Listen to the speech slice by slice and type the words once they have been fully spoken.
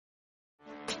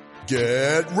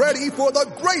Get ready for the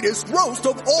greatest roast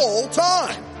of all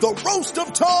time. The Roast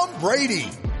of Tom Brady.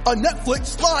 A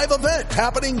Netflix live event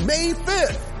happening May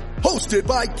 5th. Hosted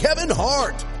by Kevin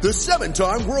Hart. The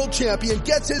 7-time world champion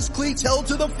gets his cleats held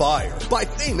to the fire by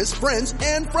famous friends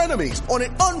and frenemies on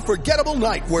an unforgettable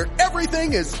night where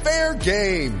everything is fair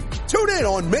game. Tune in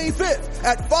on May 5th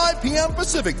at 5 p.m.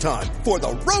 Pacific time for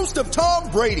the Roast of Tom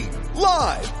Brady.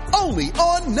 Live only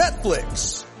on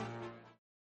Netflix.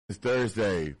 It's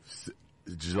Thursday,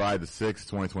 July the 6th,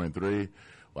 2023.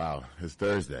 Wow, it's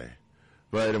Thursday.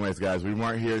 But anyways, guys, we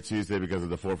weren't here Tuesday because of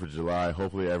the 4th of July.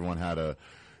 Hopefully everyone had a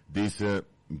decent,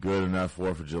 good enough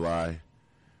 4th of July,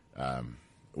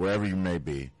 wherever you may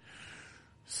be.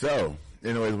 So,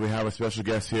 anyways, we have a special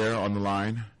guest here on the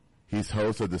line. He's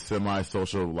host of the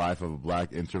Semi-Social Life of a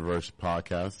Black Introvert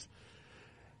podcast.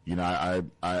 You know,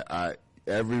 I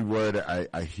every word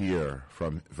I hear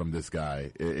from this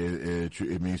guy,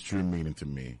 it means true meaning to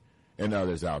me and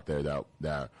others out there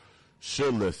that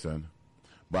should listen.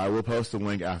 But I will post a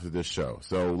link after this show.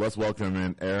 So let's welcome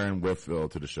in Aaron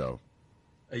Whitfield to the show.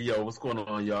 Hey, yo, what's going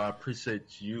on, y'all? I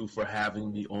appreciate you for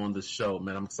having me on the show,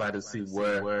 man. I'm excited to see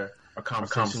where our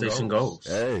conversation goes.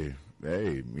 Hey,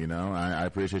 you know, I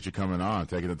appreciate you coming on,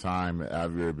 taking the time out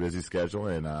of your busy schedule,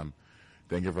 and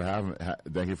thank you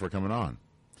for coming on.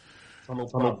 No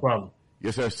problem.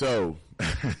 Yes, sir. So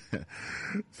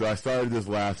I started this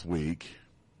last week.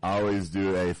 I always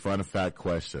do a fun fact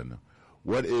question.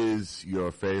 What is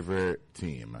your favorite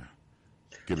team?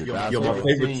 My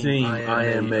favorite team. I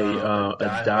am a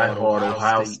diehard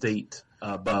Ohio State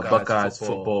Buckeyes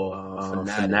football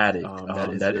fanatic.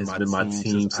 That has been my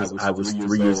team since I was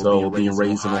 3 years old, being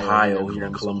raised in Ohio, here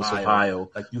in Columbus, Ohio.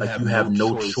 Like you have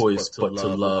no choice but to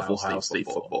love Ohio State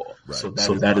football. Right.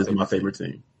 So that is my favorite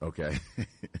team. Okay.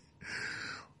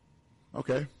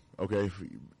 Okay.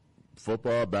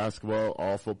 Football, basketball,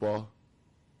 all football?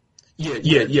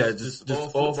 Yeah. Just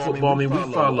all football. I mean,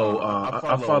 we follow.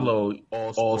 I follow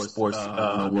all sports.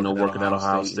 Working at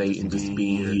Ohio State and just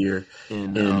being here,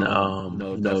 and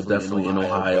definitely in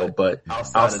Ohio. But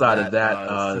outside of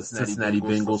that, Cincinnati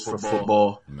Bengals for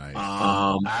football. Nice.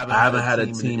 I haven't had a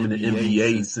team in the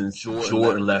NBA since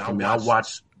Jordan left. I mean, I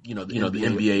watched the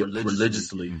NBA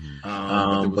religiously.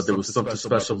 But there was something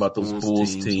special about those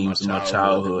Bulls teams in my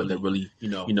childhood that really,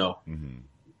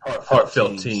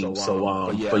 heartfelt team. So,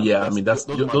 but yeah, I mean, those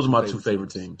are my two favorite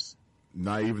teams.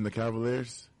 Not even the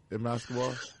Cavaliers in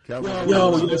basketball? So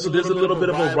there's a little bit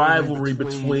of a rivalry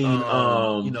between,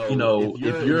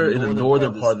 if you're in the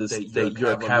northern part of the state,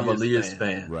 you're a Cavaliers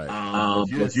fan. Right.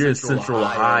 If you're in Central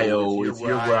Ohio, if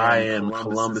you're where I am,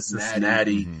 Columbus,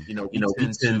 Cincinnati, we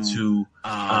tend to,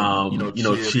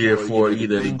 cheer for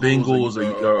either the Bengals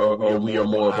or we are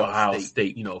more of Ohio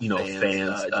State,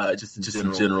 fans, just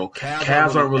in general.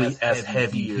 Cavs aren't really as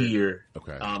heavy here,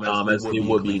 as they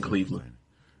would be in Cleveland.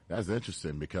 That's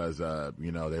interesting because,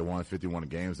 they won 51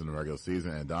 games in the regular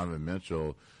season, and Donovan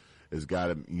Mitchell has got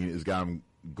him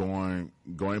going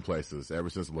places ever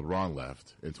since LeBron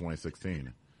left in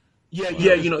 2016. Yeah,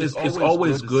 it's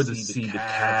always good to see the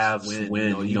Cavs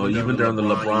win, even during the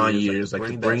LeBron years, like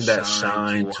to bring that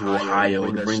shine to Ohio,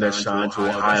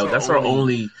 That's our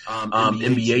only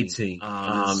NBA team.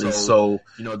 And so,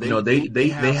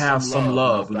 they have some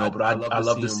love, but I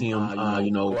love to see them,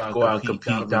 go out and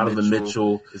compete. Donovan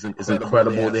Mitchell is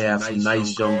incredible. They have some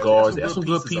nice young guards. They have some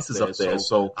good pieces up there.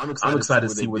 So I'm excited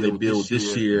to see where they build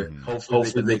this year.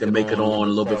 Hopefully they can make it on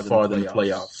a little bit farther in the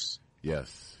playoffs.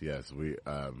 Yes,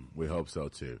 we hope so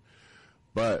too.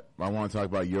 But I want to talk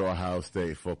about your Ohio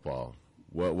State football.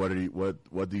 What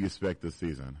do you expect this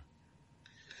season?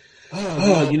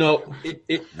 Every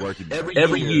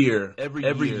year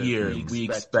we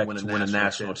expect to win a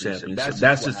national championship.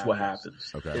 That's just what happens.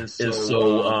 Okay. And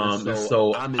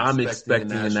so I'm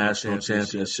expecting a national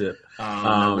championship.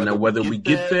 Now whether we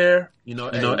get there,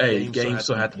 games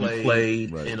still have to be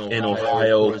played in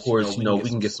Ohio. Of course, we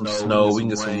can get some snow, we can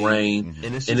get some rain,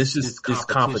 and it's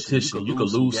competition. You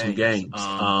could lose some games,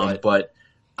 but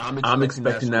I'm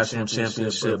expecting national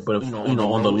championship. But if,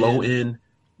 on the low end,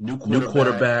 new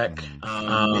quarterback,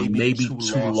 maybe 2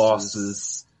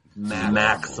 losses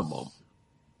maximum.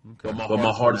 Okay. But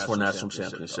my heart is for a national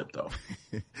championship, though.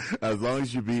 As long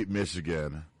as you beat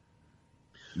Michigan.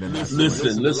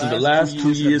 Listen. The last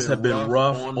 2 years have been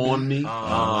rough on me.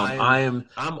 I'm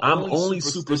only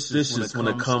superstitious when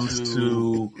it comes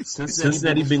to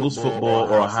Cincinnati Bengals football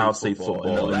or Ohio State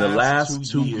football. In the last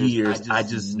 2 years, I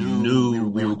just knew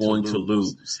we were going to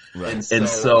lose. Right. And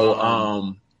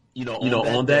so,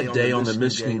 on that day, on the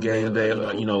Michigan game day,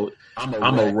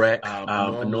 I'm a wreck.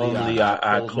 Normally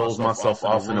I close myself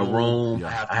off in a room.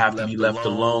 I have to be left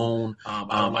alone.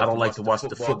 I don't like to watch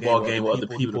the football game where other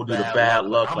people do the bad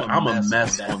luck. Like, I'm a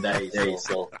mess on that day.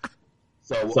 So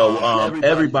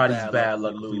everybody's bad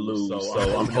luck if we lose.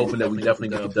 So I'm hoping that we definitely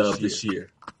get the dub this year.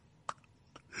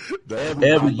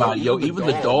 Everybody, even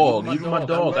the dog, even my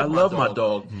dog. I love my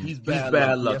dog. He's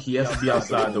bad luck. He has to be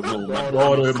outside the room. My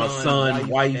daughter, my son,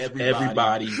 wife,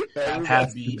 everybody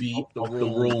has to be off the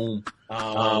room.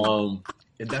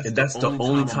 And that's the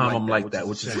only time I'm like that,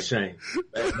 which is a shame.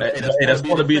 And that's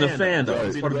part of being a fan, though.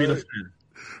 It's part of being a fan.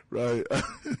 Right.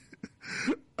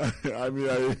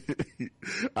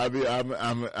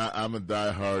 I'm a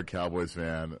diehard Cowboys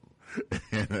fan,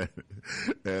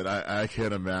 and I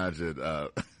can't imagine.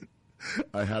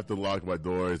 I have to lock my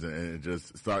doors and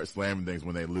just start slamming things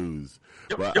when they lose.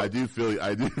 But I do feel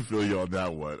you on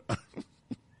that one.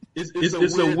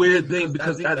 It's a weird thing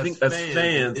because I think as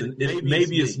fans, and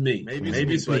maybe it's me,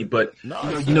 but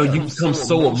you become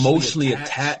so emotionally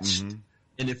attached. Mm-hmm.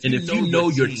 And if you know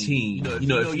your team, if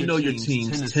you know your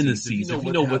team's tendencies, if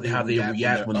you know how they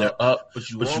react when they're up, but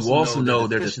you also know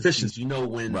their deficiencies. You know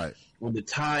when the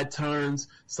tide turns.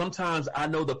 Sometimes I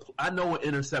know an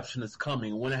interception is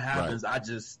coming. When it happens, I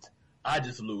just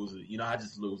lose it. I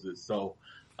just lose it. So,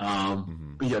 but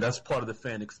yeah, that's part of the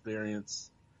fan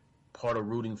experience. Part of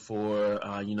rooting for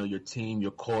your team, your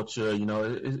culture.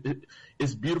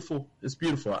 It's beautiful. It's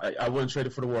beautiful. I wouldn't trade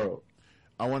it for the world.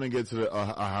 I want to get to the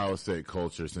Ohio State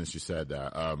culture since you said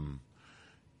that.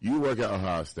 You work at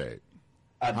Ohio State.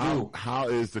 I do. How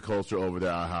is the culture over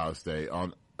there at Ohio State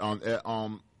on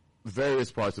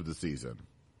various parts of the season?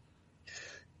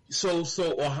 So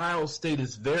Ohio State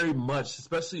is very much,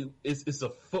 especially it's a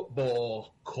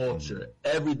football culture.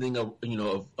 Mm-hmm. Everything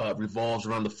revolves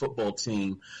around the football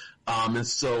team, and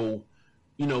so.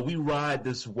 We ride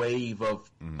this wave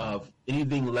of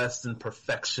anything less than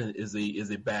perfection is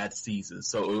a bad season.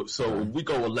 So if we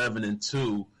go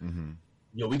 11-2,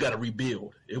 we got to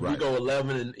rebuild. If we go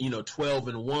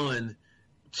 12-1,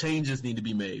 changes need to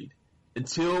be made.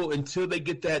 Until they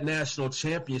get that national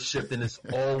championship, then it's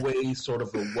always sort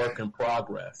of a work in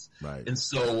progress. Right. And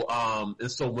so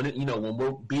when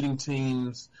we're beating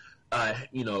teams,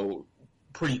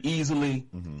 pretty easily,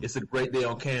 it's a great day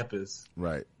on campus.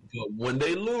 Right. But when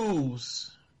they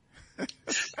lose,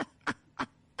 it's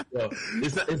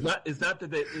not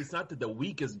that the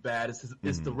week is bad.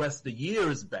 It's the rest of the year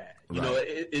is bad.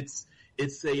 It's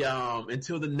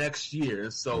until the next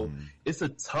year. So it's a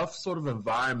tough sort of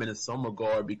environment in some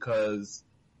regard because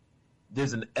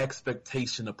there's an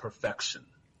expectation of perfection.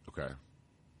 Okay.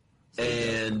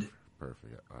 And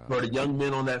perfect. For the young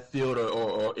men on that field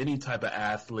or any type of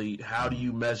athlete, how do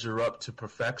you measure up to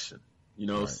perfection?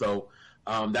 So.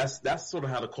 That's sort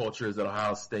of how the culture is at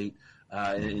Ohio State,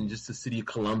 and just the city of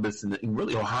Columbus and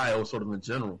really Ohio sort of in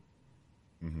general.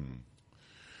 Mm-hmm.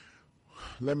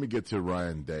 Let me get to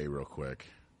Ryan Day real quick.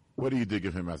 What do you think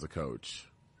of him as a coach?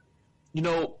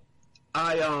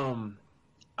 I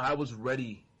was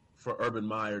ready for Urban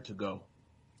Meyer to go.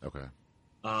 Okay.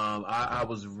 I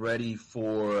was ready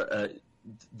for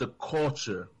the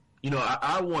culture.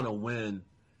 I want to win.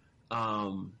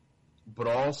 But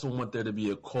I also want there to be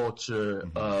a culture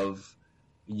of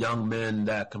young men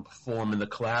that can perform in the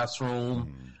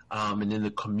classroom and in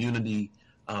the community.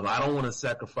 I don't want to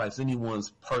sacrifice anyone's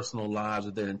personal lives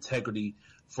or their integrity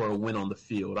for a win on the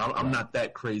field. I'm not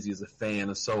that crazy as a fan.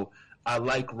 And so I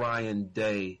like Ryan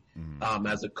Day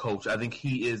as a coach. I think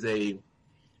he is a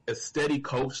steady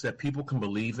coach that people can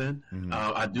believe in.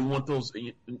 I do want those.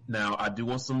 Now, I do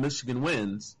want some Michigan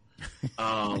wins.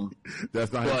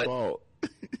 That's not his fault.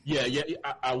 Yeah,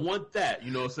 I want that.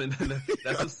 What I'm saying?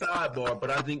 That's a sidebar. But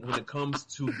I think when it comes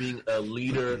to being a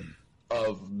leader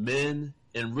of men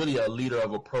and really a leader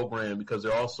of a program, because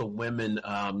there are also women,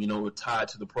 tied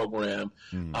to the program,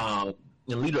 and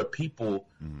leader of people,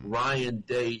 Ryan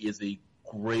Day is a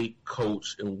great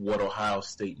coach in what Ohio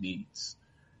State needs.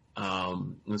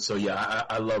 And so,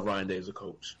 I love Ryan Day as a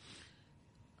coach.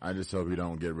 I just hope you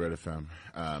don't get rid of him.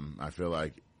 I feel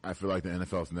like the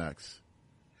NFL's next.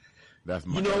 That's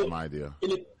my idea.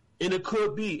 And it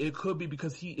could be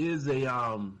because he is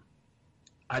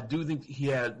I do think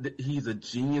he's a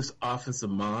genius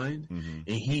offensive mind, and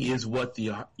he is what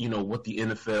the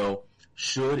NFL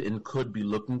should and could be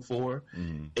looking for.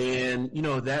 And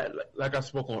that, like I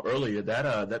spoke on earlier,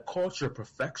 that culture of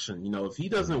perfection. If he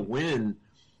doesn't win,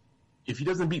 if he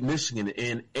doesn't beat Michigan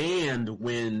and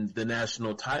win the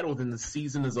national title, then the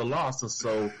season is a loss. And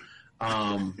so,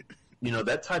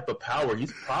 that type of power,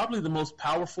 he's probably the most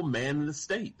powerful man in the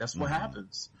state. That's what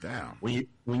happens. Damn. When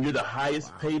you're the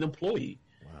highest paid employee.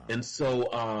 Wow.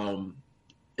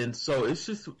 And so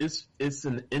it's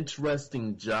an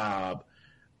interesting job.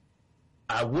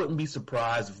 I wouldn't be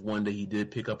surprised if one day he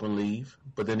did pick up and leave,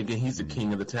 but then again, he's the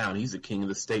king of the town. He's the king of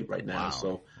the state right now,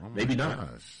 so maybe not.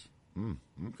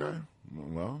 Okay.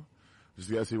 Well,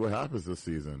 just gotta see what happens this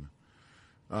season.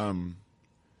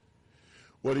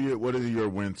 What are your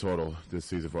win total this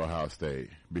season for Ohio State?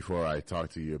 Before I talk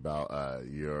to you about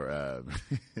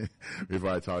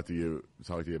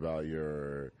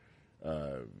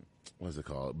what's it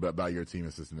called? About your team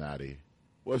in Cincinnati.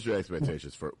 What's your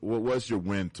expectations for? What's your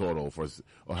win total for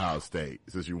Ohio State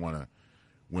since you want to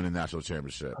win a national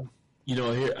championship?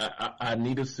 Here I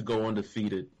need us to go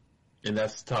undefeated, and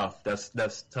that's tough. That's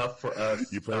tough for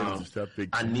us. You play with tough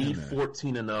Big Ten. I need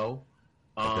 14-0.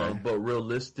 Okay. But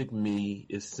realistic me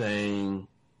is saying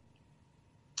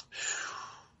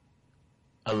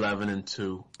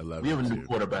 11-2. We have a new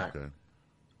quarterback,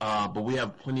 but we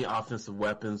have plenty of offensive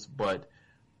weapons. But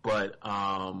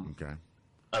 11-2,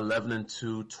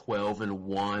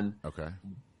 12-1. Okay.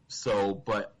 So,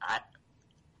 but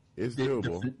it's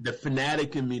doable. The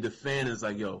fanatic in me, the fan, is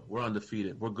like, yo, we're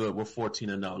undefeated. We're good. We're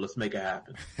 14-0. Let's make it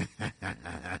happen.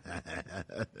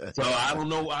 So I don't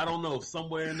know.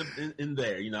 Somewhere in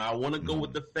there, I want to go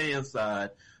with the fan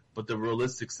side, but the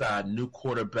realistic side, new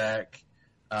quarterback,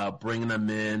 bringing them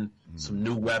in, some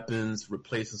new weapons,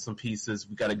 replacing some pieces.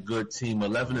 We got a good team.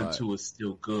 11-2 is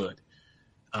still good.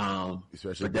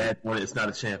 Especially but that point, it's not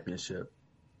a championship.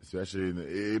 Especially,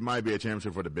 it might be a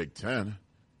championship for the Big Ten.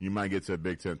 You might get to a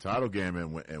Big Ten title game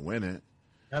and win it.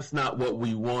 That's not what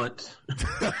we want. That's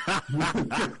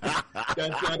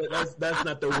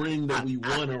not the ring that we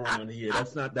want around here.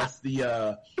 That's like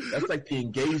the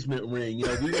engagement ring. We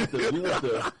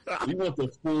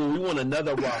want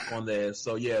another rock on there.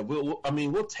 So yeah,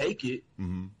 we'll take it.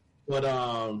 Mm-hmm. But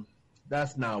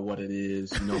that's not what it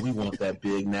is. We want that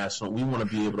big national. We want to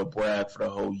be able to brag for the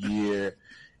whole year,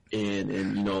 and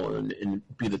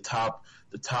be on top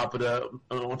of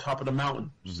the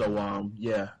mountain. Mm-hmm. So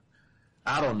yeah.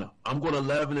 I don't know. I'm going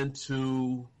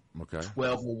 11-2, okay,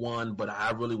 12-1, but I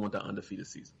really want the undefeated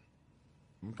season.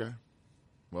 Okay.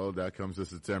 Well, that comes to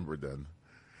September then.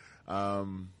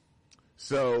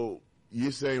 So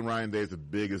you're saying Ryan Day is the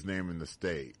biggest name in the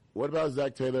state. What about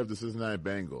Zach Taylor of the Cincinnati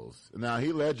Bengals? Now,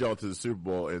 he led y'all to the Super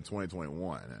Bowl in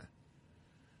 2021.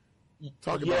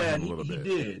 Talk about him a little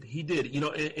bit. He did.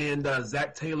 And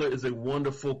Zach Taylor is a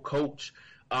wonderful coach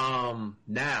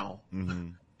now.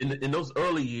 Mm-hmm. In those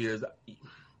early years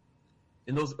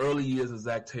of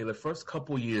Zach Taylor, first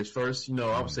couple years, I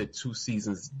would say 2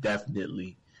 seasons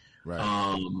definitely.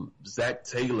 Right. Zach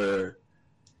Taylor,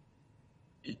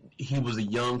 he was a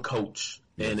young coach,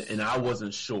 yes, and I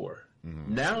wasn't sure.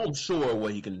 Mm-hmm. Now I'm sure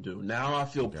what he can do. Now I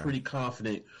feel pretty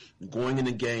confident going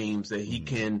into games that he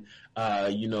can,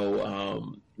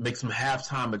 make some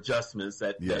halftime adjustments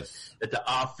that the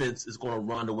offense is going to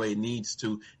run the way it needs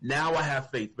to. Now I have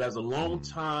faith. But as a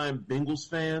long-time Bengals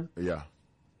fan,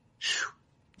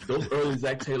 those early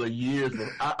Zach Taylor years,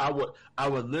 I would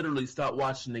literally stop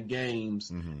watching the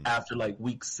games after like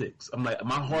week 6. I'm like,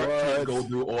 my heart can't go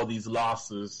through all these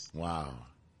losses. Wow.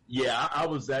 Yeah, I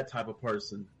was that type of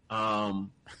person.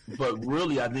 But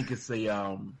really, I think it's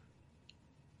a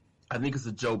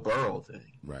Joe Burrow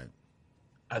thing. Right.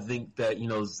 I think that,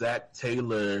 Zach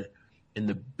Taylor and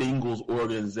the Bengals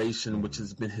organization, which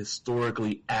has been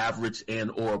historically average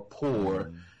and or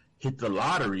poor, hit the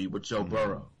lottery with Joe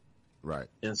Burrow. Right.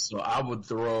 And so I would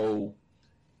throw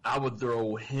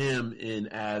him in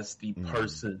as the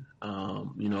person,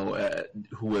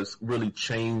 who has really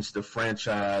changed the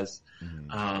franchise.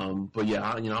 But yeah,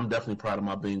 I'm definitely proud of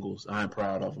my Bengals. I am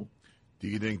proud of them. Do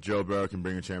you think Joe Burrow can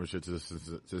bring a championship to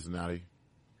Cincinnati?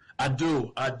 I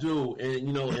do.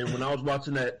 And, and when I was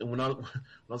watching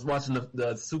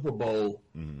the Super Bowl,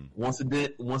 once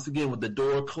again, with the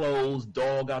door closed,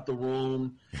 dog out the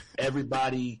room,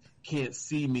 everybody can't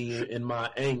see me in my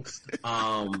angst.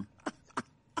 I'm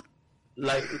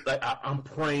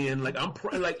praying,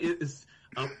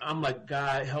 I'm like,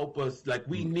 God, help us. Like,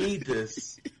 we need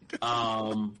this.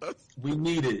 We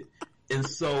need it. And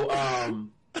so,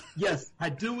 yes, I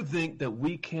do think that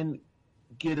we can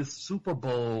get a Super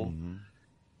Bowl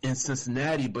in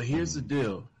Cincinnati, but here's the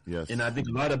deal. Yes. And I think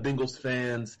a lot of Bengals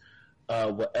fans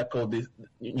will echo this,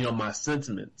 my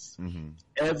sentiments.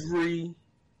 Every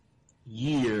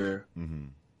year,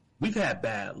 we've had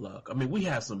bad luck. I mean, we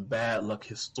have some bad luck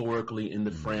historically in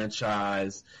the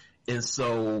franchise. And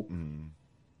so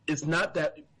it's not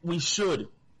that we should.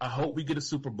 I hope we get a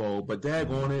Super Bowl, but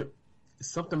daggone it,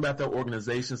 something about that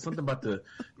organization, something about the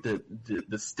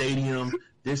stadium.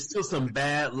 There's still some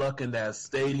bad luck in that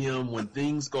stadium. When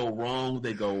things go wrong.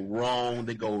 They go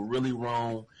really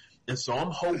wrong. And so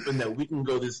I'm hoping that we can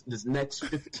go this next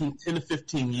 10 to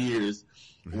 15 years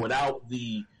without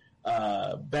the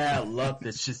bad luck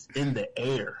that's just in the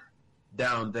air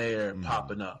down there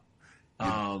popping up.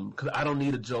 Cause I don't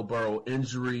need a Joe Burrow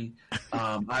injury.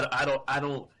 I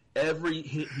don't, every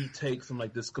hit he takes, I'm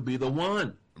like, this could be the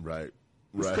one. Right.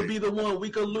 This could be the one. We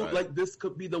could lose. Like, this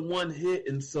could be the one hit.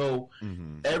 And so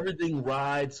everything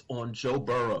rides on Joe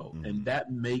Burrow. And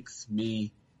that makes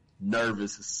me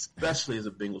nervous, especially as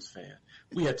a Bengals fan.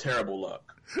 We have terrible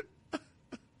luck.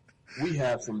 We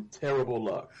have some terrible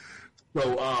luck.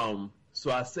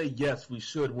 So I say yes, we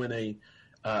should win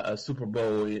a Super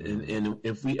Bowl, and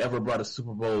if we ever brought a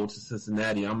Super Bowl to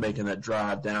Cincinnati, I'm making that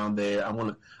drive down there.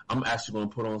 I'm actually going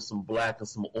to put on some black and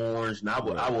some orange, and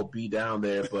I will be down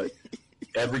there. But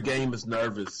every game is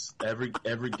nervous. Every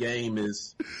game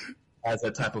has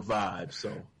that type of vibe.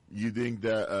 So you think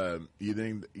that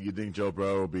you think Joe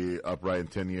Burrow will be upright in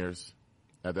 10 years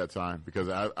at that time? Because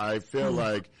I feel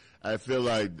like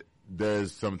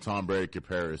there's some Tom Brady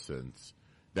comparisons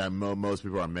that most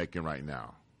people are making right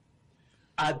now.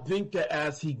 I think that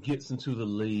as he gets into the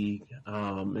league,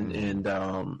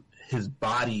 and his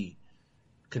body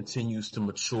continues to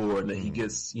mature, and that he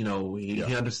gets,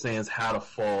 he understands how to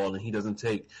fall, and he doesn't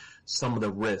take some of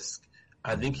the risk.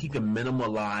 I think he can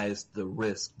minimalize the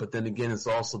risk, but then again, it's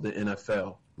also the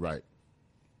NFL. Right.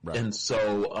 And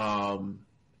so,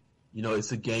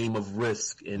 it's a game of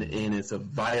risk, and it's a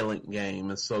violent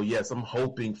game. And so, yes, I'm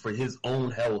hoping for his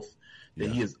own health that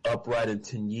he is upright in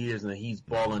 10 years and that he's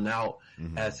balling out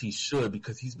as he should,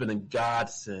 because he's been a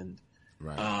godsend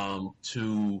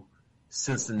to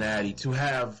Cincinnati. To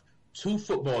have two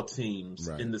football teams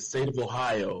in the state of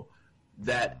Ohio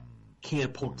that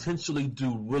can potentially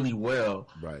do really well.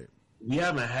 Right. We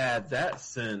haven't had that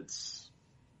since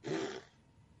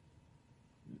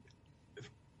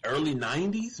early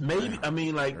 90s, maybe. I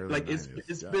mean,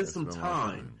 it's been some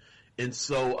time. And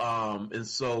so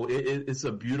it's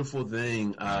a beautiful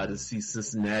thing to see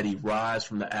Cincinnati rise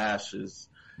from the ashes,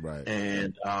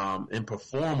 and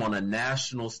perform on a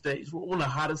national stage. We're one of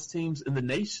the hottest teams in the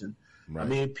nation. Right. I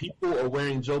mean, people are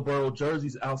wearing Joe Burrow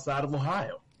jerseys outside of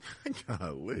Ohio.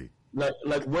 Golly.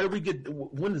 Like where we get?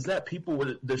 When is that?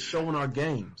 They're showing our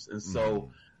games, and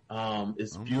so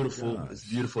it's beautiful. It's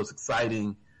beautiful. It's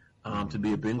exciting to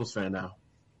be a Bengals fan now.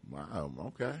 Wow.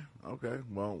 Okay.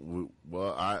 Well,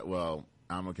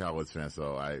 I'm a Cowboys fan,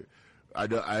 so I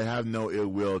have no ill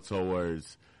will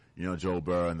towards Joe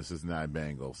Burrow and the Cincinnati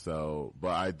Bengals. So,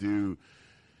 but I do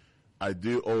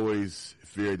always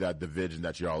fear that division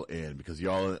that y'all in, because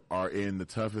y'all are in the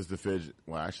toughest division.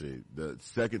 Well, actually, the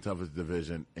second toughest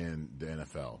division in the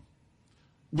NFL.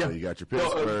 Yeah. So you got your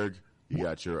Pittsburgh, you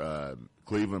got your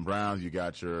Cleveland Browns, you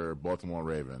got your Baltimore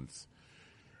Ravens.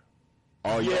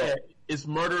 It's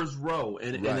Murder's Row,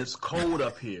 and it's cold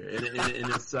up here, and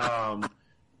it's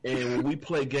and when we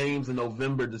play games in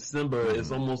November, December,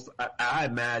 it's almost, I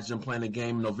imagine playing a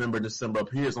game in November, December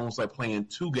up here is almost like playing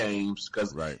two games,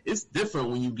 because it's different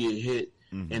when you get hit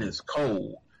and it's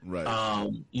cold, right?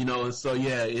 And so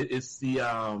it's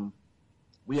the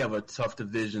we have a tough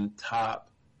division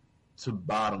top to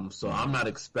bottom, so I'm not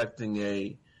expecting now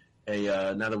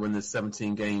that we're in this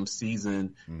 17 game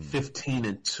season,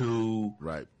 15-2.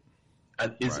 Right.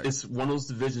 It's one of those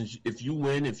divisions. If you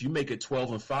win, if you make it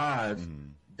 12-5,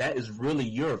 that is really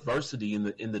your adversity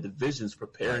in the divisions,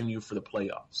 preparing you for the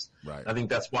playoffs. Right. I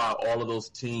think that's why all of those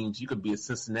teams. You could be a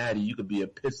Cincinnati, you could be a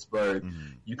Pittsburgh,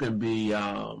 you can be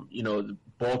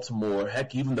Baltimore.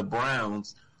 Heck, even the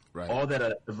Browns. Right. All that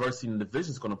adversity in the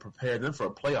division is going to prepare them for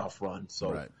a playoff run.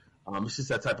 So it's just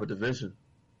that type of division.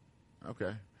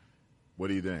 Okay. What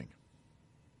do you think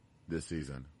this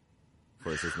season for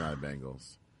the Cincinnati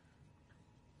Bengals?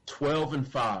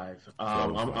 12-5.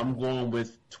 I'm going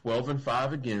with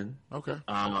 12-5 again. Okay.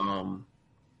 I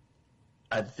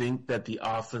think that the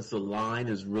offensive line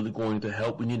is really going to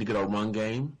help. We need to get our run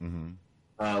game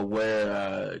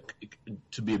where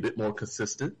to be a bit more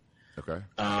consistent. Okay.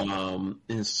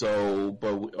 And so,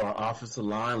 but our offensive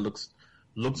line looks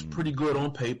pretty good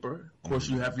on paper. Of course,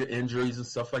 you have your injuries and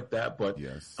stuff like that, but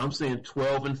I'm saying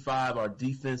 12-5. Our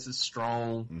defense is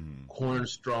strong, corner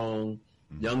strong,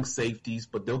 young safeties,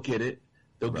 but they'll get it.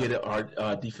 They'll get it.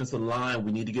 Our defensive line,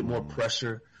 we need to get more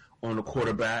pressure on the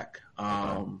quarterback.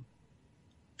 12-5.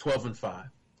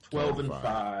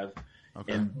 12-5.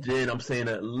 Okay. And then I'm saying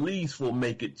at least we'll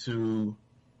make it to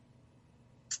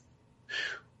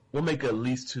the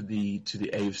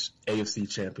AFC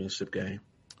Championship game.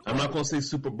 I'm not going to say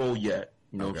Super Bowl yet,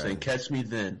 You know what I'm saying? Catch me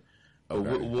then. But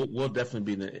we'll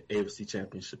definitely be in the AFC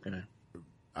Championship game.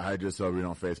 I just hope we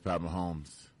don't face Pat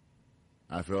Mahomes.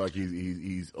 I feel like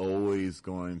he's always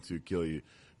going to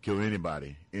kill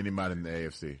anybody in the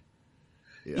AFC.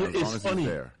 Yeah, it's funny.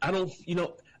 I don't,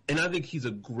 and I think he's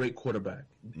a great quarterback.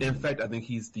 Mm-hmm. In fact, I think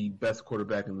he's the best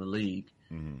quarterback in the league.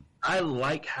 Mm-hmm. I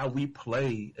like how we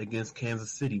play against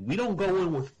Kansas City. We don't go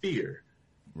in with fear.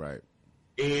 Right.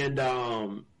 And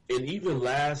even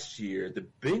last year, the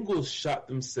Bengals shot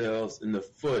themselves in the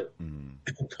foot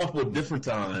a couple of different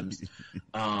times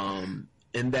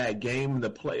in that game in the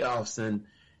playoffs, and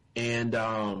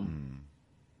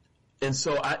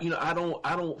so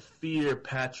I don't fear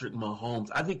Patrick Mahomes.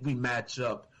 I think we match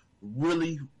up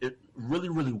really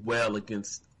well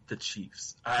against the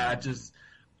Chiefs. I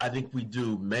think we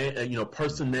do.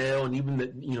 Personnel and even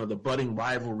the budding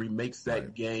rivalry makes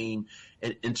that game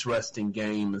an interesting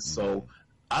game, and so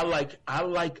I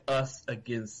like us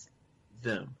against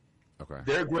them. Okay,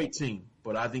 they're a great team,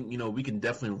 but I think we can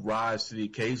definitely rise to the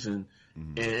occasion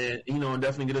and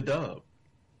definitely get a dub.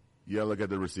 Yeah, look at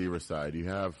the receiver side. You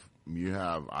have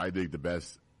I think the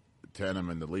best tandem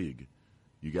in the league.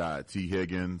 You got T.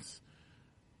 Higgins.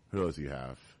 Who else do you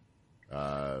have?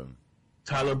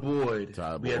 Tyler Boyd.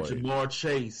 We have Jamar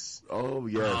Chase. Oh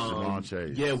yes, Jamar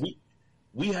Chase. Yeah,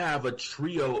 we have a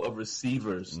trio of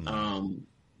receivers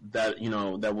that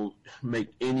will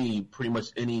make pretty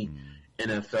much any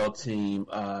NFL team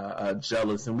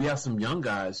jealous, and we have some young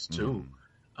guys too.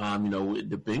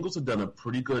 The Bengals have done a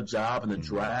pretty good job in the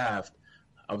draft.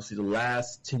 Obviously, the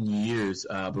last 10 years,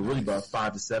 but really about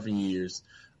 5 to 7 years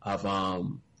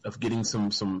of getting some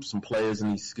players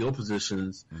in these skill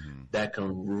positions that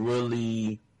can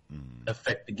really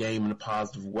affect the game in a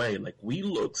positive way. Like, we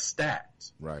look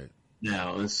stacked right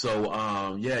now, and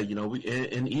so we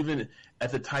and even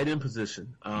at the tight end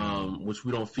position, which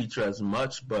we don't feature as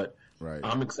much, but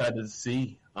I'm excited to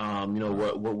see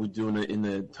what we do in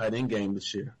the tight end game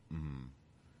this year.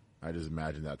 I just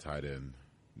imagine that tight end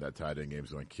game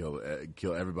is going to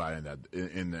kill everybody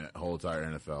in the whole entire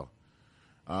NFL.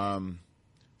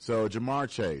 So Jamar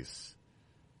Chase,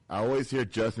 I always hear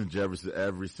Justin Jefferson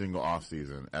every single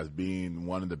offseason as being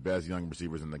one of the best young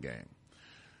receivers in the game.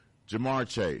 Jamar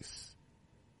Chase,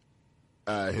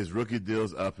 his rookie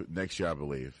deal's up next year, I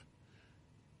believe.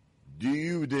 Do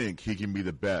you think he can be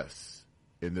the best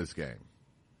in this game?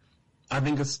 I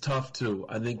think it's tough too.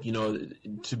 I think,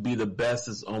 to be the best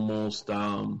is almost,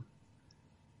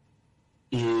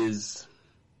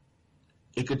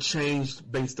 it could change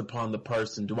based upon the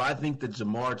person. Do I think that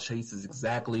Jamar Chase is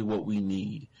exactly what we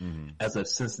need as a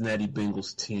Cincinnati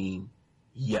Bengals team?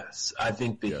 Yes. I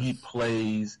think that he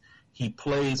plays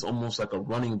almost like a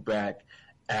running back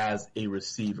as a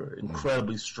receiver,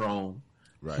 incredibly strong.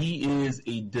 Right. He is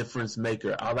a difference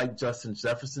maker. I like Justin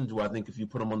Jefferson. Do I think if you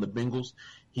put him on the Bengals,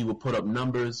 he will put up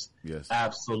numbers? Yes.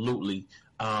 Absolutely.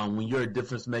 When you're a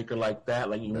difference maker like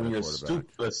that, like when you're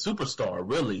a superstar,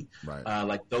 really,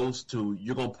 like those two,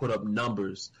 you're going to put up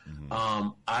numbers.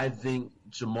 I think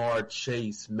Jamar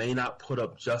Chase may not put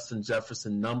up Justin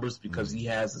Jefferson numbers because he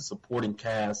has a supporting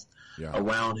cast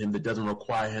around him that doesn't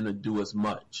require him to do as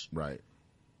much. Right.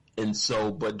 And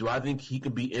so, but do I think he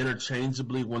could be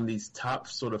interchangeably one of these top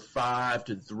sort of 5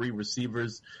 to 3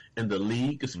 receivers in the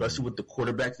league, especially with the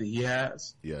quarterback that he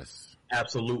has? Yes.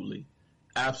 Absolutely.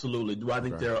 Absolutely. Do I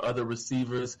think there are other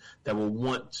receivers that will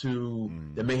want to,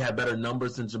 that may have better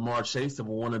numbers than Jamar Chase, that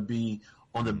will want to be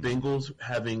on the Bengals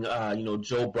having,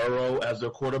 Joe Burrow as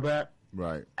their quarterback?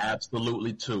 Right.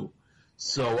 Absolutely too.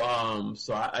 So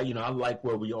I like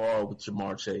where we are with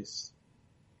Jamar Chase.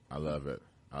 I love it.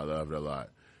 I love it a lot.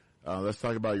 Let's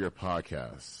talk about your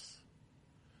podcast.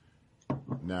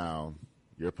 Now,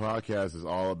 your podcast is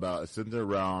all about, it's centered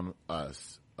around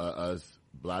us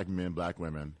black men, black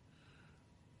women.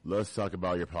 Let's talk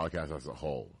about your podcast as a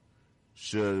whole.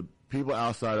 Should people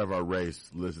outside of our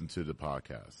race listen to the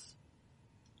podcast?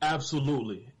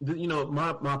 Absolutely.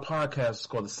 My podcast is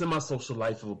called The Semi-Social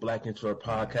Life of a Black Introvert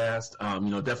Podcast.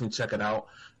 Definitely check it out.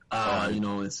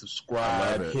 And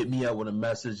subscribe. Hit me up with a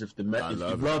message if you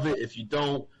love it. If you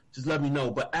don't, just let me know.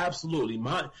 But absolutely,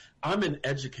 I'm an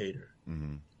educator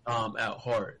at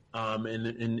heart,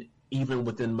 and even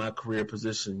within my career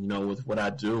position, with what I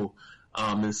do,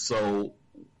 and so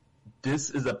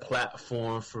this is a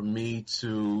platform for me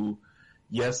to,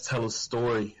 tell a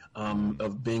story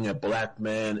of being a black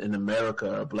man in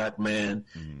America, a black man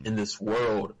in this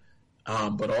world,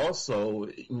 but also,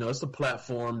 it's a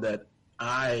platform that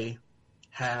I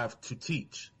have to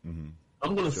teach.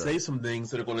 I'm going to say some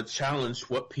things that are going to challenge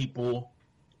what people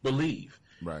believe.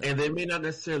 Right. And they may not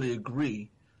necessarily agree,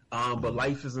 But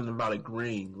life isn't about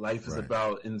agreeing. Life is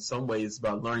about, in some ways,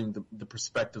 about learning the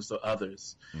perspectives of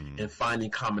others and finding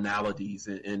commonalities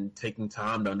and taking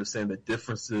time to understand that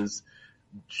differences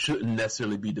shouldn't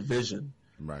necessarily be division.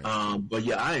 Right. But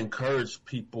yeah, I encourage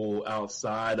people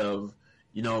outside of,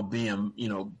 being,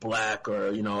 black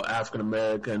or, African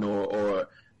American or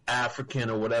African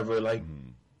or whatever. Like,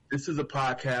 this is a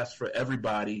podcast for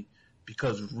everybody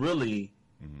because really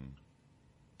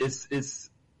it's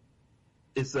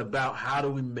about how do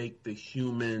we make the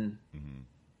human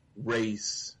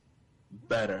race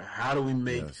better? How do we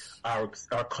make our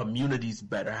communities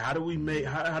better? How do we make,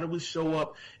 how do we show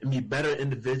up and be better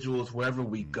individuals wherever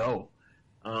we go?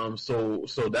 So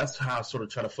that's how I sort of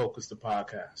try to focus the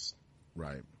podcast.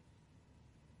 Right.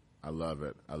 I love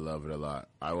it. I love it a lot.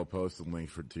 I will post a link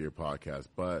to your podcast,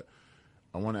 but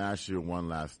I want to ask you one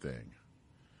last thing.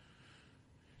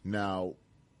 Now,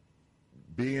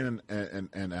 being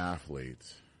an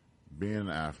athlete,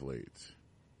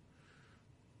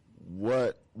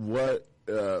 what part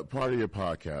of your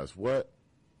podcast,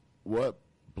 what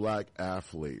black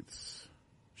athletes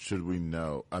should we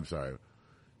know? I'm sorry.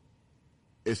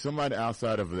 If somebody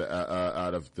outside of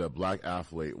out of the black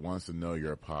athlete wants to know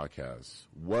your podcast,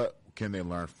 what can they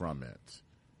learn from it?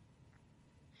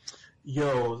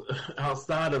 Yo,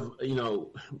 outside of,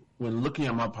 when looking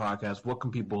at my podcast, what can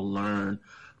people learn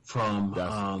from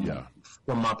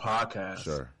my podcast?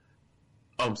 Sure.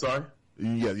 Oh, I'm sorry?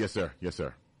 Yeah, yes, sir. Yes,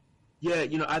 sir. Yeah,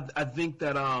 I think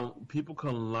that people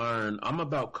can learn. I'm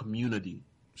about community.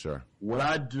 Sure. What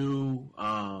I do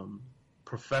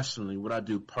professionally, what I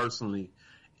do personally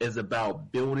is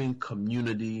about building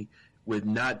community with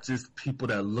not just people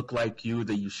that look like you,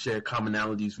 that you share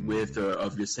commonalities with or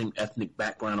of your same ethnic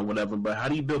background or whatever, but how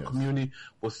do you build community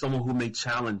with someone who may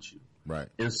challenge you? Right.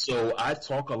 And so I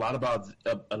talk a lot about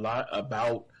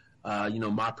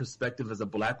my perspective as a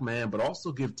black man, but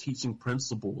also give teaching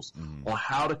principles on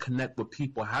how to connect with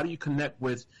people. How do you connect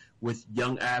with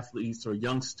young athletes or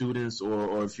young students,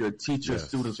 or if you're a teacher,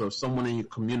 students, or someone in your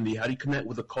community? How do you connect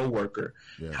with a coworker?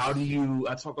 Yes.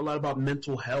 I talk a lot about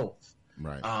mental health.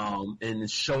 Right. And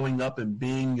showing up and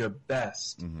being your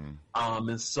best.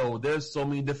 And so there's so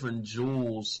many different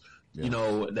jewels,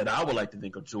 that I would like to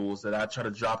think of jewels that I try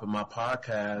to drop in my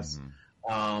podcast,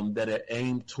 that are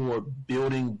aimed toward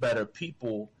building better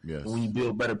people. Yes. And when you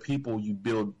build better people, you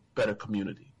build better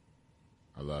community.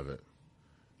 I love it.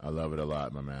 I love it a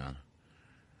lot, my man.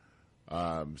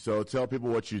 So tell people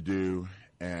what you do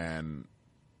and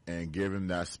give them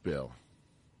that spill.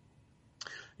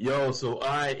 Yo, so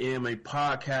I am a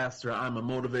podcaster. I'm a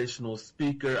motivational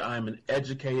speaker. I'm an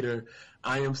educator.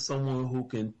 I am someone who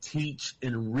can teach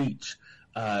and reach.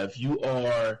 If you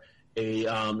are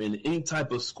in any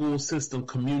type of school system,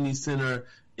 community center,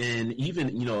 and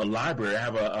even, a library. I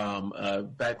have a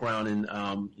background in,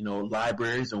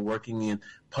 libraries and working in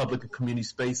public and community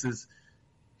spaces.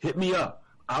 Hit me up.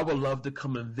 I would love to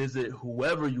come and visit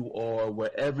whoever you are,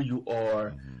 wherever you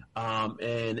are,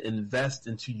 and invest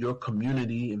into your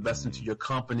community, invest into your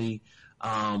company,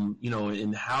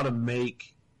 and how to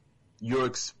make your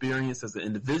experience as an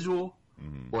individual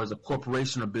or as a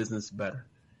corporation or business better.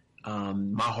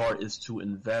 My heart is to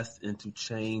invest and to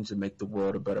change and make the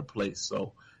world a better place.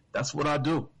 So that's what I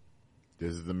do.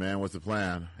 This is the man with the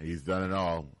plan. He's done it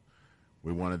all.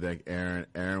 We want to thank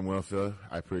Aaron Whitfield.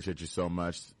 I appreciate you so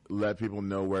much. Let people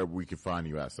know where we can find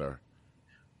you at, sir.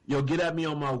 Yo, get at me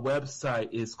on my website.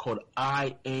 It's called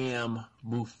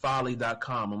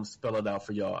IamMufali.com. I'm going to spell it out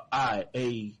for y'all.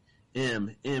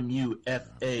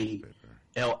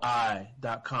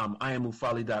 IamMufali.com.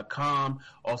 IamMufali.com.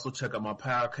 Also check out my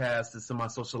podcast. It's in my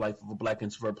Social Life of a Black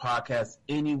Introvert podcast.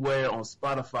 Anywhere on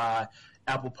Spotify,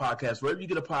 Apple Podcasts, wherever you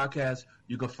get a podcast,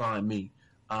 you can find me.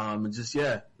 Let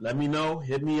me know.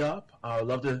 Hit me up. I would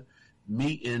love to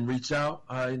meet and reach out,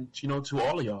 to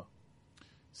all of y'all.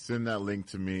 Send that link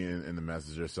to me in the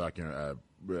messenger so I can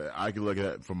look at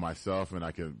it for myself and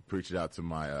I can preach it out to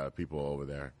my people over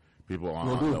there, people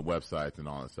on the websites and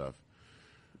all that stuff.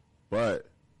 But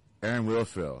Aaron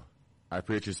Whitfield, I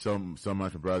appreciate you so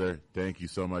much, my brother. Thank you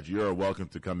so much. You're welcome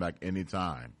to come back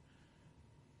anytime.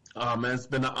 Oh man, it's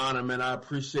been an honor, man. I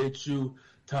appreciate you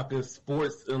talking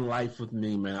sports and life with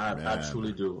me, man. I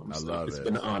truly do. I love it. It's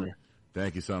been an honor.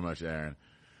 Thank you so much, Aaron.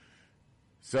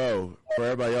 So, for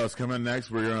everybody else, coming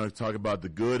next, we're going to talk about the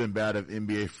good and bad of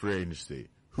NBA free agency.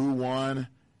 Who won?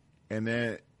 And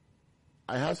then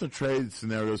I have some trade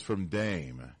scenarios from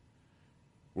Dame.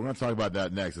 We're going to talk about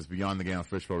that next. It's Beyond the Game on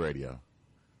Fishbowl Radio.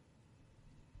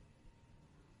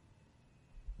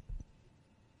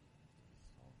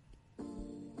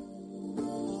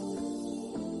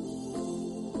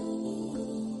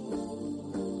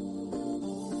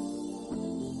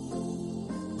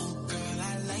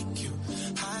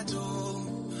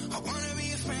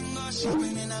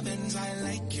 shopping in a Benz, I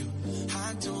like you,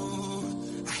 I do.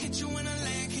 I hit you in a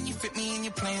leg, can you fit me in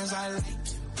your plans, I like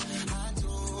you, I do.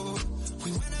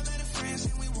 We went out better friends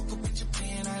and we woke up in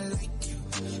Japan, I like you,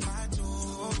 I do.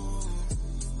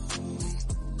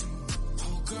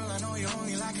 Oh girl, I know you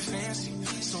only like it fancy,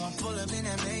 so I pull up in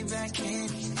that Maybach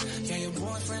candy. Yeah, your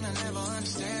boyfriend will never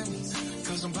understand me,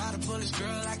 cause I'm about to pull this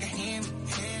girl like a hammy.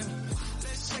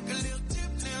 Let's take a little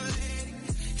dip now, lady.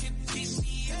 Hit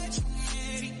PCH,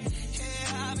 ready.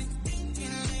 Yeah, I've been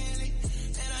thinking lately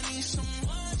that I need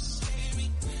someone to save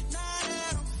me. Now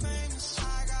that I'm famous,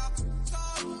 I got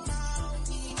gold around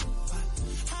me, but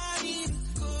I need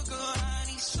a good girl, I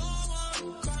need someone to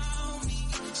ground me.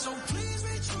 So please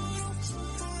be true, don't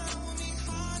fool around with me.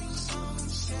 I need someone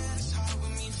to share this heart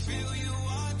with me. Feel you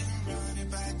are, then run it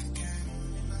back again.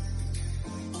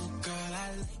 Oh girl, I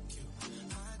like you,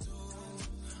 I do.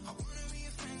 I wanna be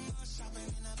a friend, go shopping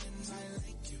in a Benz, I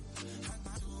like you,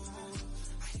 I do.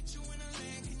 I hit you in a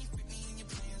leg, can you fit me in your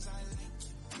plans, I like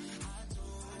you, I do.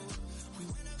 We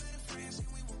went out better friends and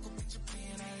we woke up in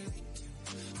Japan, I like you,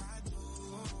 I do,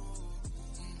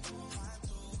 I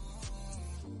do.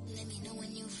 Let me know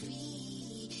when you're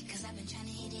free, cause I've been trying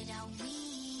to hit it all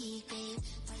week, babe.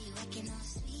 Why you acting all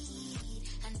sweet?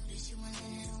 I know that you want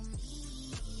it on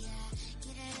me, yeah.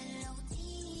 Get it a little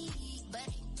deep, but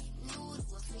ain't new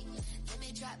to a freak. Let me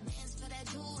drop bands for that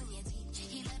jewel in your teeth.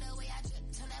 He love the way I drip,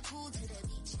 turn that pool to the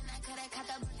beach. And I could've caught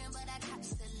the burger, but I caught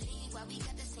the league. Why we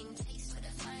got the same taste for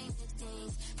the finer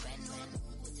things. Brand new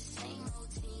with the same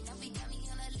routine. Now we got me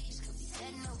on a leash, cause we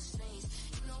said no strings.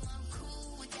 You know I'm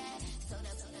cool with that. So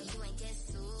you ain't get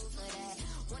sued for that.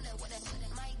 Wonder what it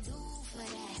might do for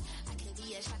that. I could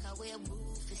be a shocker where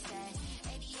roof is at.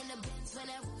 80 in the Benz when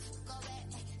that roof go back.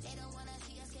 They don't wanna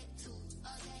see us get too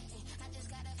okay. I just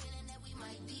got a feeling that we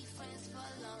might be friends for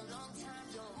a long, long time.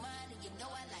 You don't mind, and you know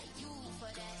I like you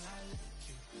for that. I like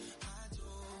you, I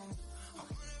do. I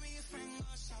wanna be a friend,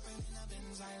 go shopping in a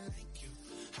Benz, I like you,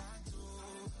 I do.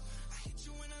 I hit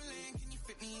you in a leg, can you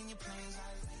fit me in your plans,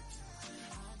 I like you,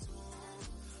 I do.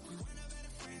 We went out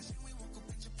better friends and we woke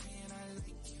up in Japan, I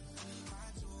like you,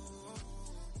 I do,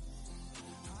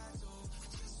 I do. I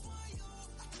just want you,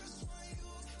 I just want you.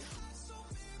 Your heart's so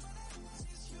big, but I don't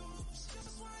taste you.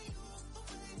 Just want you, oh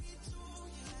baby too,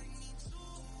 you like me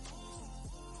too.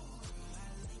 Girl,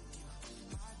 I like you,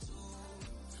 I do.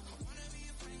 I wanna be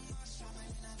a friend, go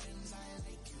shopping in a Benz, I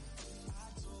like you, I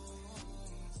do,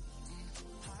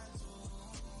 I do.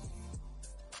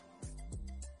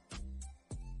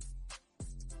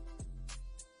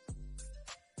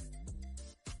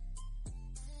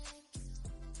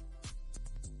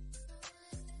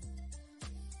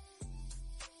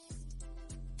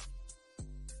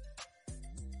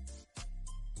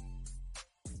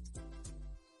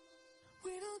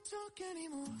 We don't talk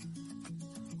anymore.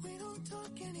 We don't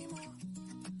talk anymore.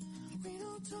 We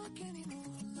don't talk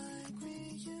anymore like we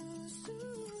used to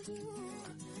do.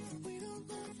 We don't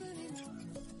laugh anymore.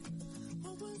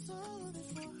 What was all of it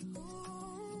for?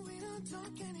 Oh, we don't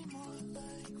talk anymore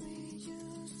like we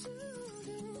used to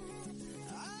do.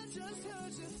 I just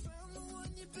heard you found the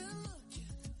one you've been looking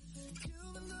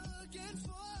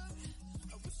for.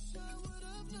 I wish I would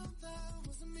have known that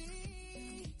wasn't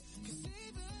me. 'Cause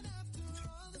even after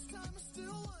all this time I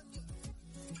still wonder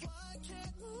why I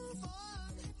can't move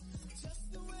on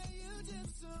just the way you did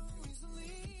so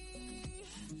easily.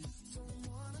 Don't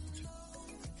wanna know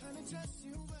the kind of dress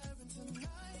you're wearing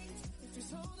tonight, if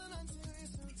he's holding on to you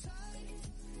so tight,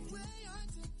 way I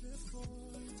did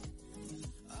before.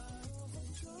 I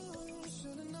overdosed,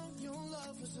 should've known your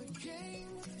love was a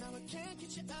game. Now I can't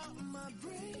get you out of my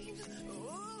brain.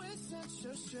 Oh, it's such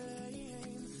a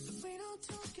shame. We don't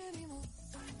talk anymore.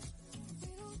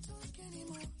 We don't talk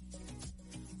anymore.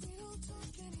 We don't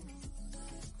talk anymore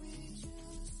like we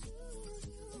used to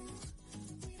do.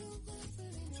 We don't laugh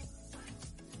anymore.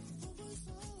 What was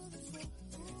all of it for?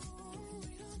 Oh,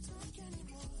 we don't talk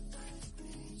anymore like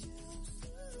we used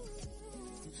to do.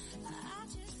 I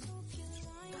just hope you're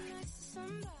lying next to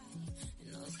somebody who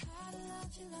knows how to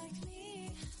love you like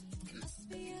me. There must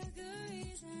be a good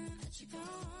reason that you're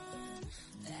gone.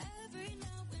 Every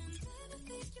now and then I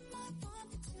think you might want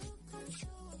me to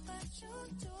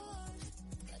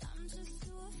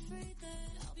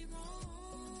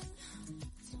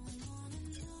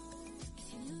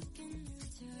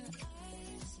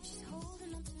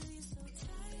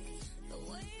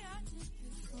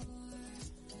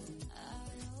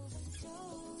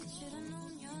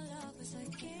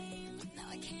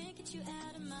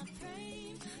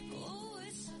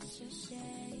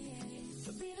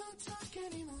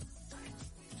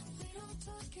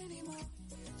talk anymore.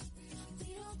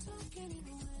 We don't talk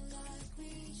anymore like we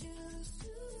used to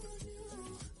do.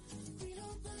 We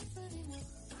don't laugh anymore.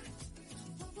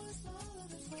 What was all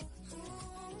of it for?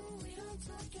 Oh, we don't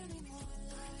talk anymore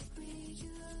like we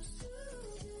used to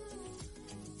do.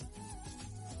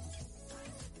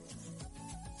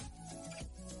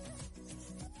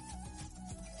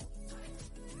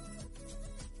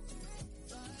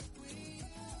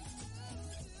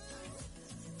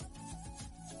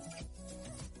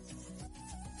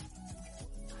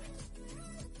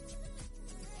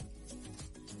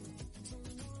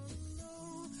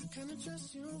 Can I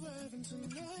trust you arriving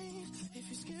tonight? If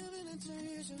he's giving it to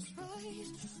you just right,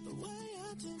 the way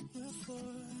I did before.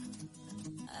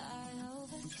 I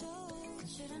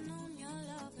overdosed. Should've known your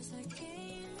love was a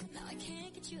game. Now I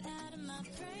can't get you out of my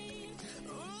brain.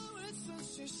 Oh, it's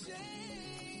such a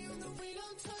shame that we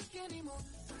don't talk anymore.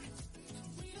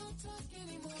 We don't talk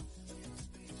anymore.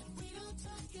 We don't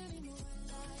talk anymore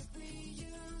like we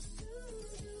used to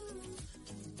do.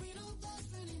 We don't laugh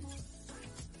anymore.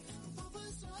 What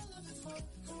was all of it for?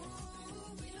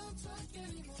 Oh, we don't talk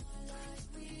anymore like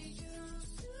we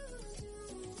used to do.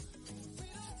 We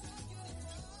don't talk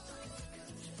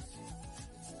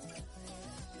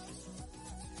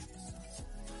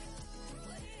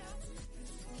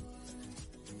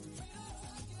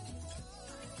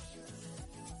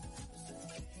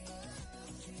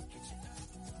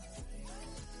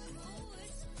Oh,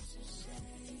 it's such a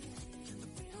shame.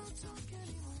 we don't talk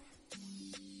anymore.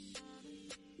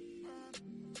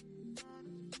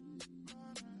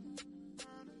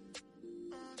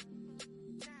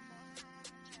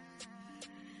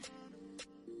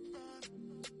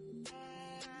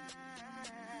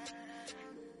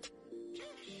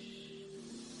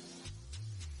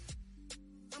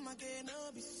 I'ma get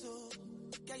no be so.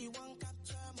 Yeah, you won't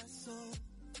capture my soul.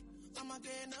 I'ma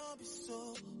get no be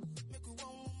so. Make you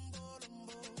want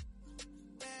umbo.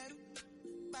 Better,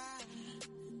 bye.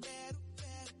 Better,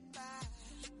 bye.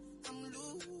 I'm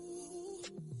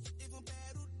loose. Even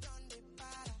better done the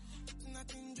para.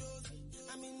 Tonight in Josie,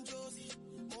 I'm in Josie.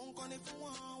 Won't call if you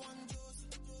want Josie.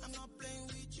 I'm not playing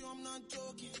with you, I'm not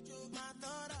joking. My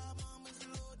thought of mom is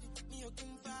loaded. Me you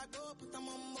can go, but I'm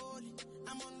on molly.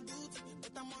 I'm on duty,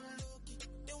 but I'm on low-key.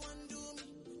 They want do me,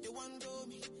 they want do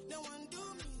me. They want do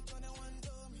me, so they want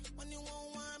do me. When you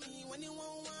won't want me, when you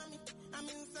won't want me. I'm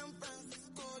in San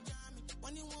Francisco, Jammy.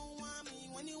 When you won't want me,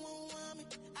 when you won't want me.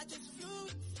 I just flew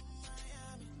in from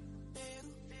Miami.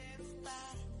 Peru,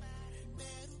 para.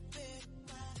 Peru,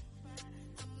 para.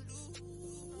 I'm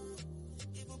loose.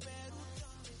 Even Peru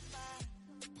done the para.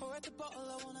 Pour out the bottle,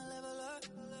 I wanna level up.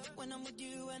 When I'm with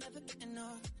you, I never get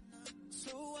enough.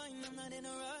 So wine, I'm not in a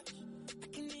rush. I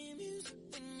can hear music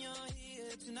when you're here.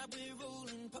 Tonight we're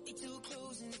rolling, party till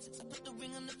closing. Since I put the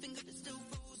ring on the finger, it's still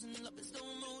frozen. Love in slow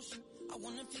motion. I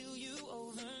wanna feel you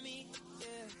over me,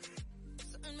 yeah.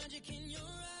 Certain magic in your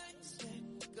eyes,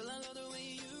 yeah. Girl, I love the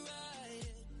way you ride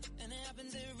it. And it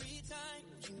happens every time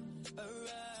you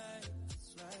arrive,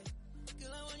 that's right.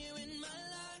 Girl, I want you in my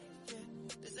life, yeah.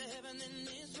 There's a heaven and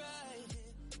it's right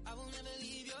here. I will never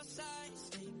leave your side,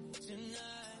 stay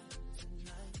tonight.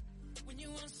 When you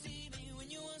won't see me, when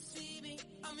you won't see me,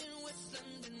 I'm in West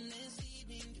London this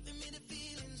evening, giving me the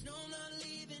feelings, no I'm not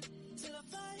leaving, till I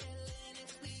fly LA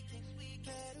next weekend.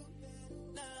 Peru,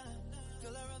 nah,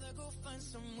 girl I'd rather go find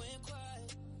somewhere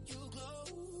quiet, you glow,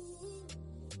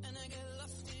 and I get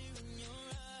lost here in your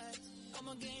eyes, I'm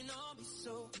again I'll be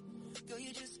so, girl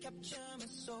you just capture my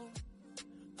soul,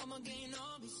 I'm again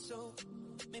I'll be so,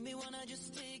 make me wanna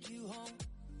just take you home.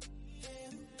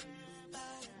 Peru,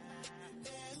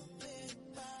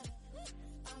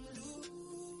 I'm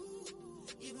loose,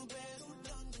 even better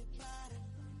done the para.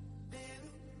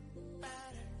 Better,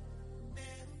 para.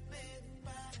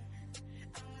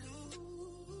 I'm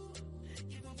loose,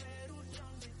 even better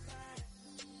done the para.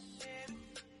 Better,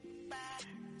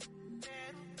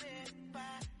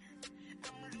 para.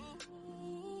 I'm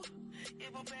loose,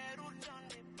 even better done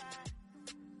the para.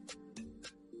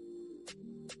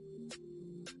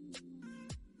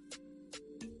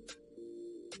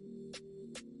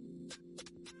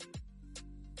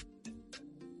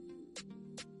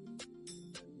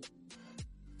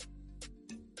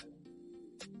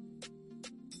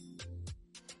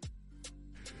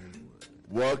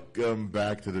 Welcome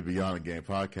back to the Beyond the Game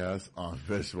podcast on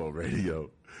Festival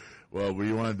Radio. Well,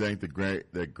 we want to thank the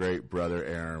great brother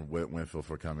Aaron Whitfield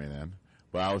for coming in.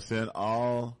 But I will send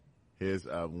all his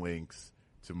links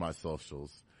to my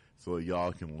socials so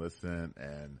y'all can listen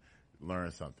and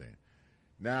learn something.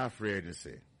 Now, free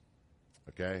agency.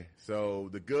 Okay, so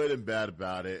the good and bad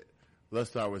about it. Let's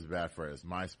start with bad first.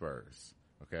 My Spurs.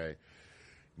 Okay,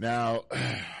 Now,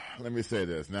 let me say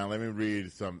this. Now, let me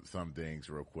read some things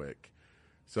real quick.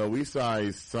 So we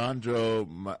signed Sandro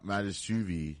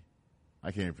Magischuvi.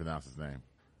 I can't even pronounce his name.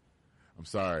 I'm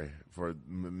sorry for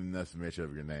mispronunciation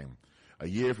of your name. A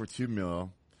year for $2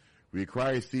 million. We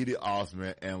acquired C.D.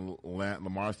 Osman and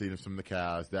Lamar Stevens from the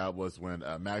Cavs. That was when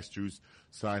Max Strus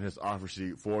signed his offer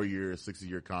sheet, 4 years,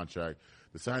 60-year contract.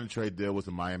 The sign and trade deal was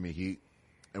the Miami Heat,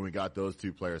 and we got those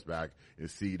two players back,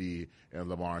 is C.D. and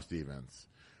Lamar Stevens.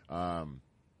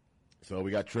 So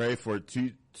we got Trey for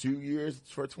two years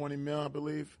for $20 million, I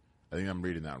believe. I think I'm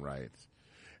reading that right.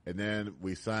 And then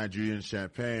we signed Julian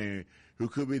Champagne, who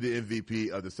could be the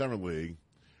MVP of the Summer League.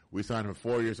 We signed him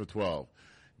for 4 years for 12.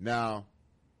 Now,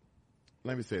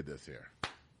 let me say this here.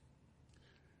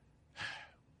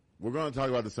 We're going to talk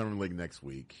about the Summer League next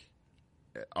week,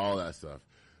 all that stuff.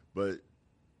 But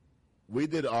we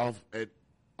did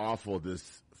awful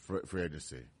this free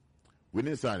agency. We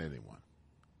didn't sign anyone.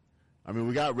 I mean,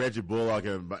 we got Reggie Bullock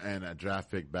and a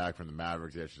draft pick back from the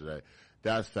Mavericks yesterday.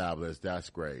 That's fabulous. That's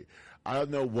great. I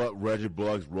don't know what Reggie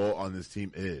Bullock's role on this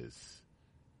team is.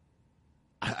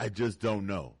 I just don't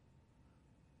know.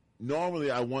 Normally,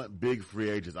 I want big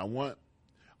free agents. I want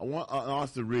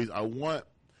Austin Reeves. I want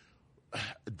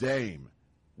Dame.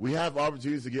 We have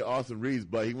opportunities to get Austin Reeves,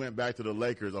 but he went back to the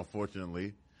Lakers,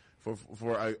 unfortunately,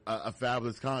 for a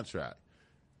fabulous contract.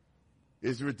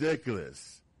 It's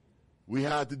ridiculous. We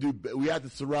have to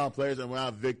surround players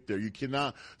around Victor. You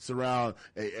cannot surround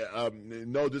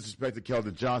no disrespect to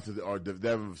Keldon Johnson or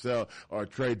Devin Vassell or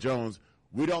Trey Jones.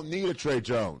 We don't need a Trey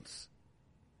Jones.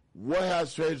 What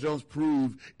has Trey Jones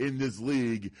proved in this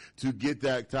league to get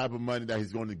that type of money that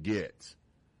he's going to get?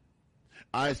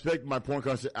 I expect my point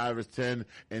guards to average 10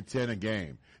 and 10 a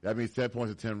game. That means 10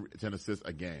 points and 10 assists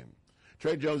a game.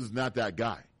 Trey Jones is not that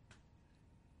guy.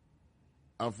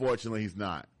 Unfortunately, he's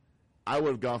not. I would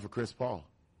have gone for Chris Paul.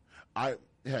 I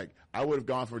would have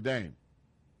gone for Dame.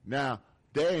 Now,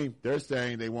 Dame, they're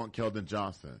saying they want Keldon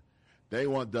Johnson. They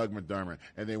want Doug McDermott,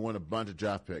 and they want a bunch of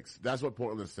draft picks. That's what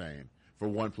Portland's saying for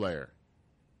one player.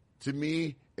 To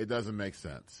me, it doesn't make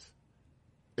sense.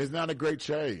 It's not a great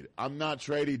trade. I'm not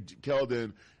trading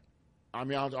Keldon. I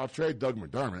mean, I'll trade Doug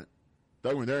McDermott.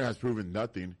 Doug McDermott has proven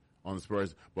nothing on the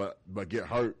Spurs, but get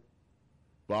hurt.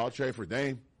 But I'll trade for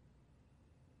Dame.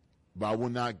 But I will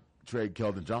not trade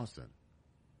Keldon Johnson.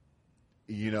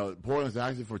 You know, Portland's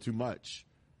asking for too much.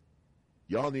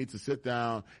 Y'all need to sit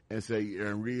down and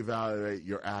reevaluate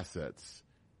your assets.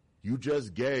 You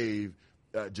just gave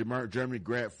Jeremy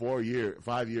Grant 5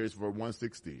 years for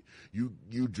 $160.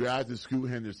 You drafted Scoot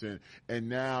Henderson, and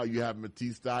now you have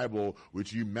Matisse Thybulle,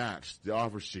 which you matched the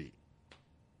offer sheet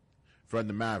from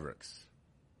the Mavericks.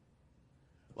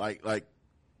 Like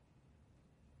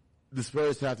the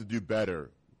Spurs have to do better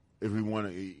if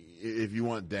you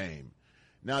want Dame.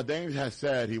 Now, Dame has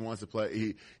said he wants to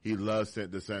play. He loves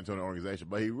the San Antonio organization,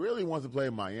 but he really wants to play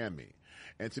in Miami.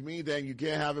 And to me, Dame, you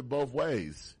can't have it both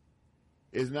ways.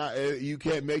 It's not. You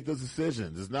can't make those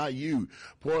decisions. It's not you.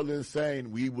 Portland's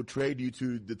saying we will trade you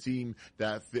to the team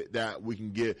that we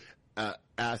can get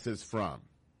assets from.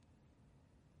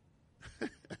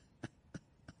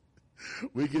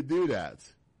 We could do that.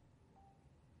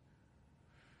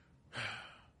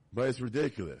 But it's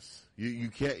ridiculous. You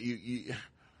can't.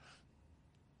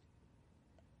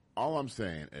 All I'm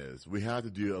saying is we have to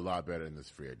do a lot better in this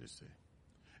free agency,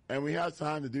 and we have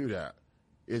time to do that.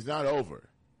 It's not over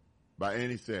by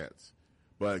any sense.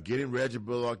 But getting Reggie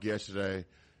Bullock yesterday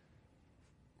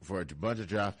for a bunch of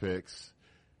draft picks,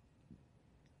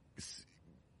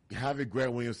 having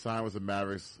Grant Williams sign with the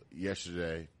Mavericks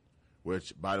yesterday,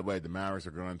 which, by the way, the Mavericks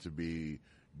are going to be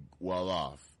well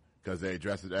off because they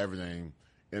addressed everything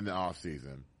in the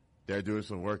offseason. They're doing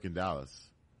some work in Dallas,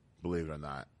 believe it or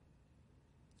not.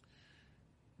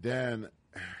 Then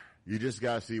you just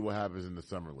got to see what happens in the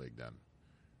Summer League then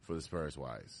for the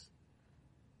Spurs-wise.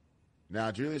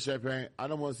 Now, Julian Champagne, I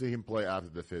don't want to see him play after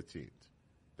the 15th.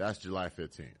 That's July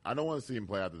 15th. I don't want to see him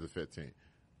play after the 15th.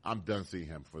 I'm done seeing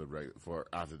him for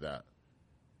after that.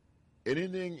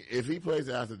 Anything, if he plays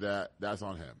after that, that's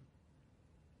on him.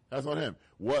 That's on him.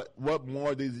 What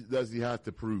more does he have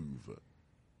to prove?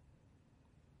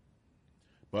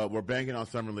 But we're banking on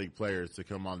Summer League players to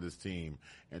come on this team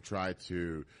and try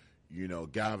to,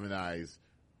 galvanize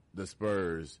the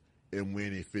Spurs and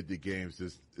winning 50 games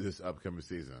this upcoming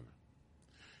season.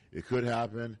 It could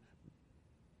happen.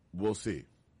 We'll see.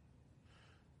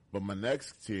 But my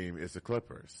next team is the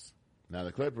Clippers. Now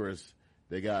the Clippers,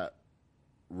 they got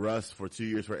Russ for 2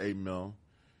 years for $8 million.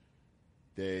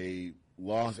 They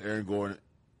lost Eric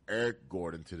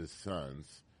Gordon to the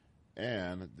Suns.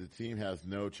 And the team has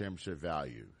no championship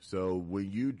value. So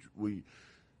when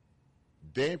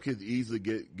Dame could easily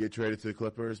get traded to the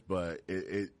Clippers, but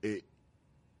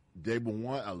they will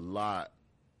want a lot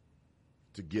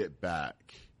to get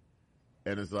back.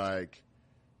 And it's like,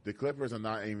 the Clippers are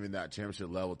not even that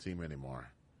championship level team anymore.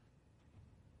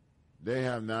 They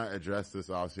have not addressed this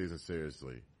offseason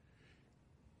seriously.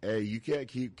 Hey, you can't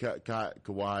keep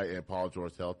Kawhi and Paul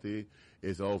George healthy.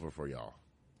 It's over for y'all.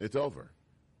 It's over.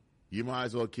 You might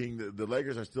as well the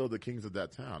Lakers are still the kings of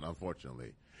that town,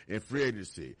 unfortunately. In free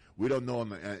agency, we don't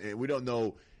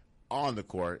know on the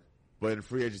court, but in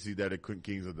free agency, they're the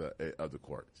kings of the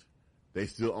court. They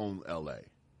still own LA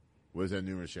with their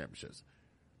numerous championships.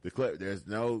 There's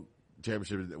no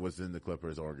championship that was in the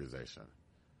Clippers organization.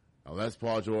 Unless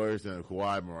Paul George and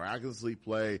Kawhi miraculously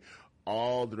play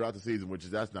all throughout the season,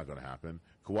 that's not going to happen.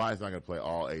 Kawhi's not going to play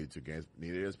all 82 games.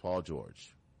 Neither is Paul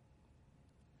George.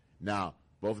 Now,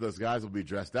 both of those guys will be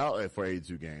dressed out for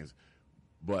 82 games,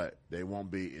 but they won't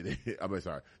be.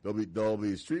 They'll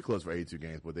be street clothes for 82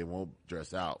 games, but they won't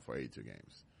dress out for 82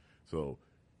 games. So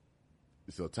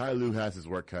Ty Lue has his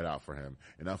work cut out for him,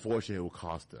 and unfortunately, it will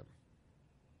cost him.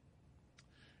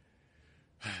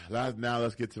 Now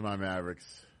let's get to my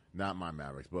Mavericks. Not my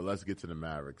Mavericks, but let's get to the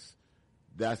Mavericks.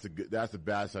 That's the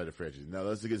bad side of free agency. Now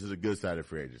let's get to the good side of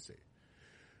free agency.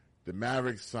 The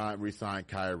Mavericks re-signed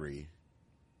Kyrie.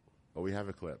 Oh, we have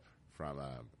a clip from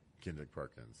Kendrick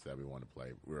Perkins that we want to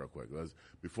play real quick.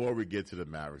 Before we get to the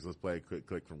Mavericks, let's play a quick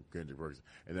clip from Kendrick Perkins,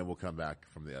 and then we'll come back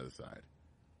from the other side.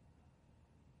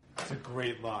 It's a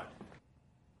great lot.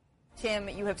 Tim,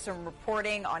 you have some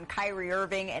reporting on Kyrie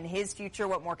Irving and his future.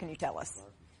 What more can you tell us?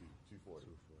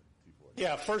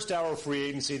 Yeah, first hour of free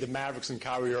agency, the Mavericks and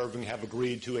Kyrie Irving have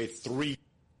agreed to a 3.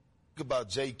 About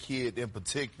J. Kidd in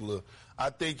particular, I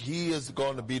think he is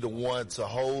going to be the one to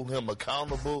hold him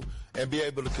accountable and be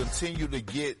able to continue to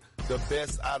get the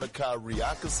best out of Kyrie.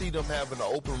 I can see them having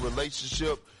an open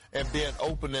relationship and being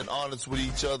open and honest with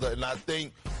each other, and I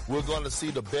think we're going to see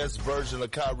the best version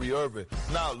of Kyrie Irving.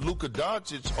 Now, Luka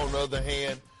Doncic, on the other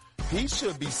hand, he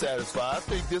should be satisfied. I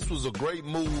think this was a great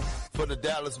move for the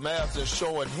Dallas Mavs and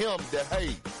showing him that,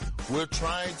 hey, we're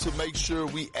trying to make sure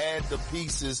we add the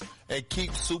pieces and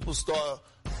keep superstar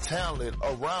talent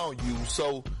around you.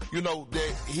 So,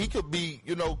 that he could be,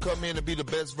 come in and be the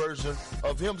best version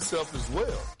of himself as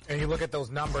well. And you look at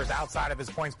those numbers outside of his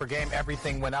points per game,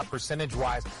 everything went up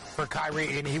percentage-wise for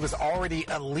Kyrie, and he was already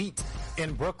elite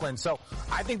in Brooklyn. So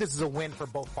I think this is a win for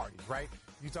both parties, right?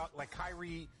 You talk like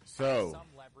Kyrie has some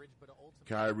leverage, but ultimately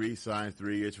Kyrie signs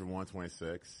 3 years for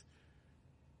 $126.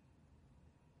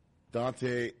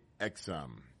 Dante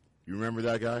Exum. You remember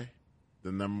that guy?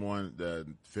 The number one, the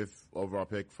 5th overall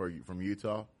pick from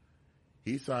Utah?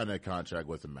 He signed a contract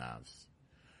with the Mavs.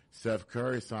 Steph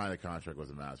Curry signed a contract with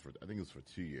the Mavs I think it was for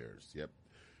 2 years. Yep.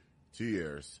 2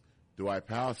 years. Dwight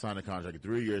Powell signed a contract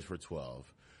 3 years for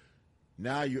 12.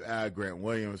 Now you add Grant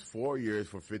Williams 4 years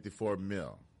for $54 million.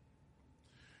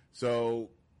 So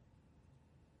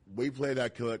we play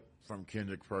that clip from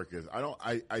Kendrick Perkins.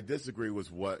 I disagree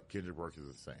with what Kendrick Perkins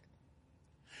is saying.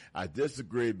 I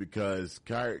disagree because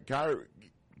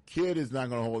Kid is not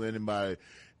going to hold anybody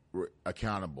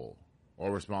accountable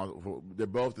or responsible. They're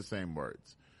both the same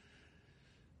words.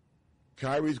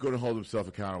 Kyrie's going to hold himself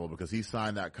accountable because he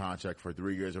signed that contract for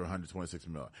 3 years or $126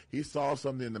 million. He saw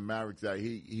something in the Mavericks that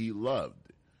he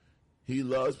loved. He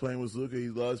loves playing with Luka. He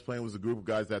loves playing with the group of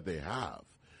guys that they have.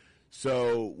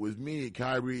 So with me,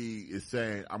 Kyrie is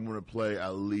saying, I'm going to play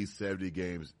at least 70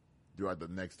 games throughout the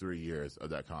next 3 years of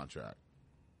that contract.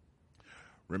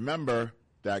 Remember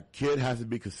that Kid has to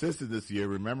be consistent this year.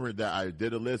 Remember that I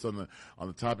did a list on the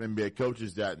top NBA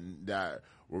coaches that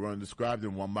we're going to describe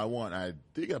them one by one. I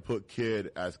think I put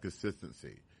Kid as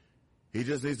consistency. He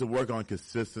just needs to work on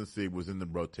consistency within the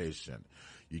rotation.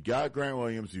 You got Grant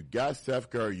Williams, you got Steph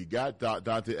Curry, you got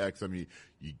Dante Exum,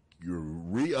 you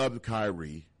re-upped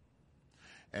Kyrie.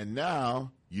 And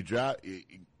now you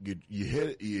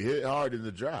hit hard in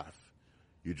the draft.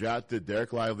 You drafted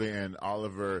Derek Lively and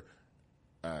Oliver.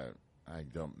 I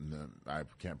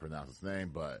can't pronounce his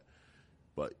name, but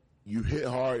you hit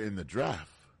hard in the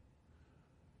draft.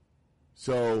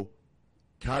 So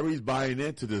Kyrie's buying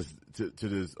into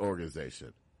this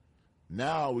organization.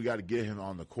 Now we got to get him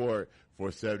on the court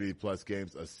for 70 plus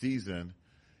games a season,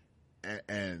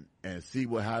 and see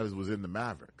what happens within the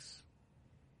Mavericks.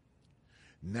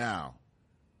 Now,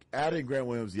 adding Grant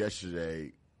Williams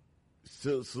yesterday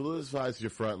solidifies your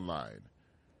front line.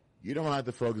 You don't have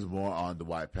to focus more on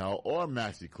Dwight Powell or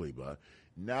Maxi Kleber.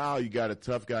 Now you got a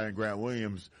tough guy in Grant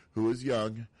Williams who is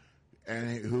young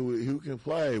and who can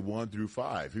play 1 through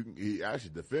 5. He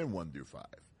actually defend 1 through 5.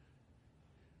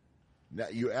 Now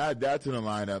you add that to the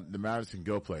lineup, the Mavericks can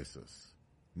go places.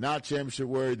 Not championship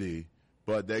worthy,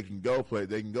 but they can go play.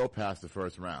 They can go past the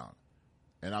first round.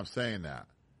 And I'm saying that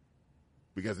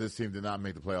because this team did not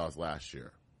make the playoffs last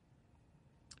year.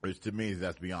 Which to me,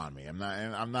 that's beyond me. I'm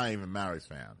not even a Mavericks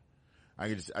fan.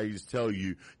 I just tell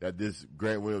you that this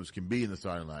Grant Williams can be in the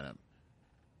starting lineup,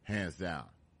 hands down.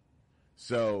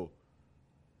 So,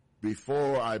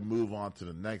 before I move on to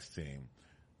the next team,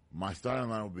 my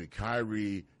starting lineup will be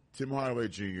Kyrie, Tim Hardaway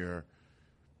Jr.,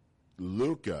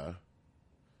 Luka,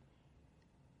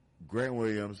 Grant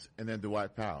Williams, and then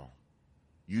Dwight Powell.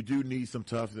 You do need some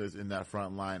toughness in that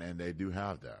front line, and they do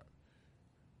have that.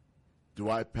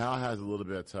 Dwight Powell has a little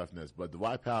bit of toughness, but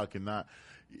Dwight Powell cannot.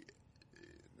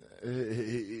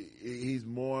 He's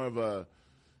more of a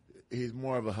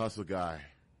hustle guy,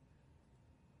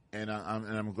 and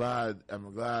I'm glad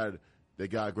they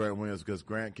got Grant Williams because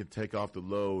Grant can take off the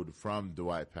load from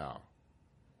Dwight Powell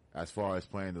as far as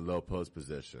playing the low post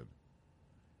position.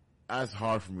 That's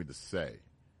hard for me to say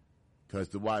because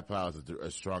Dwight Powell is a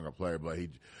stronger player,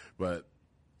 but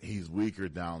he's weaker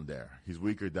down there. He's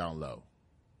weaker down low.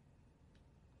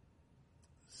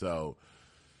 So,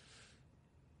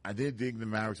 I did think the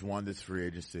Mavericks won this free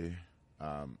agency.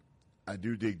 I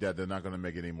do think that they're not going to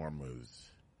make any more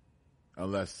moves.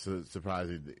 Unless,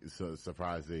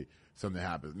 surprisingly, something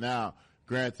happens. Now,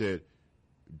 granted,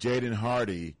 Jaden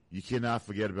Hardy, you cannot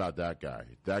forget about that guy.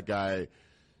 That guy,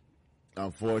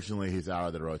 unfortunately, he's out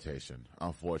of the rotation.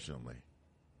 Unfortunately.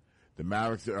 The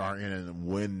Mavericks are in a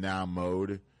win-now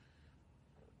mode.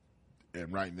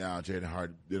 And right now, Jaden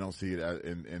Hardy, they don't see it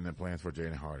in the plans for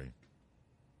Jaden Hardy.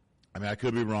 I mean, I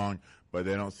could be wrong, but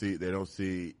they don't see those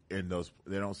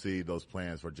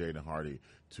plans for Jaden Hardy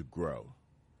to grow.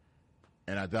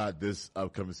 And I thought this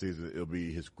upcoming season, it'll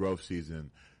be his growth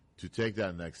season to take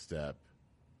that next step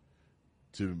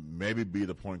to maybe be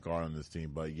the point guard on this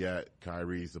team. But yet,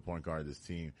 Kyrie's the point guard of this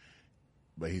team,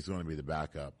 but he's going to be the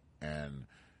backup. And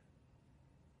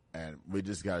we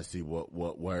just got to see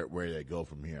where they go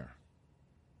from here.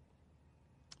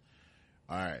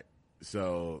 All right,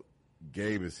 so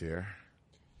Gabe is here.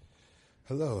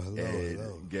 Hello.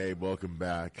 Gabe, welcome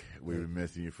back. We've been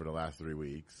missing you for the last 3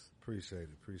 weeks. Appreciate it.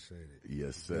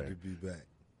 Yes, sir. Good to be back.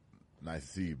 Nice to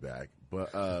see you back.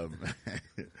 But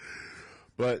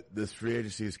but this free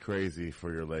agency is crazy for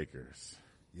your Lakers.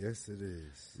 Yes, it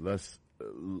is. Let's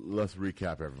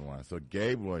recap everyone. So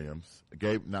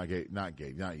not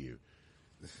you.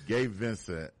 Gabe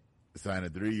Vincent signed a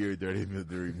 3-year,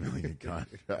 $33 million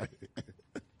contract.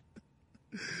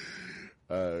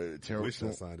 Wish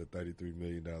I signed a $33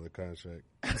 million contract.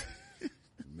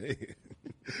 Man.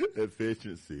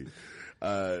 Efficiency.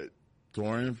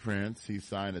 Taurean Prince, he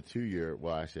signed a 2-year,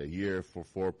 a year for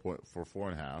 4.5.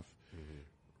 Mm-hmm.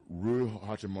 Rui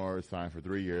Hachimura signed for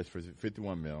 3 years for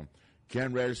 $51 million.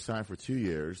 Ken Reddish signed for 2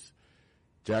 years.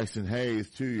 Jackson Hayes,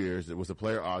 2 years. It was a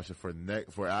player option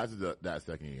for after that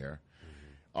second year.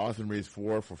 Austin Reeves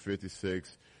 4 for $56.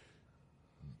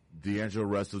 D'Angelo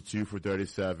Russell 2 for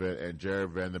 $37, and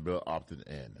Jared Vanderbilt opted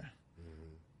in.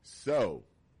 Mm-hmm. So,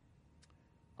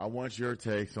 I want your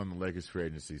takes on the Lakers free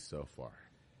agency so far.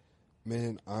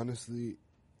 Man, honestly,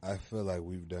 I feel like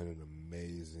we've done an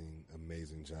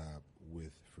amazing job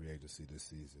with free agency this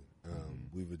season.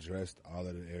 We've addressed all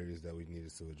of the areas that we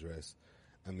needed to address.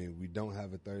 I mean, we don't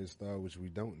have a third star, which we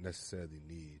don't necessarily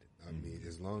need. I mean,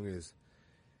 as long as,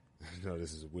 I know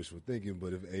this is wishful thinking,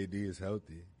 but if AD is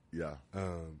healthy, yeah,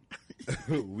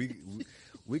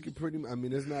 we could pretty. I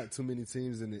mean, there's not too many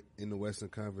teams in the Western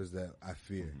Conference that I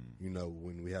fear. You know,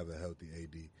 when we have a healthy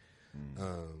AD,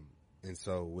 and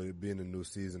so with it being a new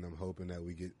season, I'm hoping that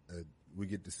we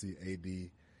get to see AD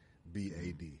be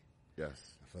AD.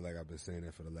 Yes, I feel like I've been saying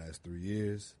that for the last 3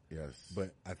 years. Yes,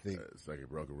 but I think it's like a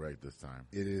broken record this time.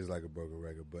 It is like a broken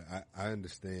record, but I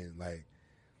understand like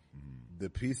the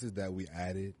pieces that we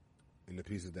added and the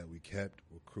pieces that we kept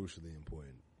were crucially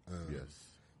important. Yes,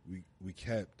 we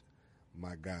kept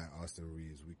my guy Austin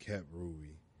Reeves. We kept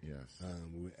Rui. Yes,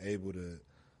 we were able to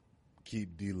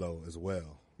keep D'Lo as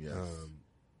well. Yes,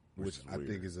 which I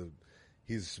think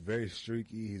he's very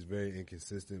streaky. He's very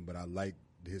inconsistent, but I like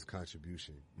his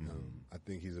contribution. I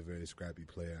think he's a very scrappy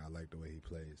player. I like the way he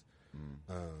plays.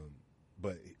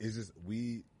 But it's just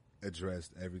we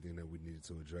addressed everything that we needed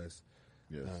to address.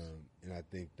 Yes, and I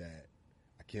think that.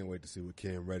 I can't wait to see what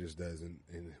Cam Reddish does and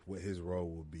what his role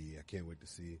will be. I can't wait to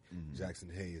see Jackson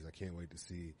Hayes. I can't wait to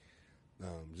see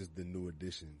just the new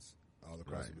additions all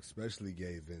across him, especially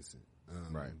Gabe Vincent.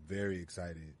 I'm very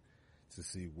excited to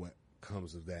see what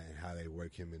comes of that and how they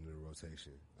work him into the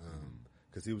rotation.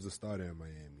 Because he was a starter in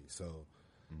Miami. So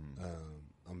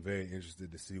I'm very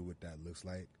interested to see what that looks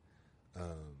like.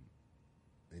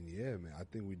 yeah, man, I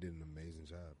think we did an amazing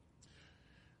job.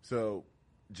 So,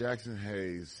 Jackson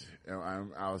Hayes,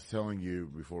 I was telling you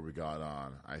before we got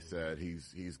on, I said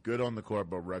he's good on the court,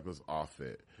 but reckless off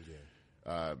it.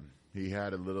 Yeah. He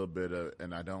had a little bit of,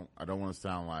 and I don't want to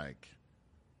sound like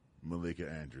Malika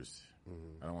Andrews.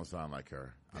 I don't want to sound like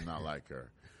her. I'm not like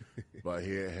her. But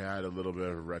he had a little bit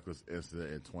of a reckless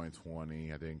incident in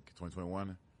 2020, I think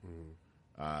 2021,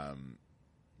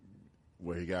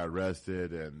 where he got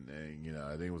arrested and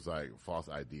I think it was like false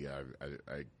ID.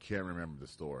 I can't remember the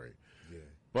story. Yeah.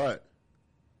 But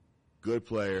good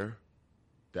player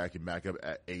that can back up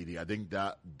at 80. I think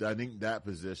that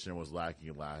position was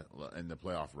lacking in the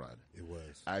playoff run. It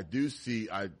was.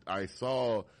 I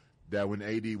saw that when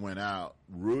AD went out,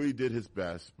 Rui did his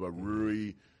best, but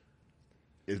Rui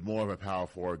is more of a power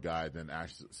forward guy than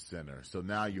actual center. So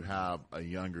now you have a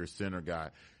younger center guy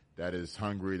that is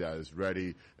hungry, that's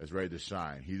ready to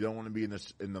shine. He don't want to be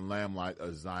in the limelight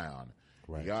of Zion.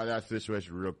 Right. He got that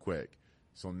situation real quick.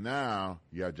 So now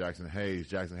you have Jackson Hayes.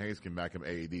 Jackson Hayes can back up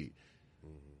AD.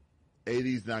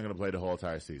 AD's not going to play the whole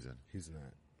entire season. He's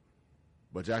not.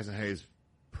 But Jackson Hayes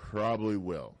probably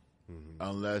will,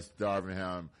 unless Darvin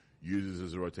Ham uses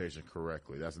his rotation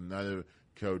correctly. That's another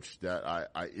coach that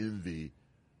I envy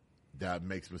that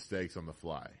makes mistakes on the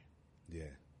fly. Yeah.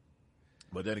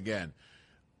 But then again,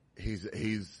 he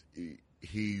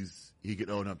can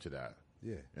own up to that.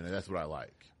 Yeah. And that's what I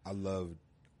like. I loved,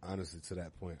 honestly, to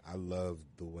that point, I loved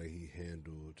the way he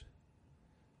handled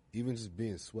even just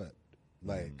being swept.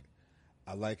 Like,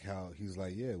 I like how he's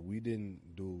like, yeah, we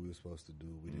didn't do what we were supposed to do.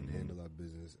 We didn't handle our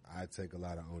business. I take a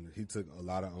lot of ownership. He took a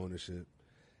lot of ownership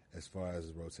as far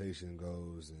as rotation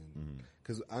goes. And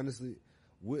because honestly,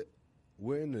 we're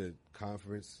in the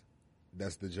conference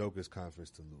that's the Joker's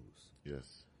conference to lose.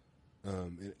 Yes.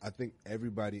 And I think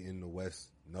everybody in the West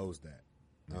knows that,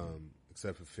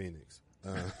 except for Phoenix.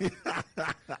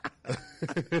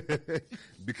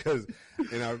 Because,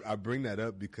 and I bring that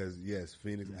up because, yes,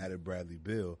 Phoenix added Bradley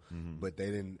Beal, but they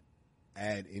didn't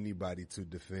add anybody to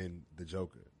defend the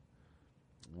Joker.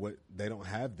 They don't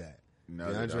have that. No,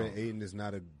 DeAndre Ayton is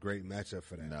not a great matchup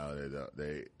for that. No,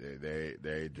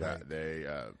 they don't.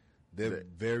 They're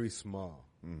very small,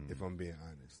 if I'm being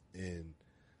honest. And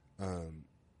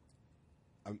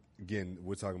again,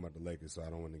 we're talking about the Lakers, so I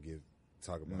don't want to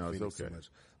talk about Phoenix too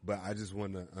much. But I just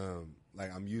want to,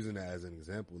 I'm using that as an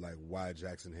example, like why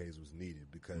Jackson Hayes was needed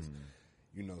because,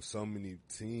 so many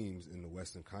teams in the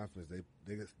Western Conference,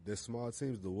 they're small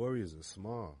teams. The Warriors are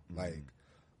small.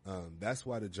 That's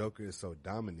why the Joker is so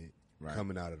dominant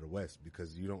coming out of the West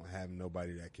because you don't have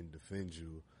nobody that can defend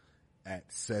you at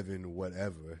 7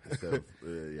 whatever.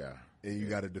 And you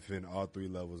got to defend all 3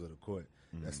 levels of the court.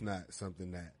 That's not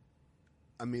something that,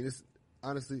 it's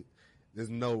honestly, there's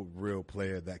no real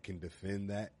player that can defend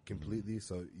that completely,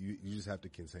 so you just have to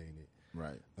contain it.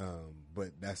 Right.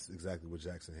 But that's exactly what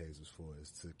Jackson Hayes was for, is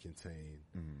to contain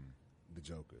the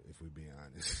Joker, if we're being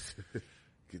honest.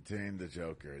 Contain the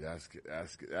Joker. That's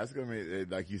going to be,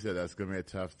 like you said, that's going to be a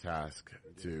tough task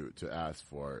to ask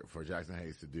for Jackson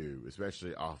Hayes to do,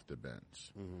 especially off the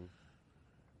bench.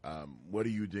 What do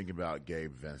you think about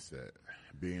Gabe Vincent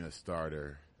being a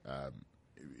starter?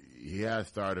 He has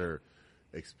starter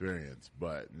experience,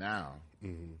 but now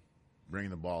bring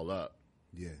the ball up.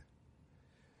 Yeah.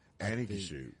 And he can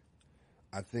shoot.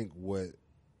 I think what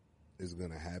is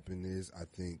going to happen is I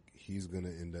think he's going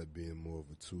to end up being more of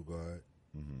a 2-guard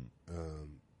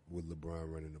with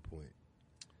LeBron running the point.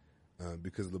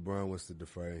 Because LeBron wants to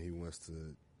defer and he wants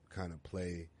to kind of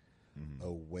play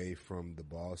away from the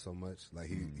ball so much. Like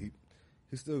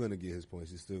he's still going to get his points.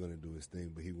 He's still going to do his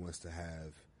thing, but he wants to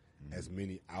have as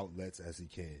many outlets as he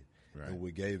can. Right. And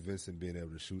with Gabe Vincent being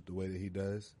able to shoot the way that he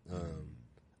does,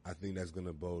 I think that's going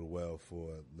to bode well for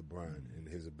LeBron and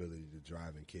his ability to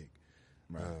drive and kick.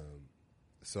 Right.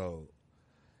 So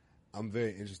I'm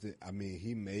very interested.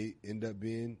 He may end up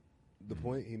being the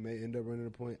point. He may end up running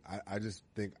the point. I just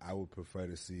think I would prefer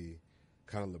to see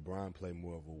kind of LeBron play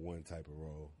more of a one type of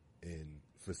role and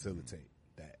facilitate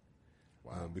that.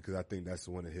 Wow. Because I think that's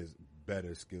one of his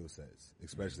better skill sets,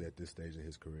 especially at this stage in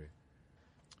his career.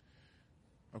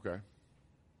 Okay,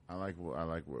 I like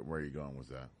where you're going with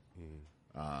that.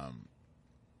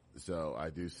 So I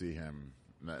do see him.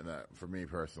 For me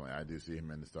personally, I do see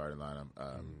him in the starting lineup.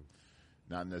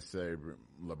 Not necessarily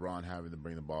LeBron having to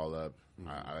bring the ball up.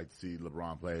 I like to see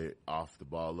LeBron play off the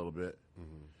ball a little bit.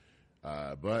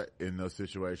 But in those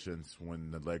situations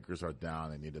when the Lakers are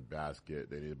down, they need a basket,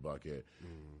 they need a bucket,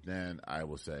 then I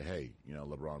will say, hey,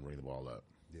 LeBron, bring the ball up.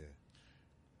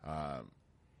 Yeah.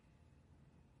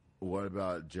 What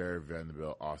about Jared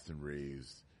Vanderbilt, Austin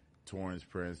Reeves? Torrance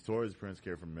Prince. Torrance Prince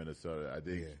came from Minnesota. I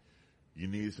think you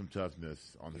need some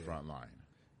toughness on the front line.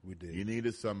 We did. You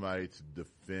needed somebody to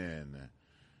defend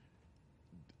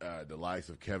the likes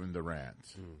of Kevin Durant,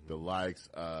 the likes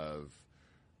of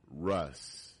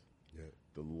Russ,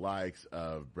 the likes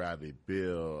of Bradley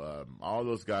Beal, all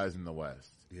those guys in the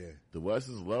West. Yeah. The West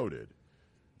is loaded.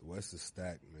 The West is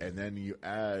stacked, man. And then you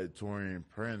add Taurean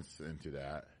Prince into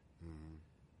that.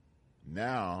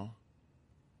 Now,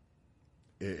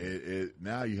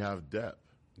 now you have depth.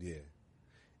 Yeah.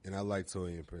 And I like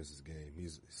Taurean Prince's game.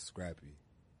 He's scrappy.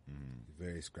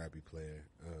 Very scrappy player.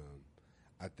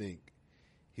 I think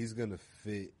he's going to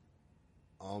fit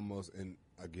almost, and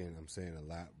again, I'm saying a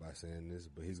lot by saying this,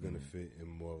 but he's going to fit in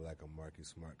more of like a Marcus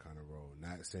Smart kind of role.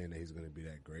 Not saying that he's going to be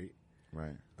that great.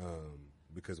 Right.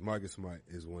 Because Marcus Smart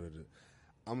is one of the,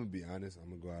 I'm going to be honest, I'm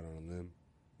going to go out on a limb,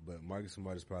 but Marcus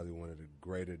Smart is probably one of the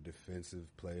greater defensive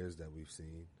players that we've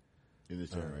seen. In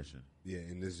this generation.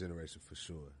 In this generation for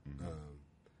sure.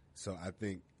 So I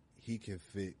think he can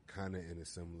fit kind of in a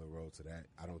similar role to that.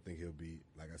 I don't think he'll be,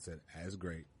 like I said, as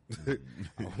great. I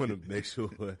want to make sure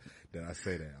that I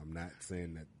say that. I'm not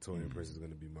saying that Taurean Prince is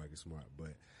going to be Marcus Smart,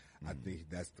 but I think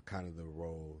that's the kind of the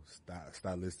role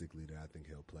stylistically that I think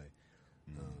he'll play.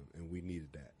 And we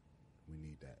needed that. We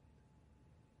need that.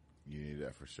 You need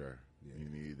that for sure. Yeah. You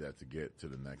need that to get to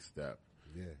the next step.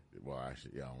 Yeah. Well,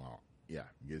 actually,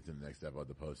 get to the next step of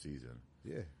the postseason.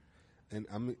 Yeah. And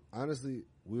I mean, honestly,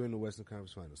 we're in the Western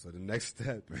Conference Finals, so the next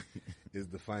step is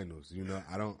the finals. You know,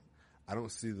 I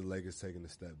don't see the Lakers taking a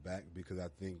step back because I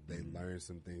think they learned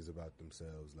some things about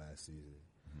themselves last season.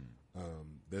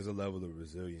 There's a level of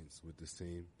resilience with this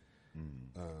team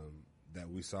that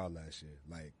we saw last year.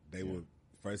 Like, they were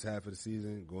first half of the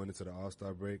season, going into the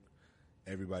All-Star break,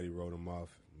 everybody wrote them off.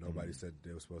 Nobody said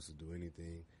they were supposed to do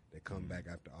anything. They come back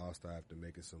after All-Star after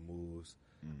making some moves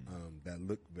that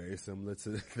look very similar to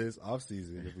this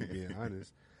offseason, if we're being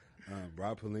honest.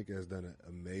 Rob Pelinka has done an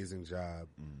amazing job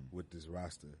with this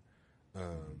roster.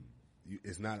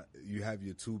 It's not, you have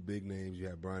your two big names, you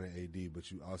have Bron and AD, but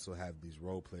you also have these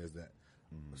role players that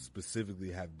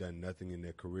specifically have done nothing in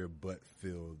their career but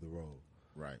fill the role.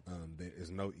 Right. There is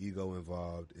no ego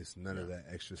involved. It's none of that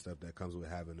extra stuff that comes with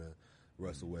having a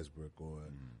Russell Westbrook or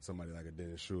somebody like a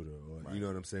Dennis Schroeder, or you know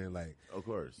what I'm saying? Like, of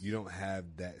course, you don't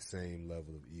have that same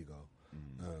level of ego,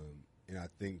 and I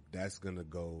think that's gonna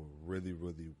go really,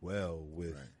 really well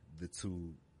with the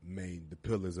two the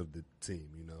pillars of the team.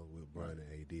 You know, with Bron and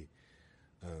AD.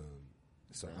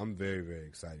 So I'm very, very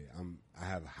excited. I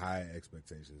have high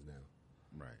expectations now.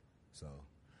 Right.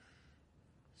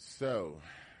 So,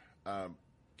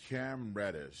 Cam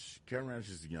Reddish. Cam Reddish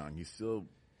is young. He's still,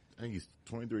 I think he's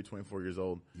 23, 24 years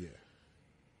old. Yeah.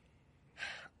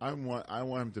 I want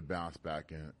him to bounce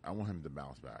back, and I want him to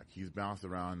bounce back. He's bounced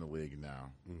around the league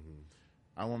now.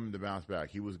 I want him to bounce back.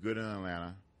 He was good in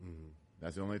Atlanta.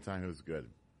 That's the only time he was good.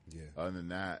 Yeah. Other than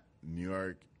that, New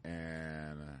York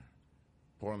and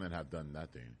Portland have done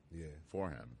nothing for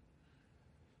him.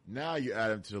 Now you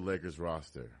add him to the Lakers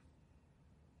roster.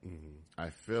 I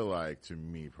feel like, to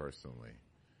me personally,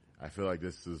 I feel like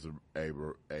this is a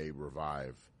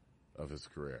revive of his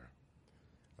career.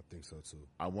 I think so too.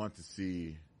 I want to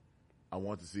see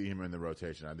him in the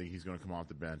rotation. I think he's going to come off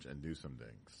the bench and do some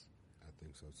things. I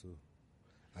think so too.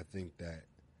 I think that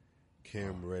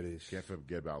Cam Reddish. Can't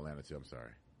forget about Atlanta too. I'm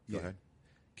sorry. Go ahead.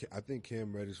 I think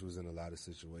Cam Reddish was in a lot of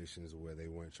situations where they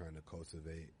weren't trying to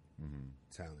cultivate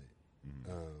talent.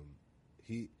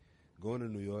 He going to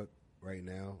New York right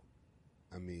now,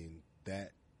 I mean,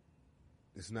 that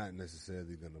it's not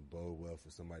necessarily going to bode well for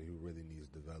somebody who really needs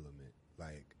development.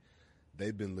 Like,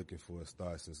 they've been looking for a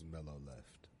star since Melo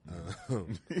left.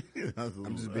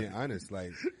 I'm just being honest.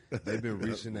 Like, they've been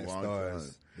reaching at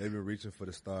stars. They've been reaching for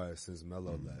the stars since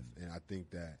Melo left, and I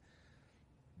think that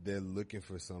they're looking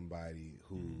for somebody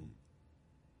who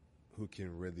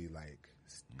can really like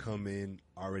come in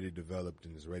already developed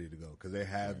and is ready to go, because they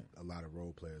have a lot of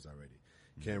role players already.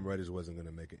 Cam Reddish wasn't going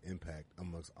to make an impact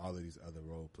amongst all of these other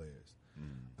role players.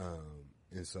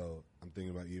 And so I'm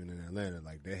thinking about even in Atlanta,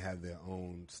 like, they have their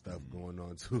own stuff going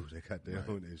on too. They got their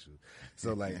own issues.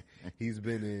 So like, he's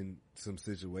been in some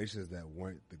situations that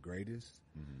weren't the greatest.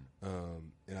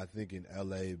 And I think in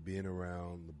LA, being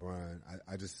around LeBron,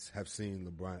 I just have seen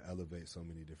LeBron elevate so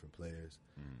many different players,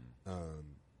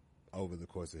 over the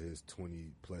course of his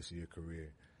 20 plus year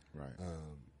career. Right.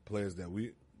 Players that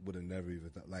we would have never even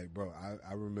thought, like, bro,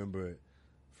 I remember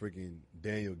freaking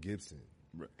Daniel Gibson.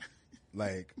 Right.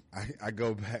 Like, I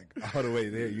go back all the way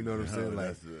there, you know what I'm saying?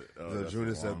 Like, the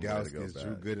Jonas Elgauskas,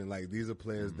 Drew Gooden, like, these are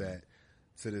players that,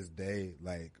 to this day,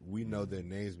 like, we know their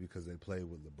names because they played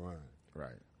with LeBron.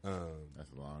 Right.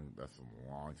 That's a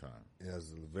long time. Yeah, it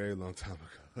was a very long time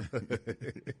ago.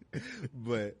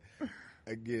 But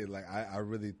again, like I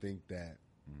really think that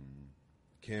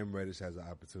Cam Reddish has an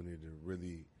opportunity to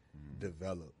really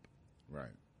develop.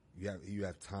 Right. You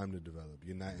have time to develop.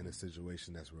 You're not in a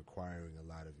situation that's requiring a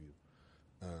lot of you.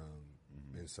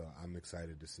 And so I'm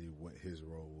excited to see what his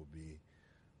role will be.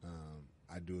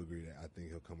 I do agree that I think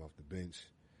he'll come off the bench.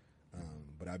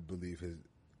 But I believe his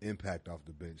impact off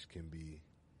the bench can be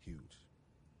huge.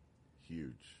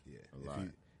 Yeah. A lot.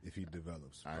 If he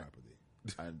develops properly.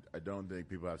 I don't think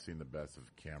people have seen the best of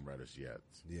Cam Reddish yet.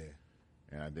 Yeah.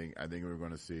 And I think we're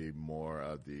going to see more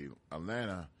of the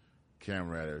Atlanta Cam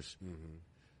Reddish.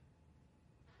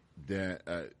 Then,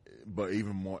 but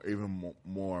even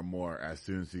more and more as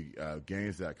soon as he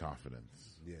gains that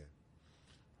confidence. Yeah.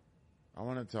 I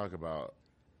want to talk about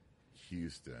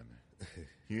Houston.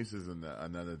 Houston's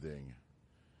another thing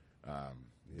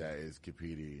that is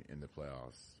competing in the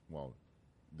playoffs. Well,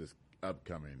 this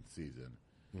upcoming season.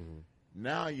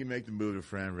 Now you make the move to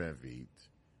Fran Van Vliet.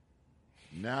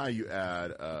 Now you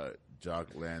add Jock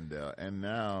Landale, and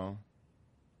now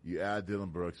you add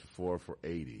Dylan Brooks for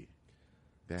 $80.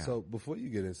 Damn. So before you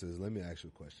get into this, let me ask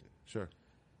you a question. Sure.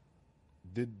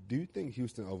 Do you think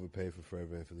Houston overpaid for Fred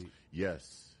VanVleet?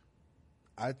 Yes.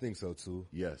 I think so too.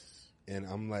 Yes. And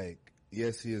I'm like,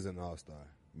 yes, he is an all-star.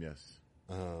 Yes.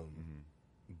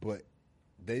 But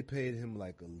they paid him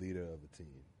like a leader of a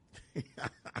team.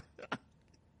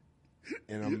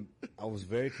 And I was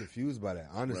very confused by that.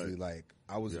 Honestly, like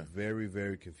I was very,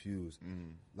 very confused.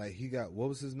 Like he got, what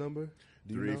was his number?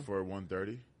 Do you know? 3 for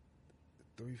 130.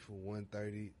 3 for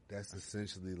 130. That's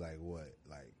essentially like what?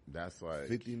 Like that's like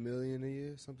 $50 million a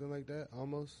year, something like that,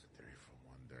 almost. 3 for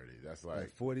 130. That's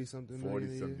like 40 something.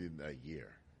 40 something a year.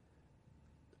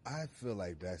 I feel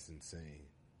like that's insane.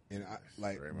 And I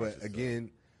like, very but much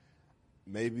again,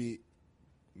 maybe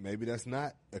that's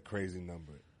not a crazy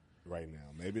number right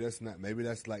now. Maybe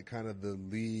that's like kind of the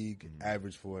league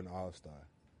average for an all-star.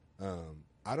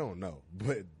 I don't know,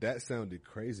 but that sounded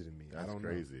crazy to me. That's I don't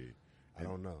crazy. I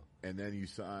don't know. And then you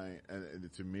sign,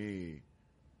 and to me,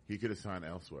 he could have signed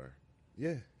elsewhere.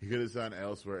 Yeah. He could have signed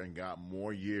elsewhere and got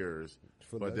more years,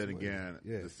 but then money. again,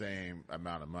 Yeah. the same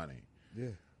amount of money.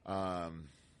 Yeah.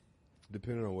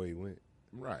 Depending on where he went.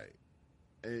 Right.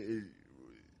 The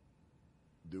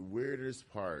weirdest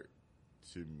part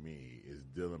to me is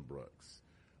Dylan Brooks.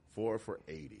 4 for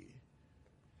 80.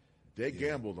 They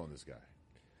gambled on this guy.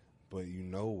 But you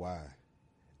know why?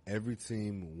 Every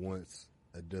team wants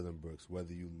a Dylan Brooks,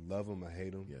 whether you love him or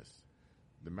hate him. Yes.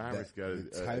 The Mavericks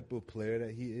got the type of player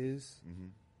that he is.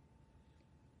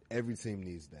 Every team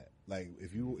needs that. Like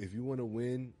if you want to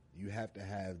win, you have to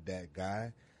have that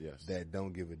guy that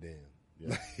don't give a damn.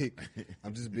 Yeah. Like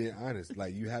I'm just being honest.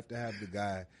 Like you have to have the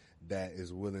guy that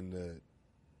is willing to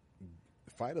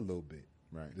fight a little bit.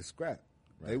 Right. The scrap.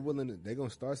 Right. They're gonna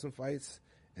start some fights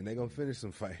and they're gonna finish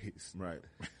some fights. Right.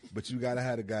 But you gotta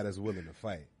have a guy that's willing to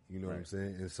fight. You know what I'm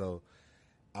saying? And so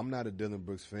I'm not a Dylan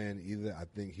Brooks fan either. I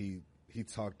think he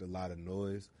talked a lot of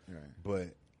noise. Right.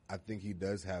 But I think he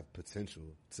does have potential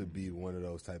to be one of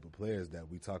those type of players that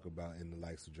we talk about in the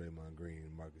likes of Draymond Green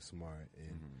and Marcus Smart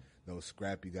and those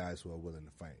scrappy guys who are willing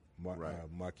to fight.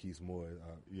 Marquise Morris.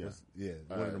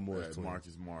 One of the Morris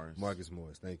twins. Marcus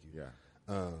Morris, thank you.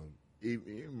 Yeah.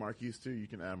 Even Marquise too. You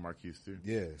can add Marquise too.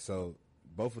 Yeah, so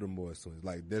both of the Morris twins.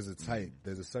 Like there's a type,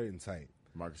 there's a certain type.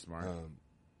 Marcus Smart.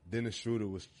 Dennis Schroeder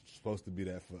was supposed to be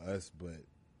that for us, but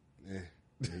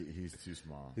he's too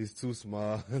small. He's too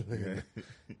small.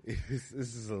 This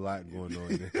is a lot going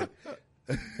on there.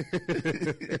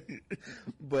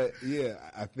 But yeah,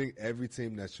 I think every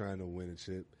team that's trying to win a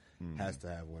chip has to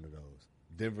have one of those.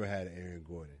 Denver had Aaron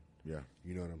Gordon. Yeah.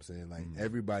 You know what I'm saying? Like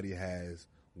everybody has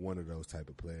one of those type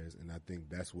of players, and I think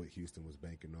that's what Houston was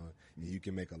banking on. And you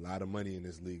can make a lot of money in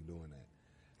this league doing that.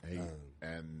 Hey,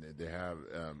 and they have,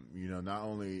 not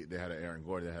only they had an Aaron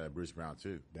Gordon, they had a Bruce Brown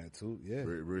too. That too, yeah.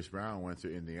 Bruce Brown went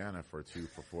to Indiana for 2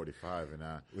 for 45, and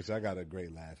which I got a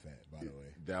great laugh at, by the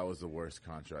way. That was the worst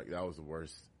contract. That was the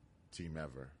worst team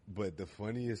ever. But the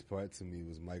funniest part to me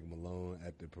was Mike Malone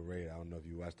at the parade. I don't know if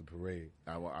you watched the parade.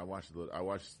 I watched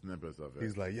snippets of it.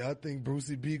 He's like, y'all think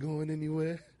Brucey B going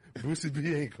anywhere? Brucey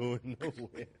B ain't going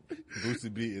nowhere. Brucey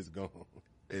B is gone.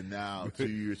 And now 2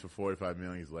 years for $45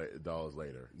 million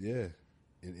later. Yeah,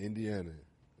 in Indiana,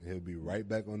 he'll be right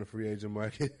back on the free agent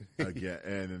market again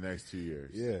in the next 2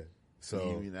 years. Yeah,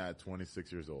 so even at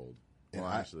 26 years old. Well,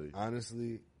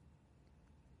 honestly,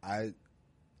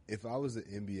 if I was an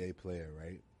NBA player,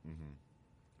 right,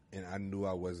 and I knew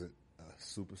I wasn't a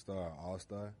superstar or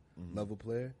all-star level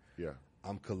player,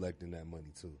 I'm collecting that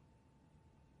money too.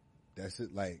 That's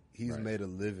it. Like, he's made a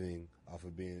living off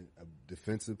of being a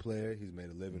defensive player. He's made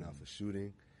a living off of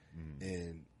shooting.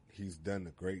 And he's done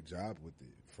a great job with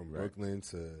it. From Brooklyn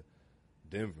to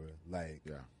Denver. Like,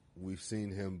 we've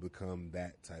seen him become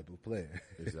that type of player.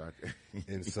 Exactly.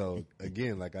 And so,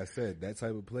 again, like I said, that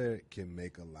type of player can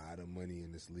make a lot of money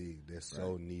in this league. They're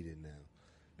so needed now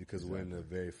because we're in a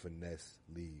very finesse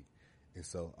league. And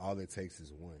so all it takes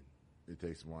is one. It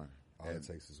takes one. All it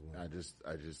takes is one. I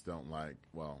just don't like,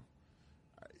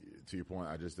 to your point,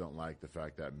 I just don't like the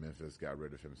fact that Memphis got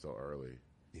rid of him so early.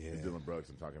 Yeah. Dylan Brooks,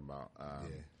 I'm talking about.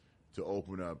 To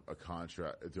open up a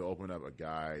contract, to open up a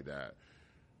guy that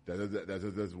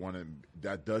doesn't want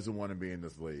to be in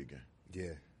this league.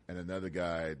 Yeah. And another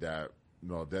guy that,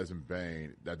 Desmond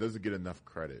Bane, that doesn't get enough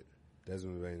credit.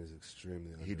 Desmond Bane is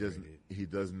extremely underrated. He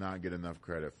does not get enough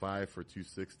credit. 5 for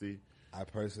 260. I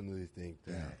personally think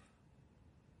that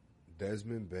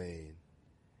Desmond Bane,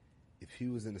 if he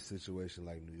was in a situation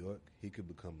like New York, he could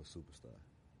become a superstar.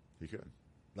 He could.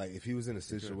 Like, if he was in a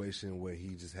situation where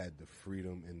he just had the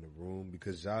freedom in the room,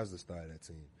 because Ja's the star of that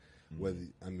team. Whether,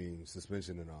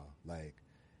 suspension and all. Like,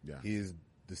 he is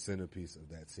the centerpiece of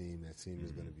that team. That team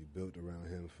is going to be built around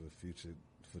him for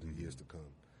the years to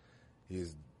come. He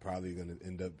is probably going to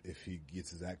end up, if he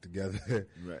gets his act together,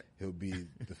 he'll be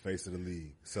the face of the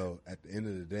league. So, at the end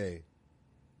of the day,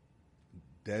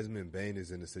 Desmond Bane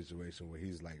is in a situation where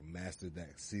he's, like, mastered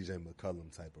that C.J.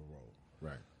 McCollum type of role.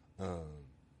 Right.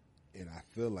 And I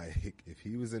feel like if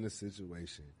he was in a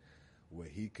situation where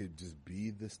he could just be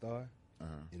the star,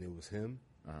 and it was him,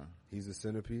 he's the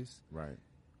centerpiece, right?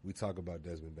 We talk about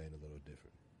Desmond Bane a little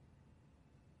different.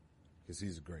 Because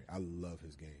he's great. I love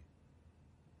his game.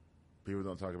 People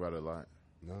don't talk about it a lot.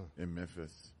 No. In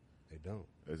Memphis. They don't.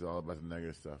 It's all about the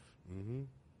negative stuff. Mm-hmm.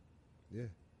 Yeah.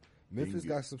 Memphis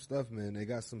got some stuff, man. They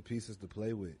got some pieces to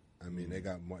play with. I mean,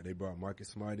 they brought Marcus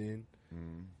Smart in.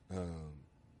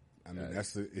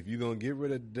 That's if you're gonna get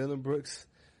rid of Dylan Brooks,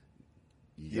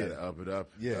 you gotta up it up.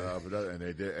 Up it up, and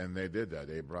they did that.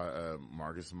 They brought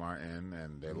Marcus Smart in,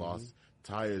 and they lost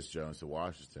Tyus Jones to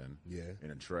Washington.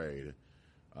 In a trade.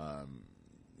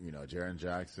 Jaren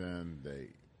Jackson. They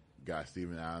got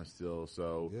Steven Adams still.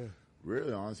 So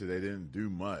really, honestly, they didn't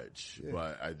do much.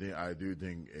 But I do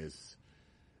think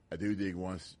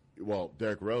once. Well,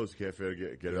 Derrick Rose, can't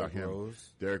forget about him.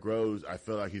 Derrick Rose, I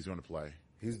feel like he's going to play.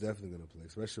 He's definitely going to play,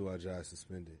 especially while Josh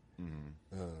suspended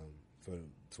for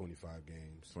 25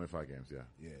 games. 25 games, yeah.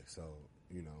 Yeah, so,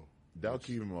 that'll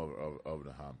keep him over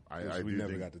the hump. We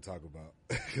never got to talk about,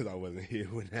 because I wasn't here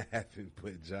when that happened,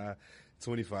 but Ja,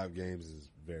 25 games is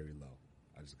very low.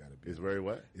 I just got to be. It's very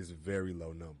what? It's a very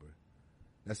low number.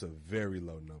 That's a very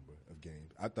low number of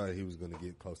games. I thought he was going to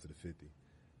get close to the 50.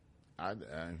 I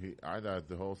thought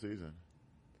the whole season.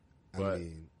 But,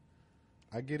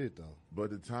 I get it, though. But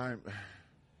the time...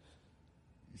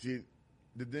 See,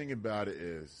 the thing about it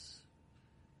is,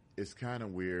 it's kind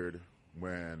of weird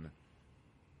when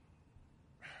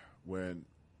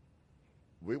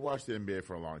we watched the NBA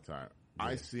for a long time.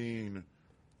 I seen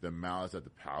the Malice at the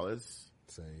Palace.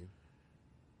 Same.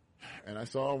 And I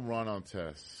saw Ron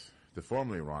Artest, the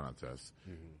formerly Ron Artest,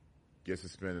 get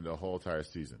suspended the whole entire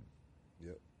season.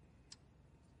 Yep.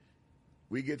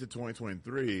 We get to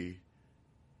 2023,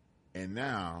 and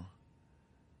now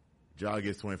Ja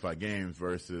gets 25 games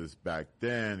versus back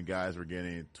then guys were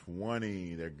getting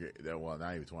 20. They're well,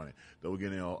 not even 20. They were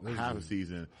getting half a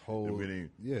season. They were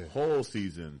getting whole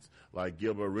seasons. Like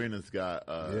Gilbert Arenas got,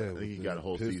 I think he got a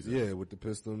whole season. Yeah, with the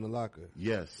pistol in the locker.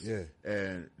 Yes. Yeah.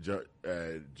 And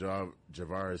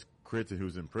Javaris Critton,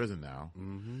 who's in prison now,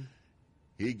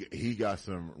 he got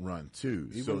some run too.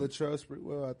 Even Latrell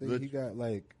Sprewell, I think he got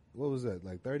what was that,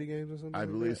 30 games or something? I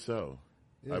believe so.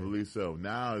 Yeah. I believe so.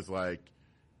 Now it's like,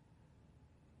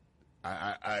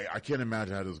 I can't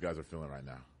imagine how those guys are feeling right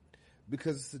now.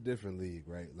 Because it's a different league,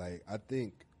 right? Like, I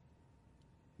think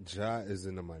Ja is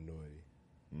in the minority.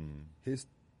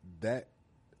 That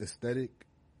aesthetic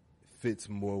fits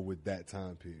more with that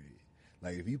time period.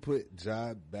 Like, if you put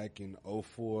Ja back in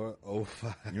 04,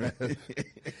 05,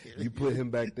 you put him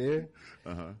back there,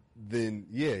 then,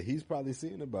 he's probably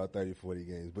seeing about 30, 40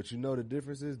 games. But the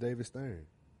difference is David Stern.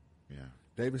 Yeah.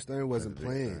 David Stern wasn't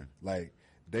playing. Like,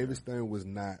 David Stern was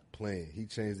not playing. He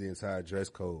changed the entire dress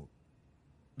code.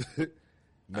 Made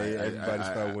everybody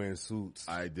start wearing suits.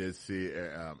 I did see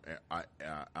Allen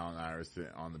Iverson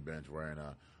on the bench wearing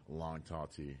a long tall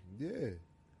tee. Yeah.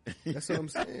 That's what I'm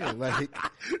saying. Like,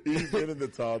 he's been in the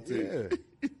tall tee. Yeah.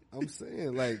 I'm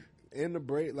saying, in the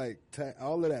break,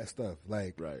 all of that stuff.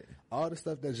 All the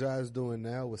stuff that Ja's doing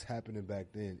now was happening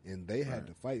back then, and they had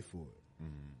to fight for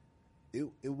it.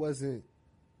 It wasn't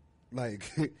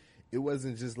it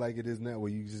wasn't just like it is now,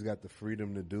 where you just got the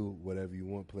freedom to do whatever you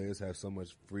want. Players have so much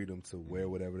freedom to wear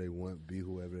whatever they want, be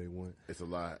whoever they want. It's a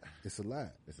lot. It's a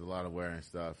lot. It's a lot of wearing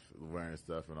stuff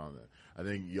and all that. I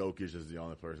think Jokic is the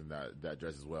only person that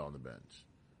dresses well on the bench.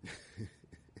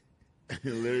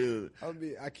 Literally. I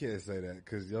mean, I can't say that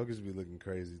because Jokic be looking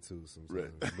crazy too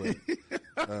sometimes. Right.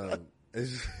 But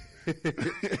it's just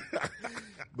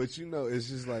but it's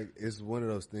just like, it's one of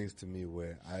those things to me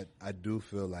where I do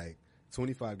feel like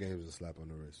 25 games is a slap on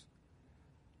the wrist.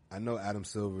 I know Adam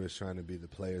Silver is trying to be the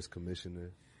players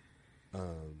commissioner,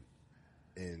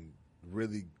 and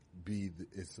really be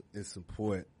in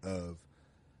support of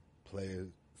player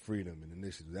freedom and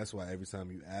initiative. That's why every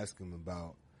time you ask him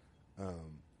about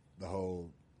the whole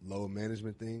load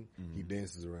management thing, he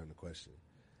dances around the question.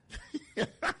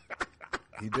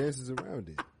 He dances around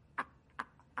it.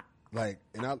 Like,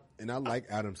 and I like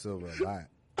Adam Silver a lot.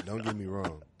 Don't get me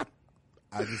wrong.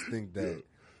 I just think that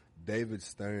David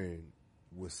Stern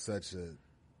was such a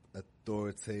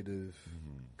authoritative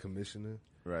commissioner.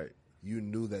 Right. You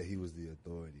knew that he was the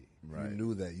authority. Right. You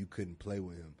knew that you couldn't play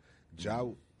with him.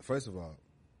 First of all,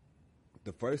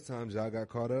 the first time Ja got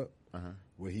caught up,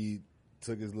 where he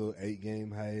took his little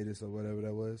 8-game hiatus or whatever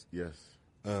that was. Yes.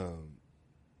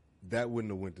 That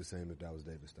wouldn't have went the same if that was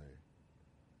David Stern.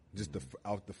 Just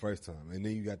off the first time. And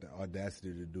then you got the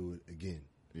audacity to do it again.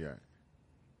 Yeah.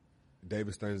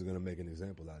 David Stern is going to make an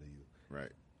example out of you.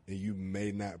 Right. And you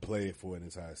may not play for an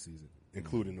entire season,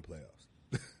 including the playoffs,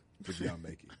 but y'all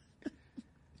make it.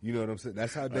 You know what I'm saying?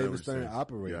 That's how David Stern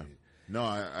operated.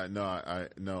 Yeah.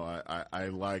 I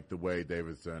like the way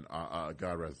David Stern,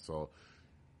 God rest his soul.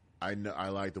 I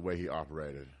like the way he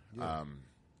operated. Yeah.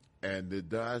 And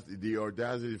the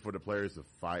audacity for the players to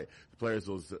fight, the Players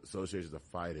Association to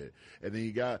fight it. And then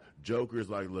you got jokers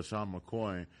like LaShawn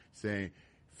McCoy saying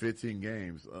 15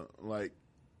 games.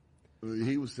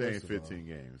 He was saying 15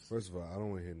 games. First of all, I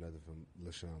don't want to hear nothing from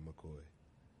LaShawn McCoy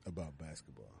about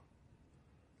basketball.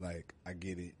 Like, I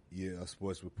get it. You're a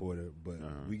sports reporter, but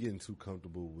we getting too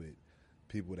comfortable with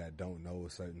people that don't know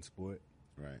a certain sport.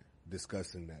 Right.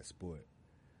 Discussing that sport.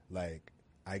 Like,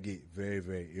 I get very,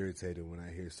 very irritated when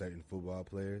I hear certain football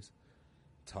players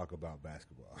talk about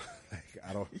basketball.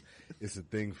 It's a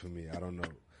thing for me. I don't know.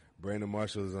 Brandon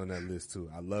Marshall is on that list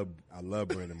too. I love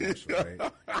Brandon Marshall, right?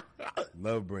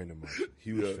 Love Brandon Marshall.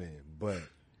 Huge fan. But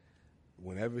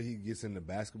whenever he gets in the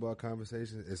basketball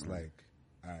conversation, it's like,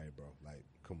 all right, bro, like,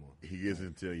 come on. He gets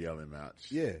into a yelling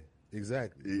match. Yeah,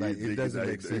 exactly. Like, it doesn't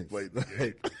make sense. Like,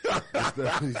 it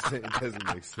doesn't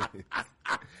make sense.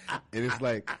 And it's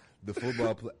like, the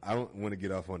football I don't want to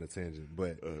get off on a tangent,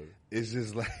 but it's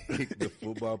just like the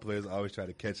football players always try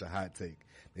to catch a hot take.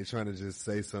 They're trying to just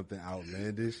say something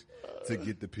outlandish to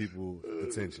get the people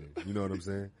attention. You know what I'm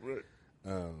saying? Right.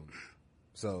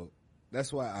 So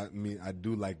that's why I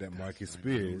do like that Marcus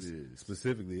Spears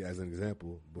specifically as an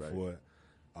example before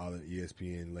all the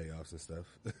ESPN layoffs and stuff.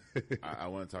 I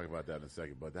want to talk about that in a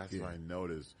second, but that's what I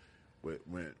noticed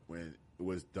when it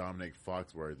was Dominic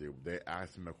Foxworthy. They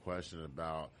asked him a question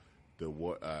about it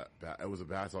was a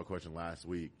basketball question last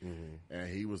week, and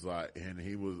he was like,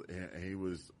 he was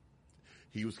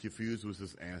confused with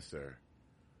his answer.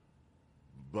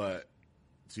 But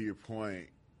to your point,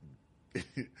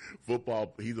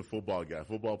 football, he's a football guy.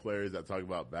 Football players that talk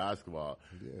about basketball,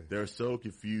 they're so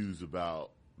confused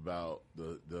about the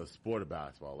sport of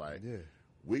basketball. Like,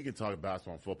 we can talk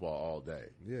basketball and football all day,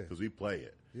 because we play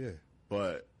it. Yeah,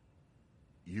 but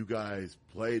you guys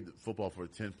played football for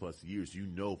 10 plus years. You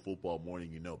know football more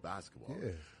than you know basketball.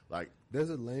 Yeah. Like,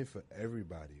 there's a lane for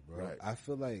everybody, bro. Right. I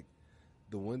feel like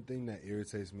the one thing that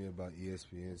irritates me about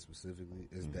ESPN specifically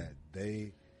is that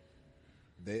they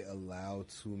allow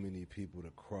too many people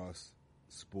to cross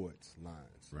sports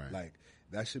lines. Right. Like,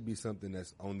 that should be something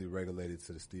that's only regulated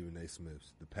to the Stephen A.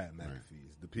 Smiths, the Pat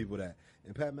McAfees, the people that,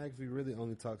 and Pat McAfee really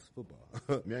only talks football.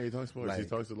 Yeah, he talks sports. He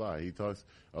talks a lot. He talks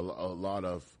a lot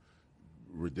of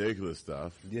ridiculous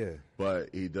stuff. Yeah. But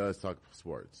he does talk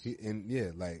sports. I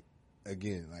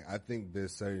think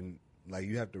there's certain, like,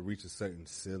 you have to reach a certain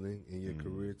ceiling in your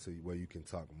career to where you can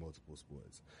talk multiple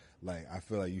sports. Like, I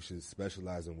feel like you should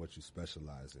specialize in what you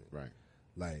specialize in. Right.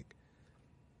 Like,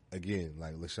 again,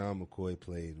 like LaShawn McCoy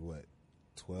played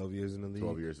 12 years in the league?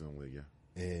 12 years in the league,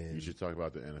 yeah. And you should talk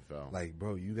about the NFL. Like,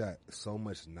 bro, you got so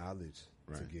much knowledge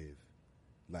to give.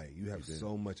 Like, you have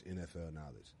so much NFL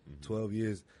knowledge. 12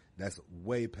 years, that's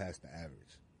way past the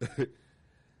average.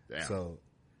 Damn. So,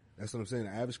 that's what I'm saying.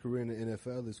 The average career in the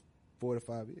NFL is 4 to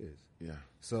 5 years. Yeah.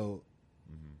 So,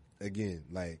 again,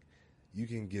 like, you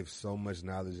can give so much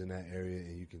knowledge in that area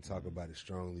and you can talk about it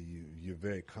strongly. You're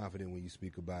very confident when you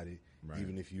speak about it. Right.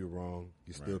 Even if you're wrong,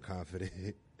 you're still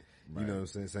confident. You know what I'm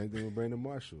saying? Same thing with Brandon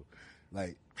Marshall.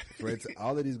 Like,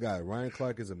 all of these guys, Ryan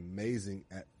Clark is amazing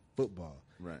at football.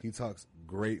 Right. He talks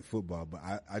great football, but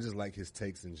I just like his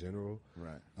takes in general.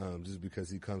 Right. Just because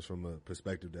he comes from a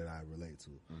perspective that I relate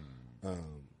to.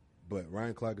 But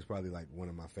Ryan Clark is probably like one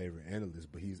of my favorite analysts,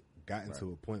 but he's gotten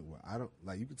to a point where I don't,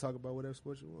 like, you can talk about whatever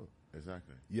sport you want.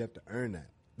 Exactly. You have to earn that.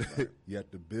 Right. You have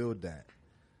to build that.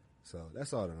 So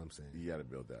that's all that I'm saying. You got to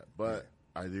build that. But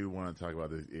I do want to talk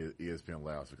about this ESPN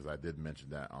layoffs because I did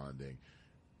mention that on the thing.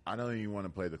 I don't even want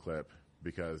to play the clip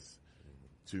because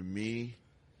to me,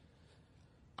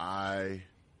 I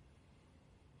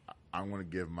want to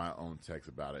give my own text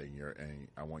about it, and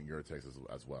I want your text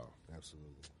as well.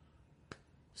 Absolutely.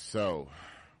 So,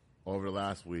 over the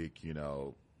last week, you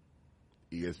know,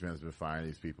 ESPN's been firing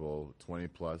these people 20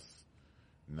 plus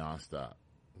nonstop.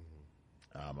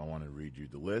 I want to read you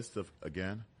the list of,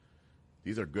 again,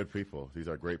 these are good people. These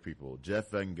are great people. Jeff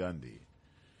Van Gundy,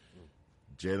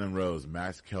 Jalen Rose,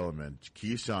 Max Kellerman,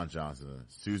 Keyshawn Johnson,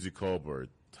 Susie Colbert,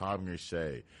 Todd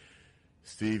McShay,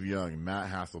 Steve Young,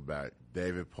 Matt Hasselbeck,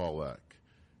 David Pollack,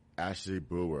 Ashley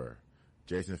Brewer,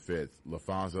 Jason Fitz,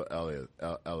 LaFonso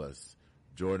Ellis,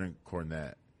 Jordan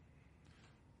Cornette.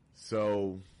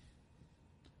 So,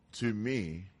 to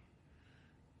me,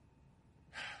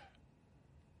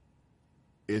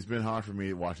 it's been hard for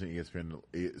me watching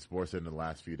ESPN Sports in the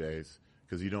last few days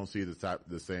because you don't see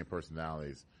the same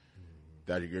personalities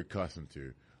that you're accustomed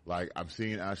to. Like, I'm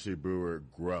seeing Ashley Brewer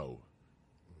grow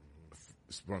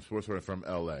from SportsCenter from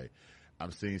LA.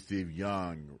 I'm seeing Steve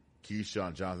Young,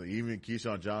 Keyshawn Johnson, even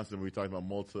Keyshawn Johnson. We talk about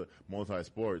multi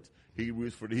sports.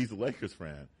 He's a Lakers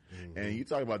fan, and you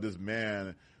talk about this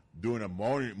man doing a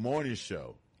morning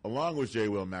show along with J.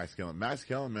 Will, Max Kellerman. Max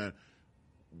Kellerman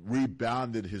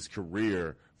rebounded his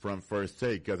career from First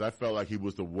Take because I felt like he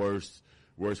was the worst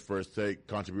First Take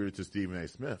contributor to Stephen A.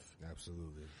 Smith.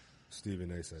 Absolutely. Stephen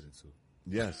A. said it too.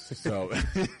 Yes. So,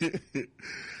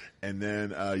 and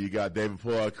then you got David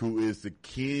Pollack, who is the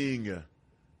king,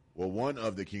 well, one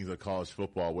of the kings of college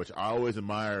football, which I always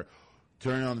admire.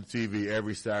 Turning on the TV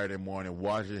every Saturday morning,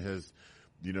 watching his,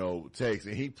 takes,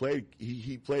 and he played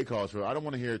college football. I don't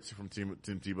want to hear it from Tim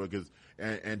Tebow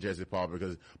and Jesse Paul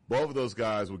because both of those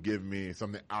guys will give me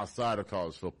something outside of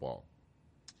college football,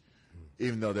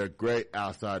 even though they're great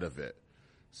outside of it.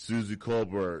 Susie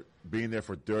Colbert being there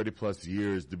for 30 plus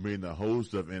years, being the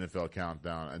host of NFL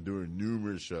Countdown and doing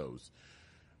numerous shows.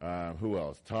 Who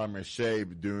else? Tom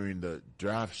McShay doing the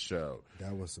draft show.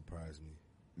 That one surprised me.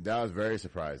 That was very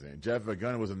surprising. Jeff Van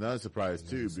Gundy was another surprise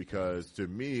too, because to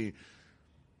me,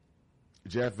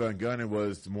 Jeff Van Gundy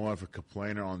was more of a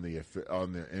complainer on the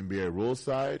NBA rules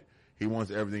side. He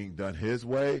wants everything done his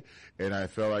way, and I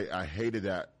felt like I hated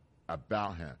that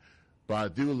about him. But I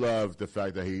do love the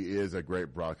fact that he is a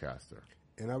great broadcaster.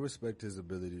 And I respect his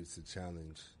ability to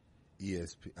challenge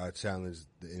challenge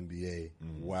the NBA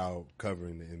while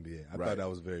covering the NBA. I thought that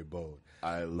was very bold.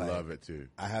 I love it too.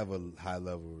 I have a high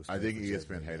level of respect. I think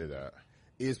ESPN hated that.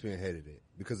 ESPN hated it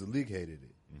because the league hated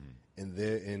it. And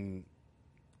they're in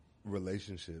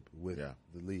relationship with the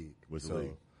league.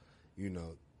 The league.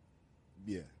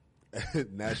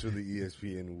 Naturally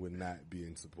ESPN would not be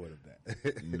in support of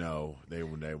that. No, they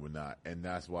would not. And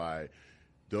that's why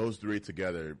those three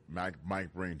together,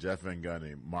 Mike Breen, Jeff Van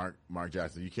Gundy, Mark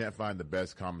Jackson, you can't find the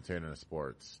best commentator in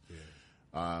sports.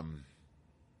 Yeah.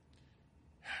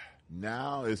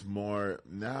 Now is more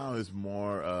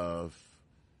of,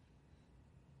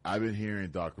 I've been hearing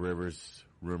Doc Rivers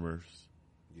rumors.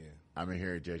 Yeah. I've been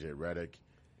hearing JJ Redick.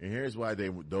 And here's why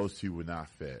those two would not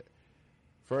fit.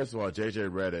 First of all,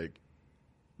 JJ Redick,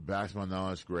 basketball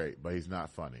knowledge, great, but he's not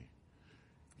funny.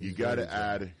 You got to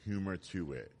add humor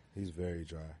to it. He's very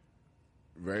dry.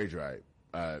 Very dry.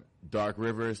 Doc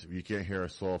Rivers, you can't hear a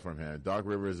soul from him. Doc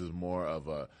Rivers is more of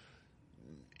a,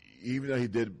 even though he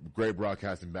did great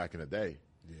broadcasting back in the day,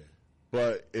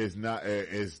 but it's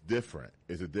different.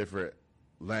 It's a different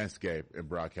landscape in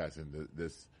broadcasting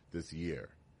this year.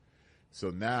 So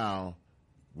now,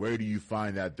 where do you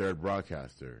find that third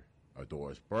broadcaster? A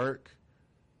Doris Burke.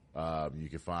 You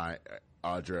can find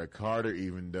Audra Carter,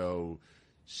 even though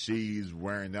she's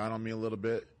wearing down on me a little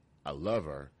bit. I love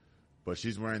her, but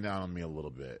she's wearing down on me a little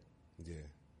bit.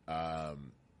 Yeah.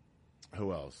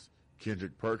 Who else?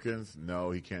 Kendrick Perkins?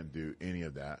 No, he can't do any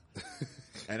of that.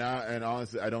 and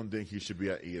honestly, I don't think he should be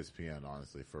at ESPN.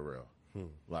 Honestly, for real.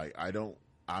 Like,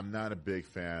 I'm not a big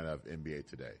fan of NBA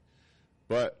Today,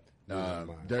 but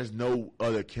there's no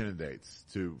other candidates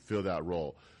to fill that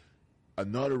role.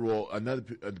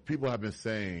 People have been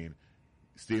saying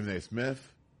Stephen A.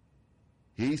 Smith.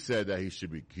 He said that he should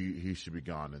be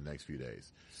gone in the next few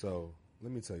days. So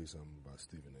let me tell you something about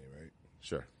Stephen A. Right?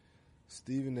 Sure.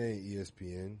 Stephen A.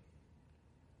 ESPN.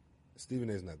 Stephen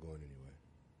A. is not going anywhere.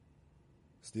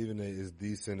 Stephen A. is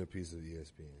the centerpiece of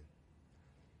ESPN.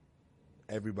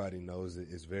 Everybody knows it.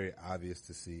 It's very obvious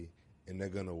to see, and they're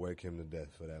going to work him to death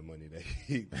for that money that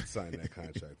he signed that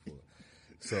contract for.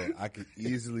 So I could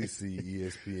easily see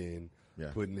ESPN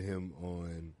putting him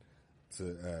on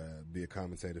to be a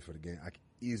commentator for the game. I can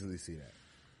easily see that.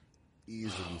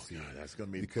 Easily see that. That's going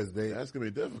to be because that's going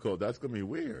to be difficult. That's going to be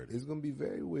weird. It's going to be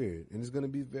very weird, and it's going to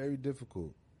be very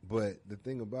difficult. But the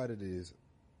thing about it is,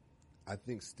 I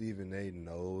think Stephen A.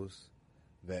 knows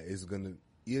that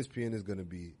ESPN is going to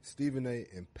be Stephen A.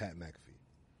 and Pat McAfee.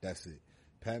 That's it.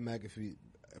 Pat McAfee,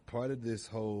 part of this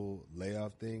whole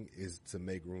layoff thing is to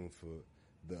make room for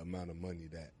the amount of money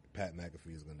that Pat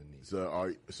McAfee is going to need.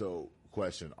 So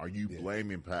question, are you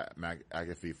blaming Pat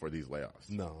McAfee for these layoffs?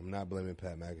 No, I'm not blaming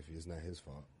Pat McAfee. It's not his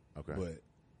fault. Okay. But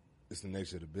it's the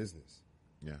nature of the business.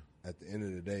 Yeah. At the end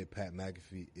of the day, Pat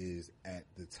McAfee is at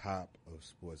the top of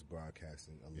sports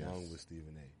broadcasting along with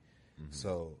Stephen A. Mm-hmm.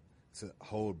 So to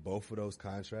hold both of those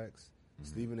contracts,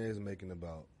 Stephen A. is making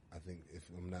about, I think, if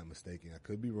I'm not mistaken, I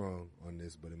could be wrong on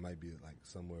this, but it might be like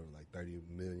somewhere like 30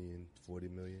 million, 40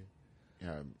 million,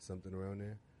 something around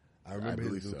there. I remember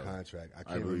his new contract. I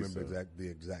can't remember the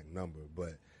exact number,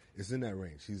 but it's in that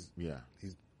range.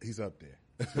 He's up there.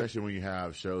 Especially when you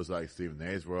have shows like Stephen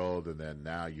A's World, and then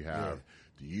now you have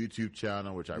the YouTube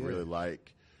channel, which I really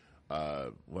like.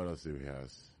 What else do he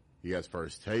has? He has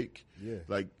First Take. Yeah.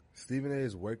 Like Stephen A.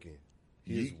 is working.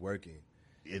 He is working.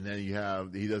 And then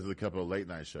he does a couple of late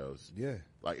night shows. Yeah.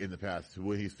 Like in the past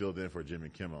when he's filled in for Jimmy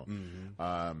Kimmel.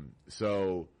 Mm-hmm.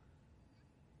 So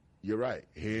you're right.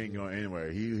 He ain't going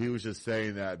anywhere. He was just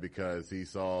saying that because he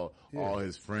saw all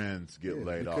his friends get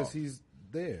laid off. Because he's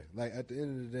there. Like at the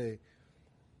end of the day,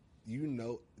 you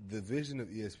know, the vision of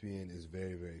ESPN is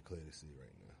very, very clear to see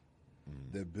right now.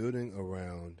 Mm. They're building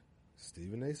around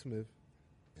Stephen A. Smith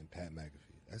and Pat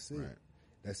McAfee. That's it. Right.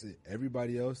 That's it.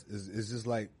 Everybody else is just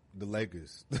like the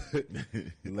Lakers. The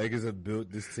Lakers have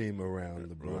built this team around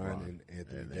LeBron and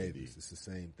Anthony Davis. It's the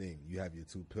same thing. You have your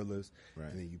two pillars,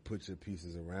 and then you put your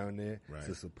pieces around there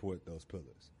to support those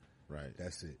pillars. Right.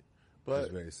 That's it. But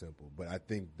it's very simple. But I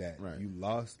think that you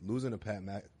losing to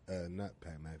not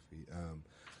Pat McAfee,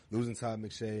 losing Todd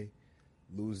McShay,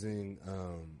 losing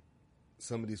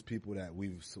some of these people that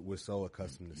we're so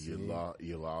accustomed to seeing.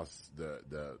 You lost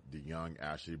the young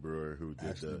Ashley Brewer who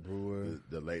did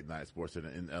the late night sports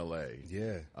in L.A.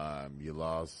 Yeah. You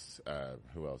lost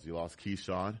who else? You lost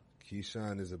Keyshawn.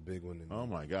 Keyshawn is a big one to me. Oh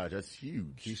my gosh, that's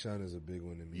huge. Keyshawn is a big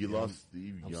one to me. You lost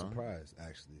Steve I'm Young. surprised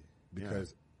actually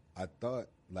because I thought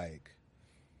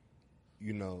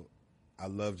I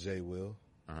love Jay Will.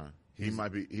 Uh-huh. He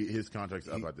might be his contract's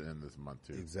up at the end of this month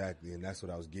too. Exactly, and that's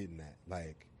what I was getting at.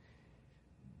 Like,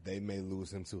 they may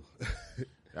lose him too.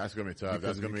 That's gonna be tough.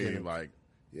 That's gonna be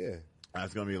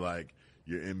that's gonna be like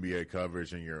your NBA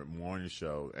coverage and your morning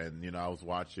show. And I was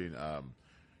watching.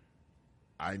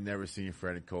 I never seen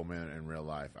Freddie Coleman in real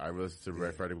life. I listened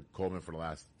to Freddie Coleman for the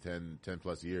last 10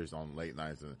 plus years on late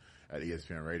nights at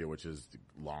ESPN Radio, which is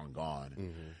long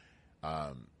gone.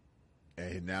 Mm-hmm.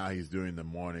 And now he's doing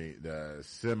the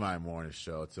semi-morning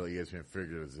show until ESPN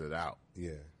figures it out.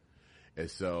 Yeah. And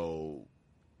so,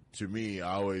 to me,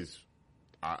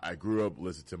 I grew up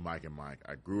listening to Mike and Mike.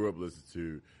 I grew up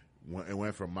listening to, it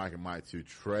went from Mike and Mike to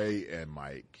Trey and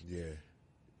Mike. Yeah.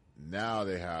 Now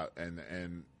they have,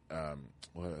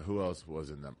 who else was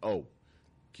in them? Oh,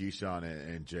 Keyshawn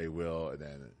and Jay Will, and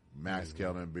then Max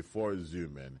Kellerman before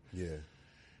Zoomin. Yeah.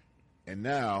 And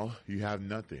now you have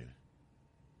nothing.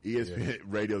 ESPN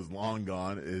radio's long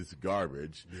gone. It's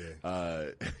garbage. Yeah.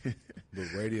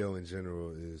 But radio in general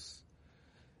is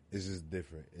just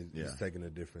different. It's taking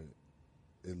it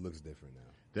looks different now.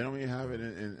 They don't even have it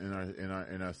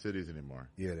in our cities anymore.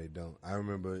 Yeah, they don't. I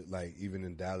remember, even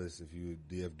in Dallas, if you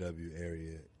DFW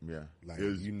area,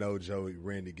 Joey,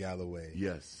 Randy Galloway,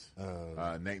 yes,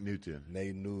 Nate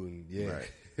Newton, yeah.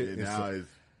 Right.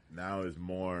 Now is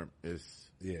more.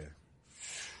 It's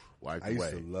wiped I used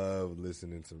away. to love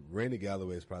listening to Randy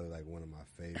Galloway. Is probably one of my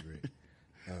favorite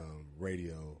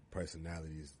radio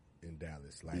personalities in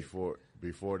Dallas.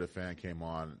 Before the Fan came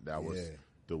on, that was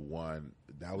the one.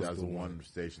 That was the one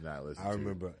station that I listened to. I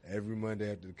remember every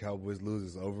Monday after the Cowboys lose,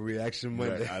 it's Overreaction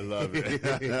Monday. I love it.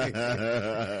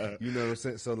 You know what I'm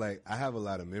saying? So I have a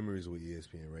lot of memories with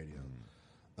ESPN Radio,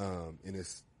 and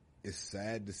it's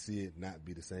sad to see it not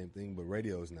be the same thing. But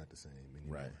radio is not the same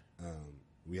anymore. Right.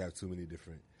 We have too many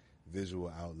different visual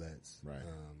outlets. Right.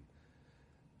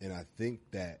 And I think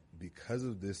that because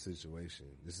of this situation,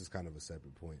 this is kind of a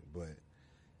separate point, but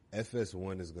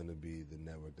FS1 is going to be the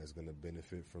network that's going to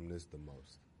benefit from this the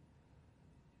most.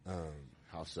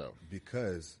 How so?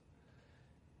 Because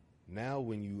now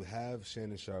when you have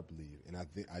Shannon Sharp leave, and I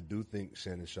do think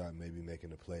Shannon Sharp may be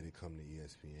making a play to come to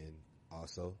ESPN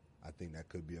also. I think that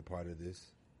could be a part of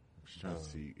this. I'm just trying to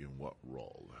see in what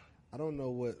role. I don't know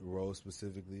what role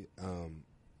specifically.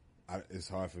 It's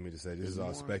hard for me to say. This is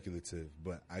all speculative,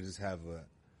 but I just have a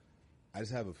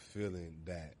feeling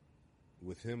that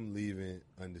with him leaving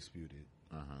Undisputed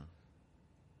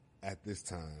at this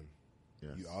time,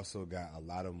 you also got a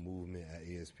lot of movement at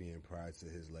ESPN prior to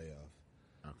his layoff.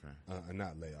 Okay.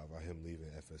 Not layoff, or him leaving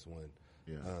FS1.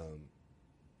 Yeah.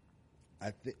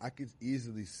 I could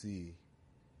easily see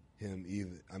him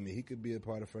either. I mean, he could be a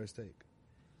part of First Take.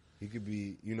 He could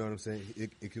be, you know what I'm saying?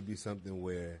 It could be something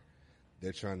where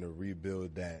they're trying to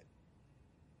rebuild that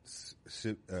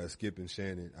Skip and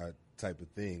Shannon type of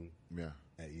thing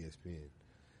at ESPN.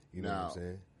 You know what I'm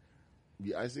saying?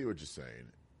 Yeah, I see what you're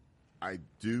saying. I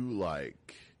do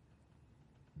like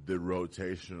the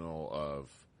rotational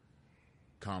of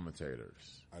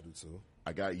commentators. I do too.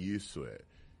 I got used to it.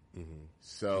 Mm-hmm.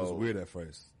 So it was weird at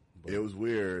first. It was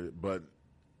weird, but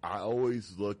I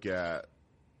always look at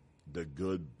the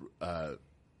good. Shannon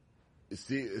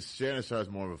Sharp's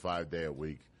more of a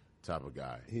 5-day-a-week type of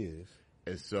guy. He is,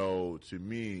 and so to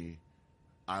me,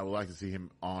 I would like to see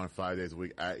him on 5 days a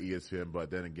week at ESPN.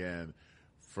 But then again,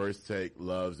 First Take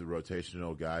loves the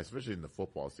rotational guy, especially in the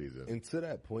football season. And to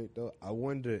that point, though, I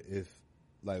wonder if,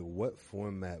 like, what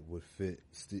format would fit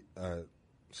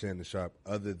Shannon Sharp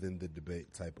other than the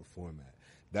debate type of format?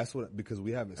 Because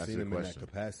we haven't seen him in that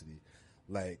capacity.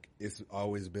 Like, it's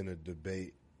always been a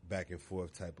debate back and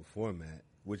forth type of format,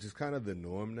 which is kind of the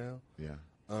norm now. Yeah.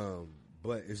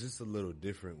 But it's just a little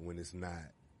different when it's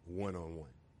not one-on-one.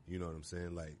 You know what I'm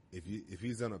saying? Like, if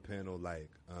he's on a panel like,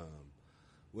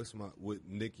 with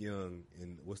Nick Young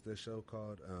and what's that show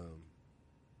called?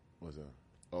 What's that?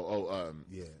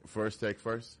 Yeah. First Take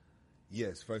First?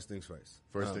 Yes, First Things First.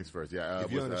 First Things First, yeah.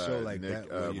 If you're on a show like Nick,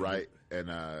 that, Wright and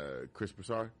Chris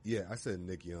Broussard? Yeah, I said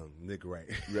Nick Young, Nick Wright.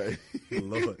 Right.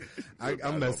 Lord,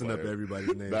 I'm messing up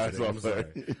everybody's name. That's today. I'm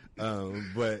sorry.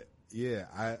 But yeah,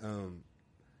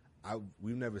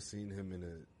 we've never seen him in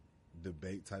a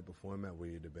debate type of format where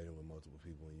you're debating with multiple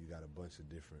people and you got a bunch of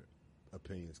different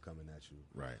opinions coming at you.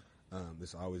 Right.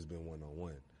 It's always been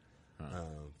one-on-one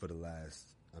for the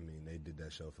last. I mean, they did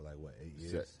that show for like, what, 8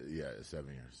 years? 7 years.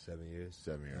 7 years?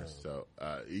 7 years. So,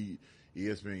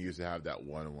 ESPN used to have that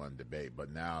one-on-one debate, but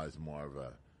now it's more of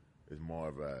a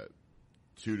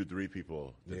 2 to 3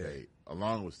 people debate,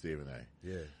 along with Stephen A.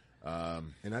 Yeah.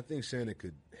 And I think Shannon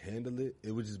could handle it.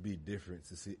 It would just be different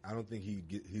to see. I don't think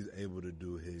he's able to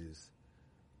do his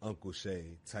Uncle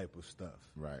Shay type of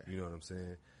stuff. Right. You know what I'm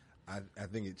saying? I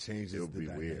think it changes the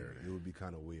dynamic. Weird. It would be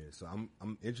kind of weird. So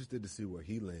I'm interested to see where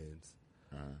he lands.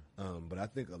 But I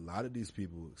think a lot of these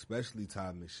people, especially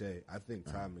Todd McShay, I think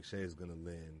Todd McShay is going to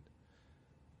land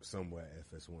somewhere at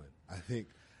FS1. I think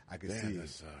I can see that it.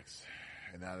 Sucks.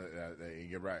 And now that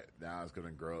you're right. Now it's going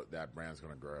to grow. That brand's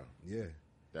going to grow. Yeah.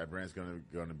 That brand's going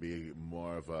to be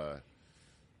more of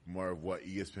what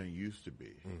ESPN used to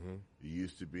be. Mm-hmm. It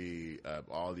used to be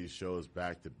all these shows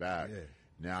back to back. Yeah.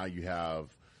 Now you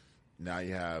have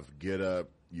Get Up,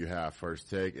 you have First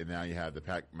Take, and now you have the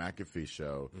Pat McAfee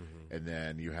show, and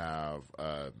then you have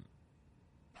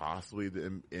possibly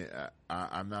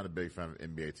I'm not a big fan of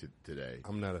NBA Today.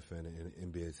 I'm not a fan of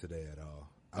NBA Today at all.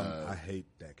 I hate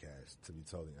that cast, to be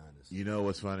totally honest. You know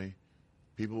what's funny?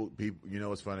 People. You know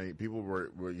what's funny? People were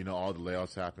all the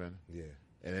layoffs happened. Yeah.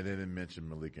 And they didn't mention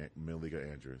Malika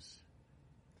Andrews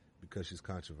because she's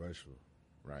controversial,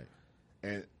 right?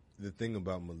 And the thing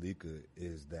about Malika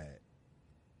is that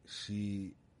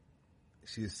she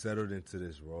has settled into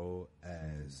this role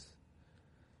as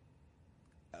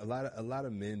a lot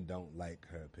of men don't like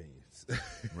her opinions.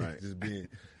 Right. Just being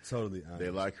totally honest.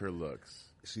 They like her looks.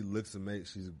 She looks amazing.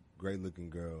 She's a great looking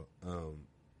girl,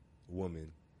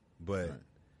 woman, but right.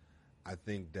 I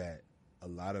think that a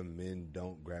lot of men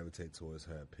don't gravitate towards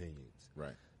her opinions.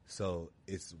 Right. So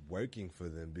it's working for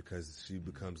them because she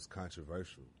becomes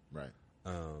controversial. Right.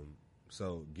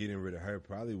 So getting rid of her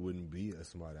probably wouldn't be a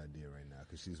smart idea right now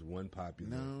because she's one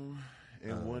popular. No,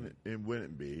 it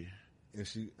wouldn't be. And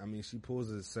she pulls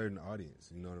a certain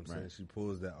audience. You know what I'm saying? Right. She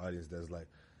pulls that audience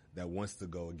that wants to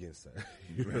go against her.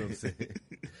 You know what I'm saying?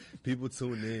 People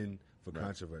tune in for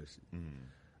controversy.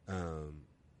 Mm-hmm.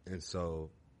 And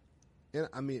so, and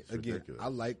I mean, It's again, ridiculous. I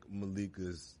like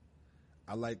Malika's.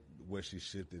 I like where she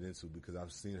shifted into because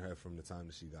I've seen her from the time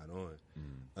that she got on.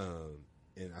 Mm-hmm.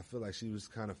 And I feel like she was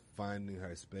kind of finding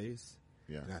her space.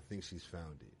 Yeah. And I think she's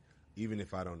found it, even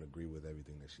if I don't agree with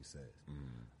everything that she says.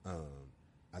 Mm-hmm.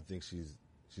 I think she's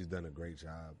done a great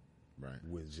job. Right.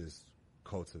 with just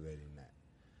cultivating that.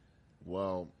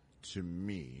 Well, to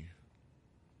me,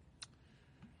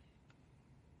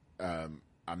 I'm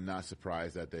not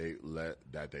surprised that they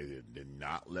did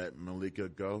not let Malika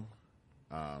go.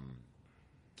 I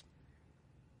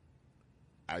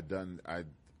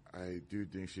do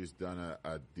think she's done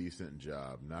a decent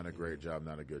job, not a great job,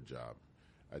 not a good job,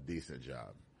 a decent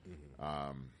job.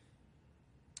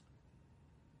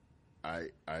 I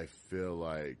feel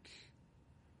like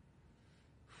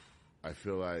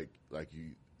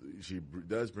she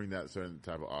does bring that certain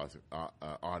type of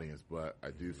audience, but I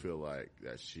do feel like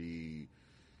that she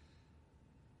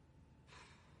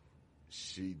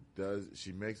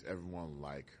makes everyone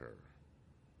like her.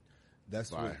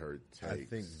 That's by what her takes. I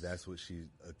think that's what she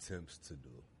attempts to do,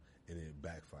 and it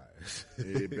backfires.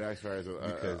 It backfires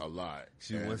a lot.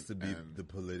 She wants to be the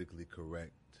politically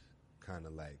correct, kind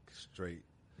of like straight.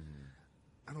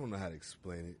 I don't know how to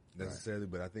explain it necessarily,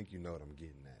 but I think you know what I'm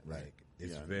getting at. Right. Like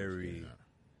it's Yeah,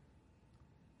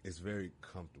 it's very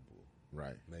comfortable.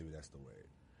 Right. Maybe that's the word.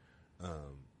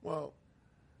 Well,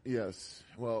 yes.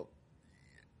 Well,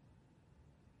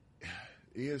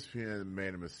 ESPN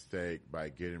made a mistake by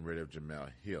getting rid of Jamel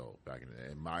Hill back in the day,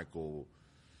 and Michael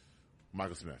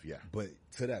Smith. Yeah. But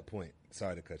to that point,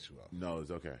 sorry to cut you off. No,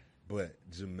 it's okay. But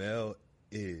Jamel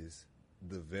is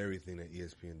the very thing that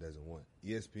ESPN doesn't want.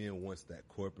 ESPN wants that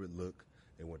corporate look.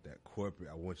 They want that corporate.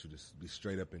 I want you to be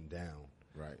straight up and down.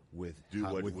 Right. With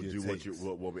what we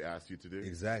asked you to do.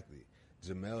 Exactly.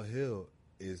 Jamel Hill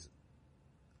is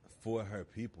for her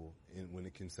people, and when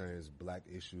it concerns black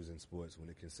issues in sports, when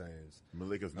it concerns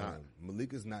Malika's not.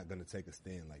 Malika's not going to take a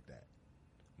stand like that.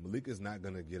 Malika's not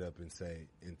going to get up and say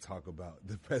and talk about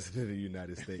the president of the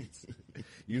United States.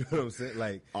 You know what I'm saying?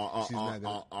 Like she's not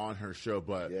gonna, on her show,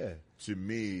 but to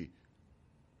me,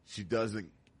 she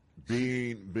doesn't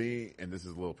being and this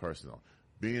is a little personal.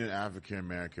 Being an African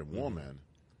American woman,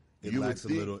 it lacks a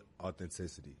little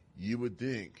authenticity. You would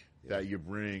think that you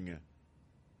bring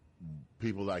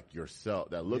people like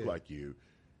yourself that look like you,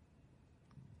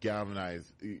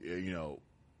 galvanize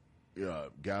a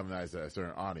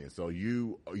certain audience. So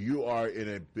you are in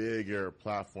a bigger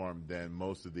platform than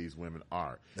most of these women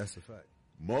are. That's a fact.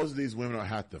 Most of these women don't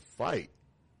have to fight.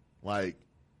 Like,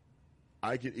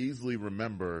 I could easily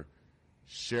remember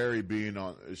Sherry being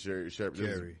on Sherry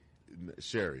Shepherd.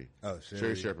 Sherry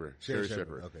Shepherd.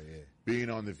 Okay, yeah.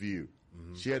 Being on The View.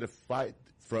 She had to fight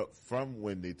from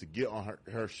Wendy to get on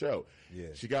her show. Yeah.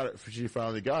 She got it. She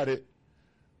finally got it.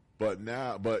 But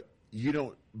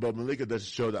Malika doesn't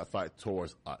show that fight for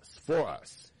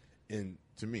us. And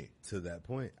to me, to that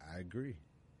point, I agree.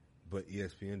 But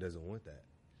ESPN doesn't want that.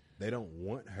 They don't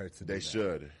want her to. They do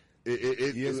should.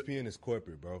 ESPN is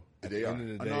corporate, bro. At the end of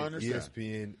the day, understand.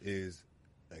 ESPN is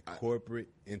a corporate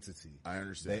entity. I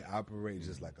understand. They operate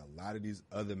just like a lot of these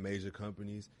other major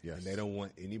companies, and they don't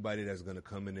want anybody that's going to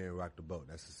come in there and rock the boat.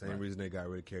 That's the same reason they got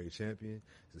rid of Kerry Champion.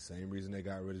 It's the same reason they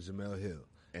got rid of Jamel Hill.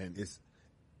 And it's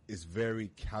very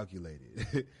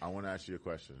calculated. I want to ask you a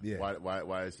question. Yeah. Why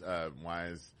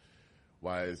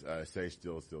is Sage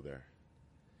still there?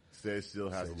 Sage still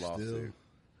has a lawsuit.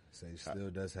 Sage still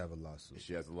does have a lawsuit.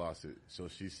 She has a lawsuit, so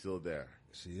she's still there.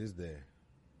 She is there.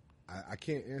 I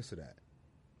can't answer that.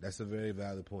 That's a very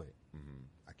valid point.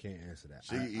 I can't answer that.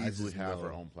 She easily have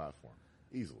her own platform.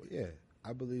 Easily. Yeah,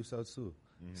 I believe so too.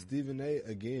 Stephen A,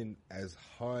 again, as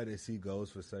hard as he goes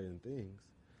for certain things,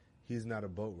 he's not a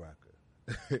boat rocker.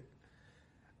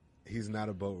 He's not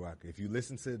a boat rocker. If you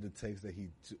listen to the takes that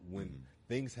when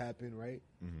things happen, right?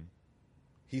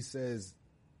 He says,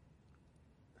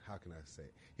 how can I say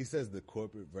it? He says the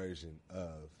corporate version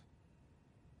of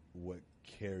what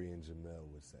Kerry and Jamel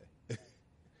would say. It's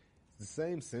the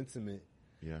same sentiment,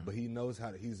 but he knows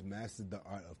he's mastered the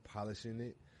art of polishing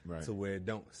it to where it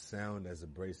don't sound as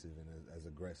abrasive and as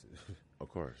aggressive. Of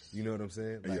course. You know what I'm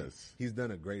saying? Like, yes. He's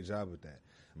done a great job with that.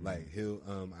 Like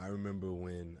I remember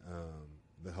when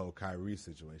the whole Kyrie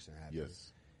situation happened.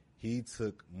 Yes. He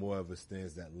took more of a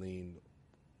stance that leaned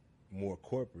more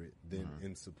corporate than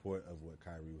in support of what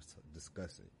Kyrie was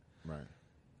discussing. Right.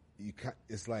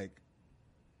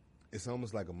 It's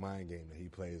almost like a mind game that he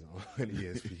plays on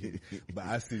ESPN, but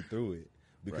I see through it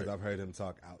because I've heard him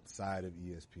talk outside of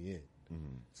ESPN.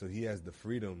 So he has the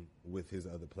freedom with his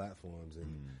other platforms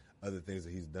and other things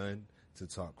that he's done to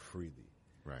talk freely.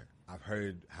 Right. I've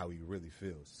heard how he really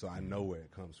feels, so I know where it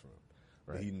comes from.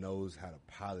 Right. But he knows how to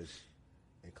polish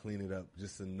and clean it up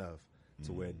just enough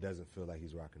to where it doesn't feel like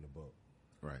he's rocking the boat.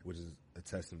 Right. Which is a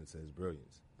testament to his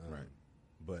brilliance. Right.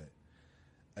 But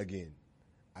again,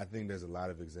 I think there's a lot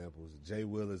of examples. Jay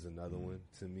Will is another one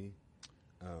to me.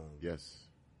 Yes.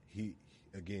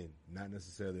 again, not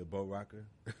necessarily a boat rocker,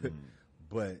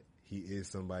 but he is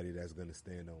somebody that's going to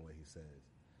stand on what he says.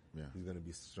 Yeah. He's going to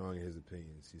be strong in his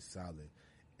opinions. He's solid.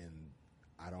 And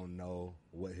I don't know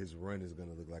what his run is going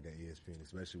to look like at ESPN,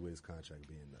 especially with his contract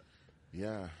being up.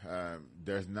 Yeah,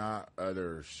 there's not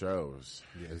other shows.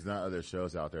 Yeah. There's not other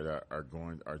shows out there that are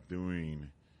doing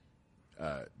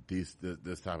this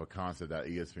type of concept that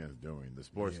ESPN is doing. The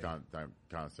sports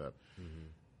concept.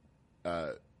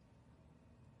 Mm-hmm.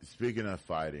 Speaking of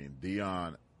fighting,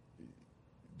 Dion,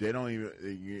 they don't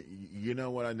even. You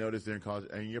know what I noticed in college,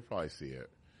 and you probably see it.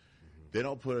 Mm-hmm. They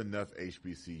don't put enough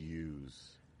HBCUs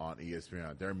on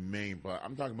ESPN. Their main.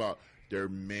 I'm talking about their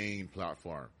main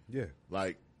platform. Yeah,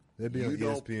 like. They'd be on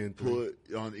ESPN2. Put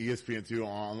on ESPN2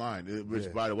 online,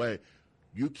 which, by the way,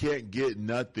 you can't get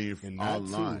nothing from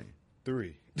online. 2,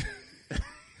 3.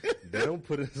 They don't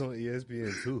put us on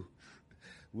ESPN2.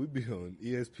 We be on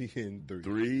ESPN3.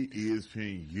 3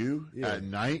 ESPNU at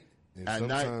night? And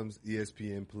sometimes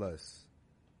ESPN Plus.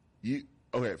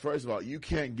 Okay, first of all, you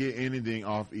can't get anything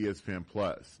off ESPN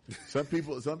Plus. Some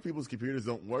people's computers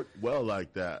don't work well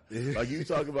like that. Like you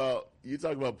talk about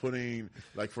putting,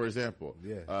 like, for example,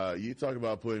 you talk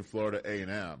about putting Florida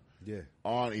A&M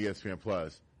on ESPN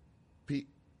Plus.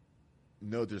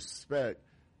 No disrespect,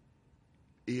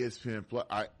 ESPN Plus,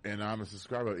 and I'm a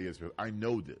subscriber to ESPN. I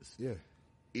know this. Yeah.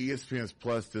 ESPN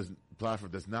Plus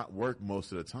platform does not work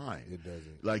most of the time. It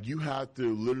doesn't. Like, you have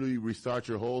to literally restart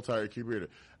your whole entire computer.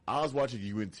 I was watching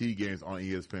UNT games on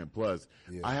ESPN Plus.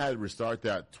 Yeah. I had to restart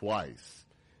that twice.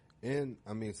 And,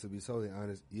 I mean, to be totally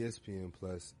honest, ESPN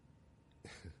Plus,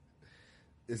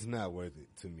 it's not worth it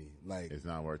to me. Like, it's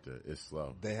not worth it. It's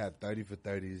slow. They have 30 for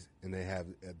 30s, and they have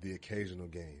the occasional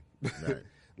game. Right.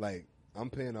 Like, I'm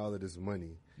paying all of this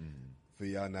money for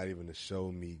y'all not even to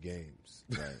show me games.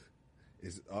 Right.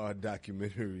 It's all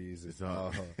documentaries. It's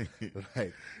all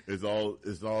like it's all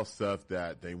stuff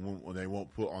that they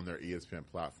won't put on their ESPN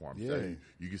platform. Yeah.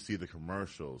 You can see the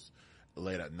commercials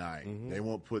late at night. Mm-hmm. They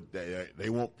won't put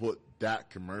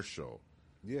that commercial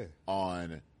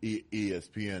on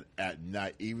ESPN at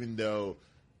night, even though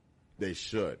they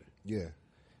should. Yeah.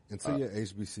 And to your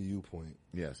HBCU point,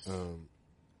 yes.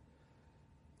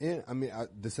 And I mean,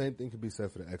 the same thing could be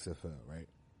said for the XFL, right?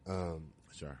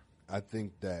 Sure. I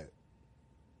think that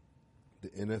the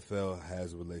NFL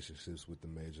has relationships with the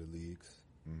major leagues,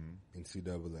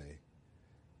 NCAA,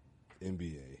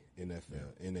 NBA,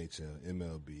 NFL, NHL,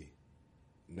 MLB,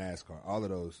 NASCAR, all of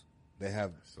those, they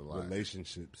have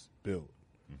relationships built.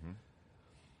 Mm-hmm.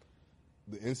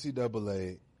 The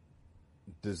NCAA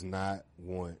does not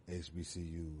want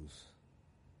HBCUs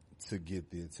to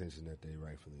get the attention that they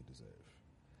rightfully deserve.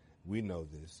 We know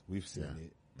this. We've seen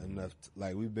it enough.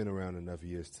 We've been around enough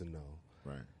years to know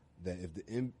that if the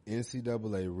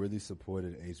NCAA really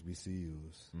supported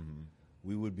HBCUs,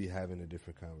 we would be having a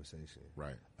different conversation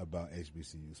about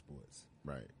HBCU sports.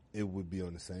 Right. It would be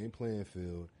on the same playing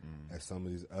field as some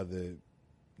of these other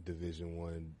Division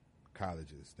I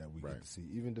colleges that we get to see,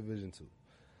 even Division II.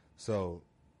 So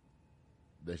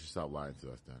they should stop lying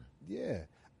to us, then. Yeah.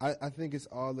 I think it's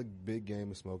all a big game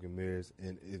of smoke and mirrors,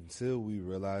 and until we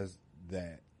realize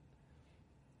that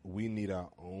we need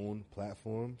our own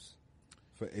platforms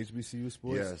for HBCU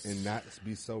sports and not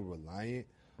be so reliant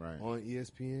on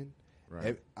ESPN,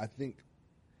 I think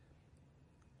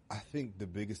the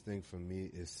biggest thing for me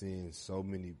is seeing so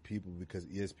many people, because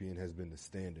ESPN has been the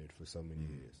standard for so many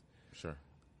years. Sure.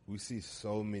 We see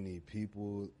so many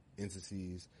people,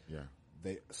 entities,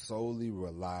 they solely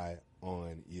rely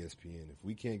on ESPN. If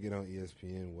we can't get on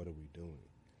ESPN, what are we doing?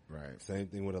 Right. Same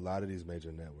thing with a lot of these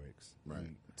major networks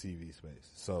in TV space.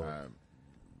 So, well,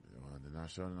 they're not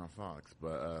showing it on Fox,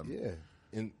 but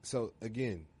and so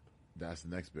again, that's the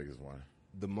next biggest one.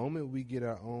 The moment we get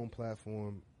our own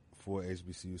platform for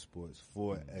HBCU sports,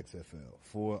 for XFL,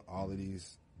 for all of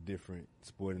these different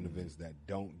sporting events that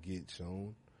don't get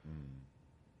shown,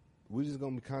 we're just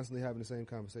gonna be constantly having the same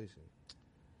conversation.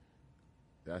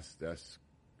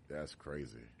 That's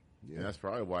crazy. Yeah. And that's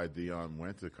probably why Dion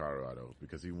went to Colorado,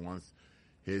 because he wants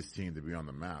his team to be on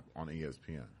the map on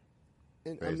ESPN.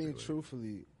 And basically. I mean,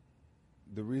 truthfully,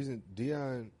 the reason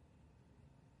Dion,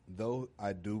 though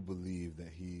I do believe that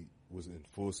he was in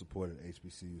full support of the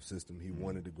HBCU system, he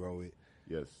wanted to grow it.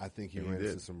 Yes. I think he ran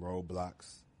into some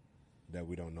roadblocks that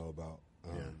we don't know about.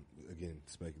 Again,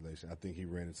 speculation. I think he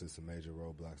ran into some major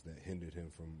roadblocks that hindered him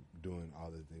from doing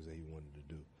all the things that he wanted to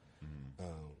do.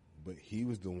 But he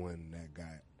was the one that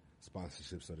got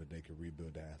sponsorship so that they could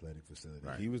rebuild the athletic facility.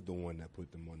 Right. He was the one that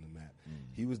put them on the map.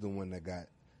 He was the one that got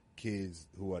kids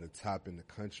who are the top in the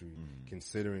country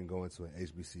considering going to an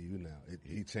HBCU now.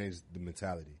 He changed the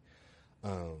mentality.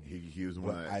 He was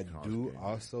one. But I do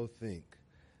also think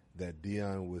that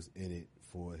Deion was in it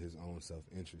for his own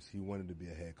self-interest. He wanted to be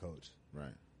a head coach.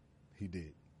 Right. He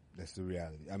did. That's the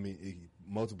reality. I mean,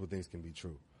 multiple things can be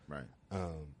true. Right.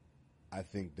 I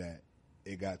think that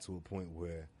it got to a point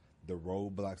where the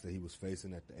roadblocks that he was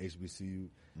facing at the HBCU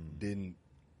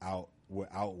were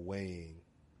outweighing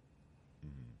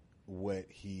what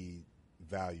he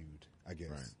valued, I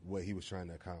guess, what he was trying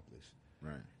to accomplish.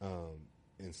 Right.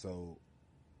 And so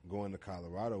going to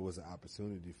Colorado was an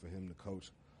opportunity for him to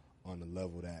coach on a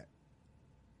level that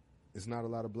it's not a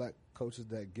lot of black coaches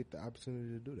that get the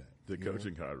opportunity to do that. The coach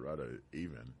in Colorado,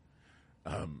 even.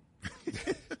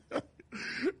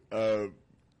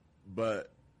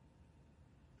 But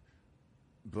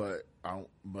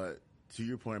to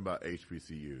your point about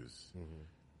HBCUs,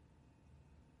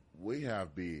 we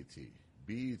have BET,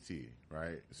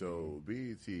 right? So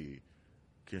BET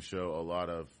can show a lot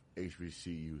of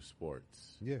HBCU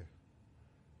sports. Yeah.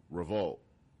 Revolt,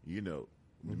 the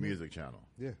music channel.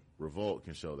 Yeah. Revolt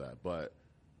can show that, but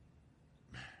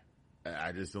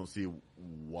I just don't see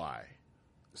why.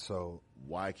 So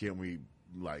why can't we,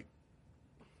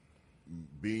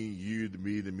 being you to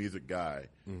be the music guy,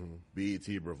 BET,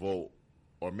 Revolt,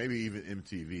 or maybe even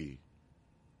MTV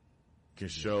can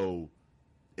show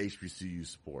HBCU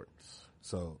sports?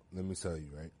 So let me tell you,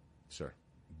 right? Sure.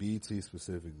 BET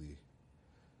specifically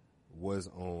was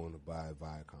owned by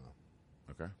Viacom.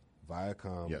 Okay.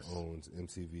 Viacom owns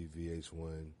MTV,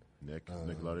 VH1,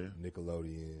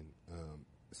 Nickelodeon,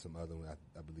 some other one,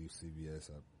 I believe CBS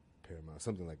or Paramount,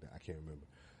 something like that. I can't remember.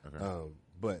 Okay.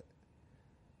 But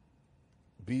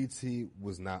BET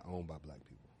was not owned by black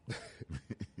people.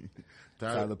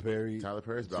 Tyler Perry's about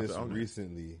just to own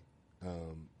recently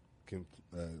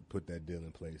put that deal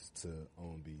in place to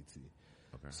own BET.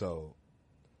 Okay. So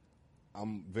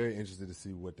I'm very interested to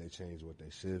see what they change, what they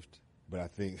shift. But I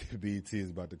think BET is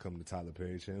about to come to Tyler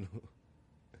Perry channel.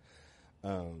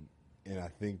 And I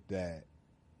think that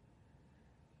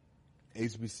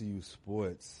HBCU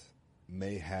sports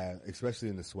may have, especially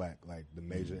in the SWAC, like the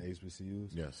major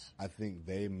HBCUs. Yes. I think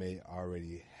they may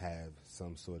already have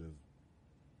some sort of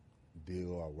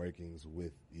deal or workings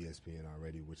with ESPN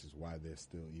already, which is why they're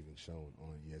still even shown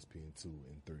on ESPN 2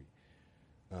 and 3.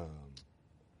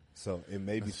 So it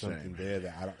may be something there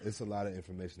that it's a lot of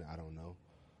information that I don't know.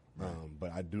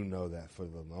 But I do know that for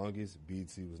the longest,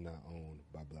 BET was not owned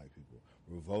by black people.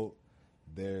 Revolt,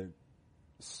 they're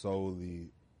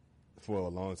solely, for a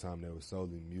long time, they were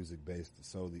solely music-based,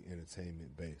 solely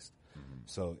entertainment-based.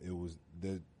 So it was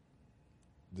it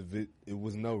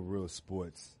was no real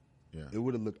sports. Yeah. It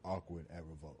would have looked awkward at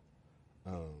Revolt.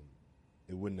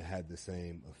 It wouldn't have had the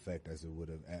same effect as it would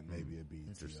have at maybe a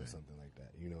BET or something like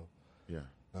that, Yeah.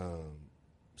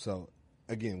 So,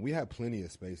 again, we have plenty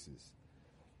of spaces.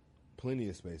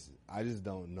 I just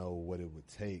don't know what it would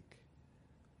take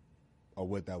or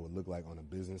what that would look like on a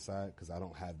business side because I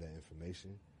don't have that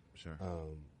information. Sure.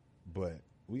 But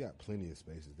we got plenty of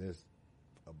spaces. There's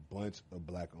a bunch of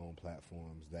black-owned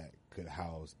platforms that could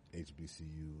house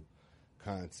HBCU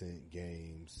content,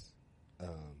 games,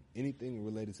 anything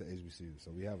related to HBCU.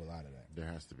 So we have a lot of that. There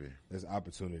has to be. There's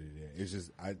opportunity there. It's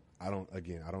just I don't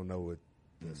know what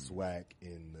the SWAC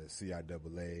and the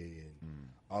CIAA and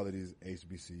all of these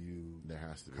HBCU there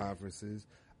has to be conferences.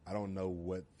 I don't know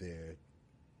what their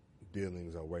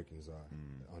dealings or workings are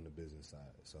on the business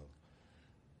side.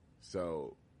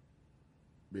 So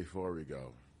before we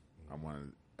go, I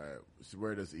want to. So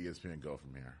where does ESPN go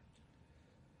from here?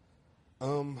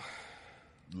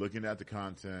 Looking at the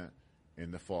content in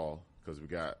the fall because we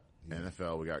got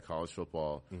NFL, we got college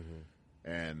football.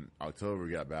 And October,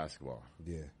 we got basketball.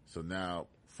 Yeah. So now,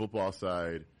 football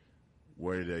side,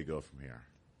 where do they go from here?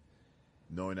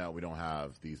 Knowing that we don't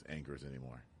have these anchors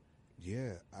anymore.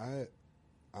 Yeah, I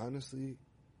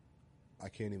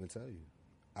can't even tell you.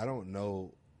 I don't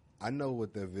know. I know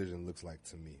what their vision looks like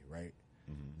to me, right?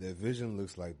 Their vision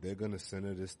looks like they're going to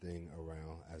center this thing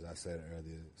around, as I said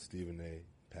earlier, Stephen A.,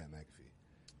 Pat McAfee.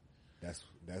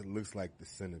 That looks like the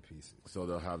centerpieces. So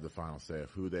they'll have the final say of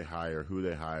who they hire,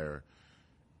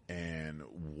 and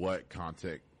what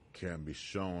content can be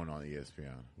shown on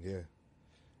ESPN. Yeah.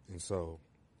 And so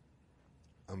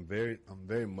I'm very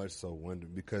much so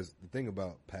wondering because the thing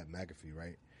about Pat McAfee,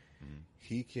 right?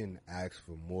 He can ask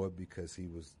for more because he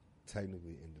was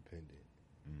technically independent.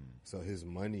 So his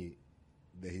money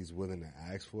that he's willing to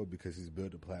ask for because he's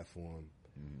built a platform,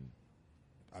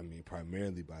 I mean,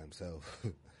 primarily by himself.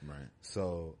 Right.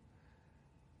 So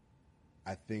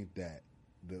I think that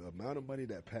the amount of money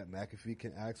that Pat McAfee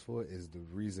can ask for is the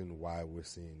reason why we're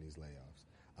seeing these layoffs.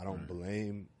 I don't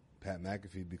blame Pat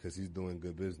McAfee because he's doing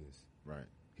good business. Right.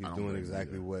 He's doing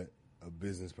exactly what a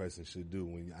business person should do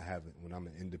when I'm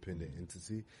an independent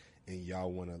entity, and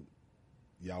y'all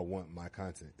want my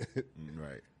content.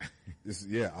 Right.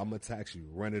 I'm gonna tax you,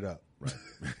 run it up, right,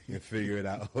 and figure it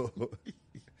out.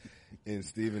 And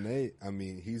Stephen A., I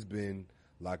mean, he's been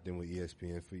locked in with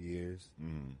ESPN for years.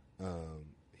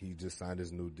 He just signed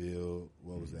his new deal.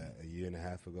 What was that? A year and a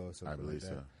half ago, or something like that.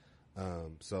 I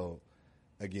believe so. So,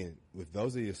 again, with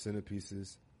those are your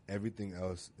centerpieces. Everything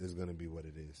else is going to be what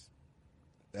it is.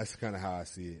 That's kind of how I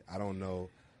see it. I don't know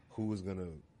who is going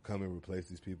to come and replace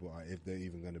these people, or if they're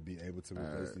even going to be able to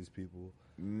replace these people.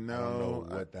 No, I don't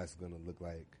know what that's going to look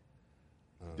like.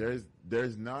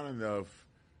 There's not enough.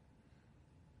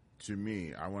 To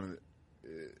me, I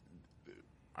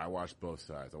watch both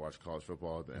sides. I watch college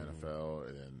football, the NFL,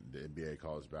 and then the NBA,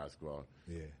 college basketball.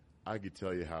 Yeah, I could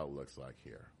tell you how it looks like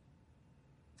here.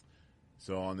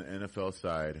 So on the NFL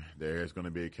side, there's going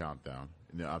to be a countdown.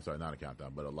 No, I'm sorry, not a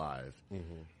countdown, but a live.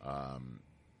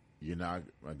 You're not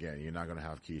going to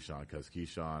have Keyshawn because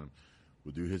Keyshawn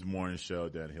will do his morning show.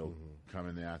 Then he'll come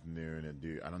in the afternoon and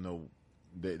do. I don't know.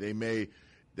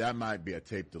 That might be a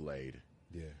tape delayed.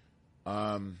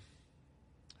 Yeah.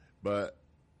 But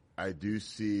I do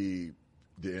see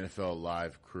the NFL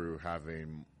Live crew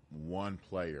having one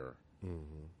player,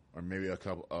 or maybe a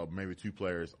couple, maybe two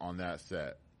players on that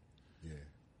set. Yeah.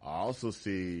 I also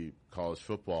see college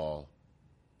football.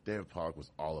 David Pollock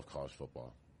was all of college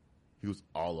football. He was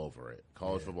all over it.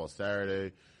 College football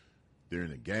Saturday, during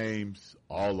the games,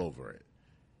 all over it.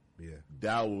 Yeah.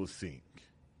 That will sink.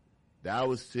 That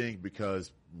will sink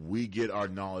because we get our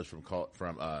knowledge from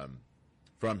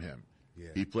him. Yeah.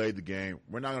 He played the game.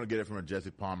 We're not going to get it from a Jesse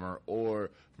Palmer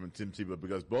or from Tim Tebow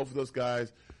because both of those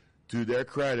guys, to their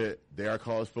credit, they are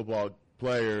college football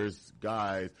players,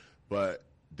 guys, but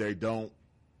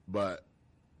but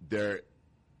their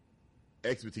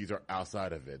expertise are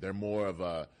outside of it. They're more of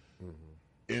a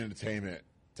entertainment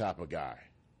type of guy,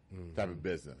 type of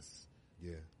business.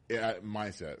 Yeah.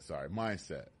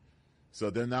 Mindset. So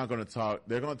they're not going to talk.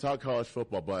 They're going to talk college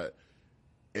football, but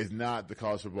it's not the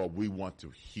college football we want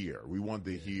to hear. We want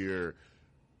to hear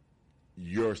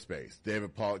your space.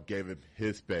 David Pollock gave him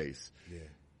his space. Yeah.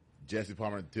 Jesse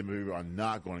Palmer and Tim Tebow are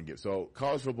not going to give. So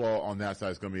college football on that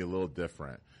side is going to be a little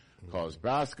different. College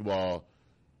basketball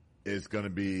is going to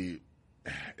be,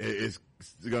 it's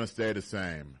going to stay the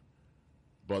same.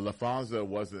 But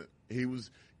LaFonso he was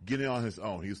getting on his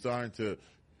own. He was starting to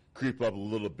creep up a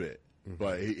little bit,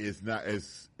 but it's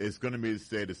going to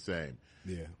stay the same.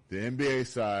 Yeah. The NBA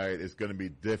side is going to be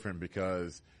different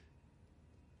because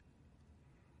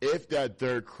if that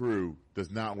third crew does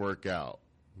not work out,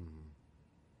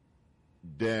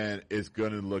 then it's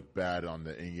going to look bad on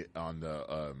the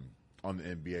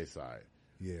NBA side.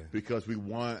 Yeah. Because we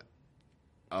want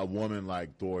a woman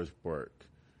like Doris Burke.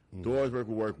 Doris Burke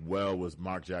will work well with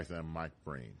Mark Jackson and Mike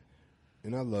Breen.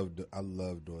 And I love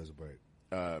Doris Burke.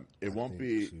 It won't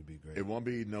be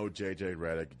no JJ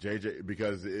Redick.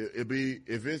 Because it'll be,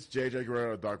 if it's JJ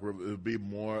Guerrero or Doc Rivers, it'll be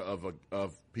more of a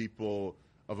people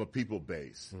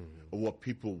base of what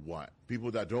people want.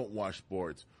 People that don't watch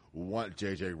sports will want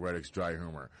JJ Redick's dry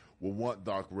humor. Will want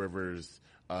Doc Rivers'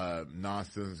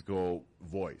 nonsensical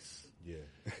voice. Yeah.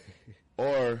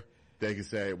 Or they can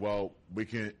say, well, we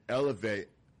can elevate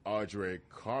Audrey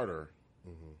Carter,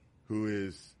 who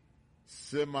is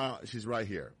she's right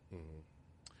here.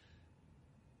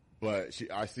 But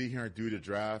I see her do the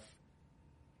draft.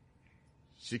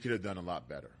 She could have done a lot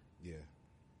better. Yeah.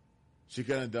 She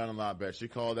could have done a lot better. She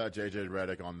called out JJ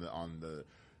Redick on the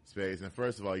space. And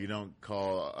first of all, you don't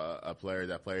call a player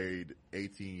that played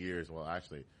 18 years, well,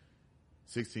 actually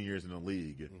 16 years in the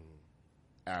league,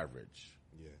 average.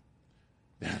 Yeah.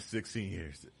 That's 16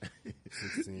 years.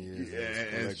 16 years.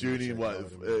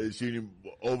 And shooting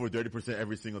over 30%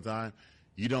 every single time.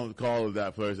 You don't call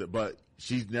that player, but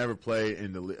she's never played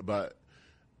in the league. But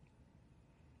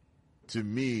to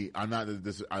me, I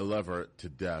love her to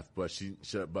death, but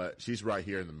she's right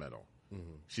here in the middle.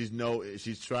 She's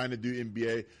trying to do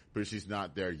NBA, but she's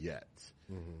not there yet.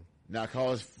 Now,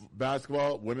 college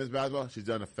basketball, women's basketball, she's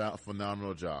done a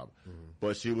phenomenal job,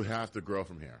 but she would have to grow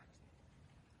from here.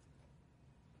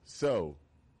 So,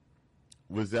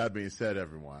 with that being said,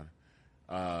 everyone,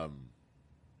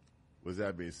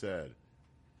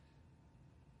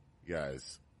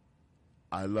 guys,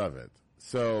 I love it.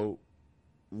 So,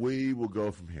 we will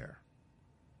go from here.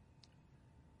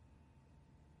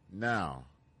 Now,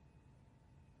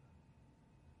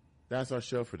 that's our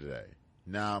show for today.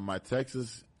 Now, my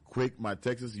University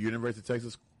of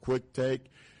Texas quick take.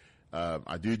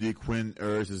 I do think Quinn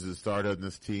Ewers is the starter of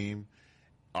this team.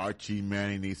 Archie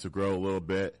Manning needs to grow a little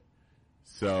bit.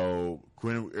 So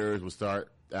Quinn Ewers will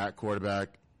start at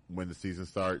quarterback when the season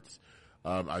starts.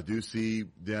 I do see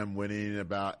them winning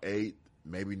about 8,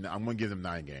 maybe. I'm going to give them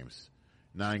 9 games.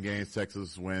 9 games.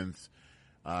 Texas wins.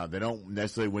 They don't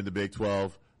necessarily win the Big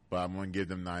 12, but I'm going to give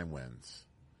them 9 wins.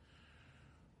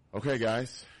 Okay,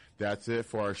 guys, that's it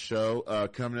for our show.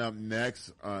 Coming up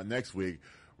next week,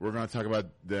 we're going to talk about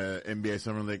the NBA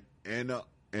Summer League in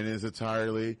its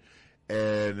entirety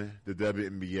and the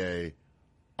WNBA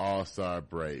All-Star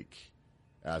break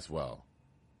as well.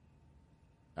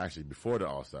 Actually, before the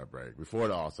All-Star break, before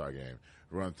the All-Star game,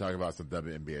 we're going to talk about some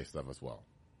WNBA stuff as well.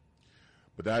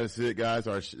 But that is it, guys.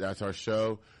 That's our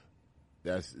show.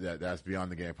 That's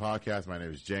Beyond the Game podcast. My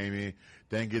name is Jamie.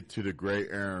 Thank you to the great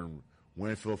Aaron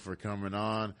Whitfield for coming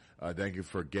on. Thank you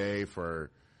for Gabe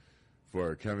for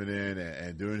coming in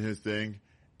and doing his thing.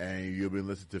 And you'll be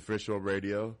listening to Fish Roll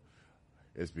Radio.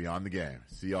 It's Beyond the Game.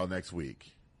 See y'all next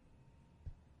week.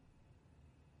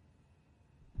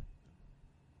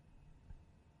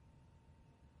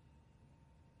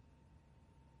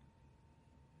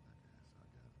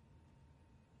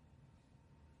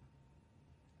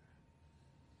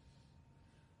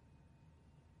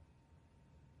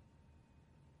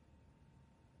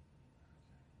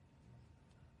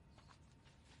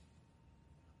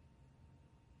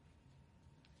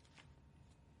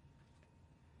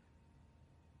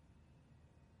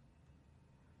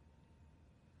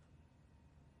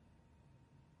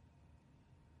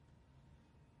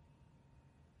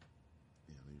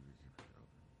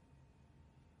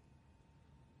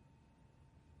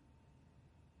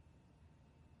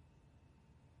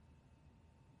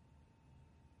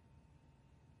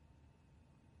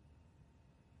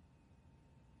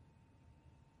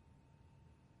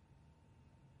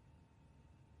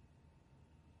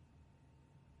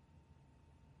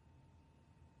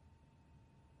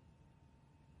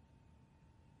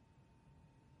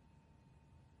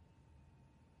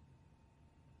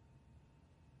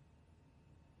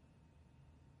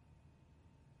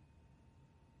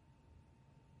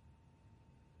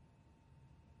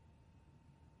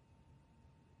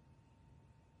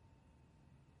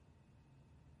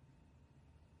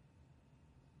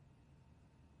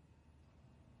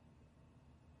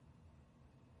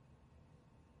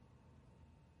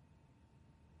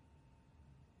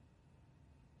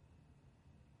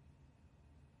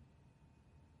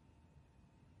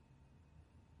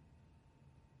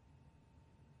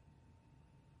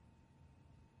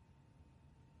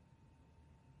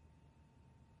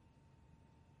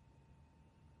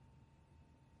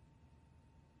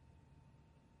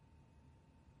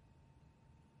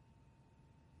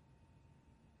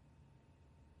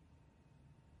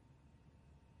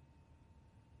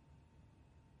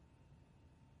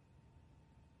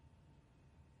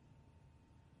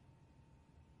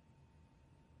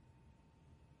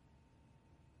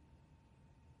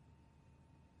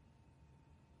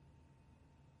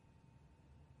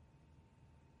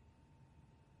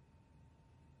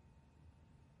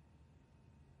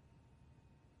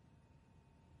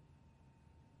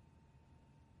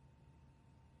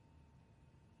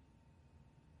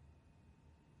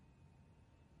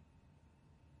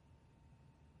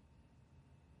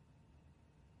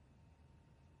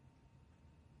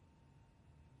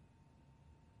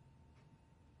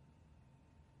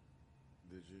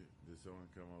 Did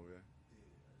someone come over there? Yeah,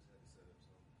 I just had to set up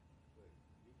something. Wait.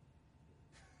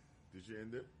 Did you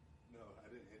end it? No,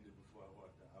 I didn't end it before I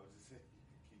walked out. I was just saying you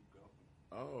could keep going.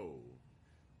 Oh.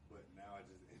 But now I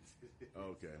just ended it.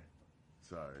 Okay.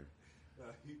 Sorry.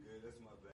 No, you good. That's my bad.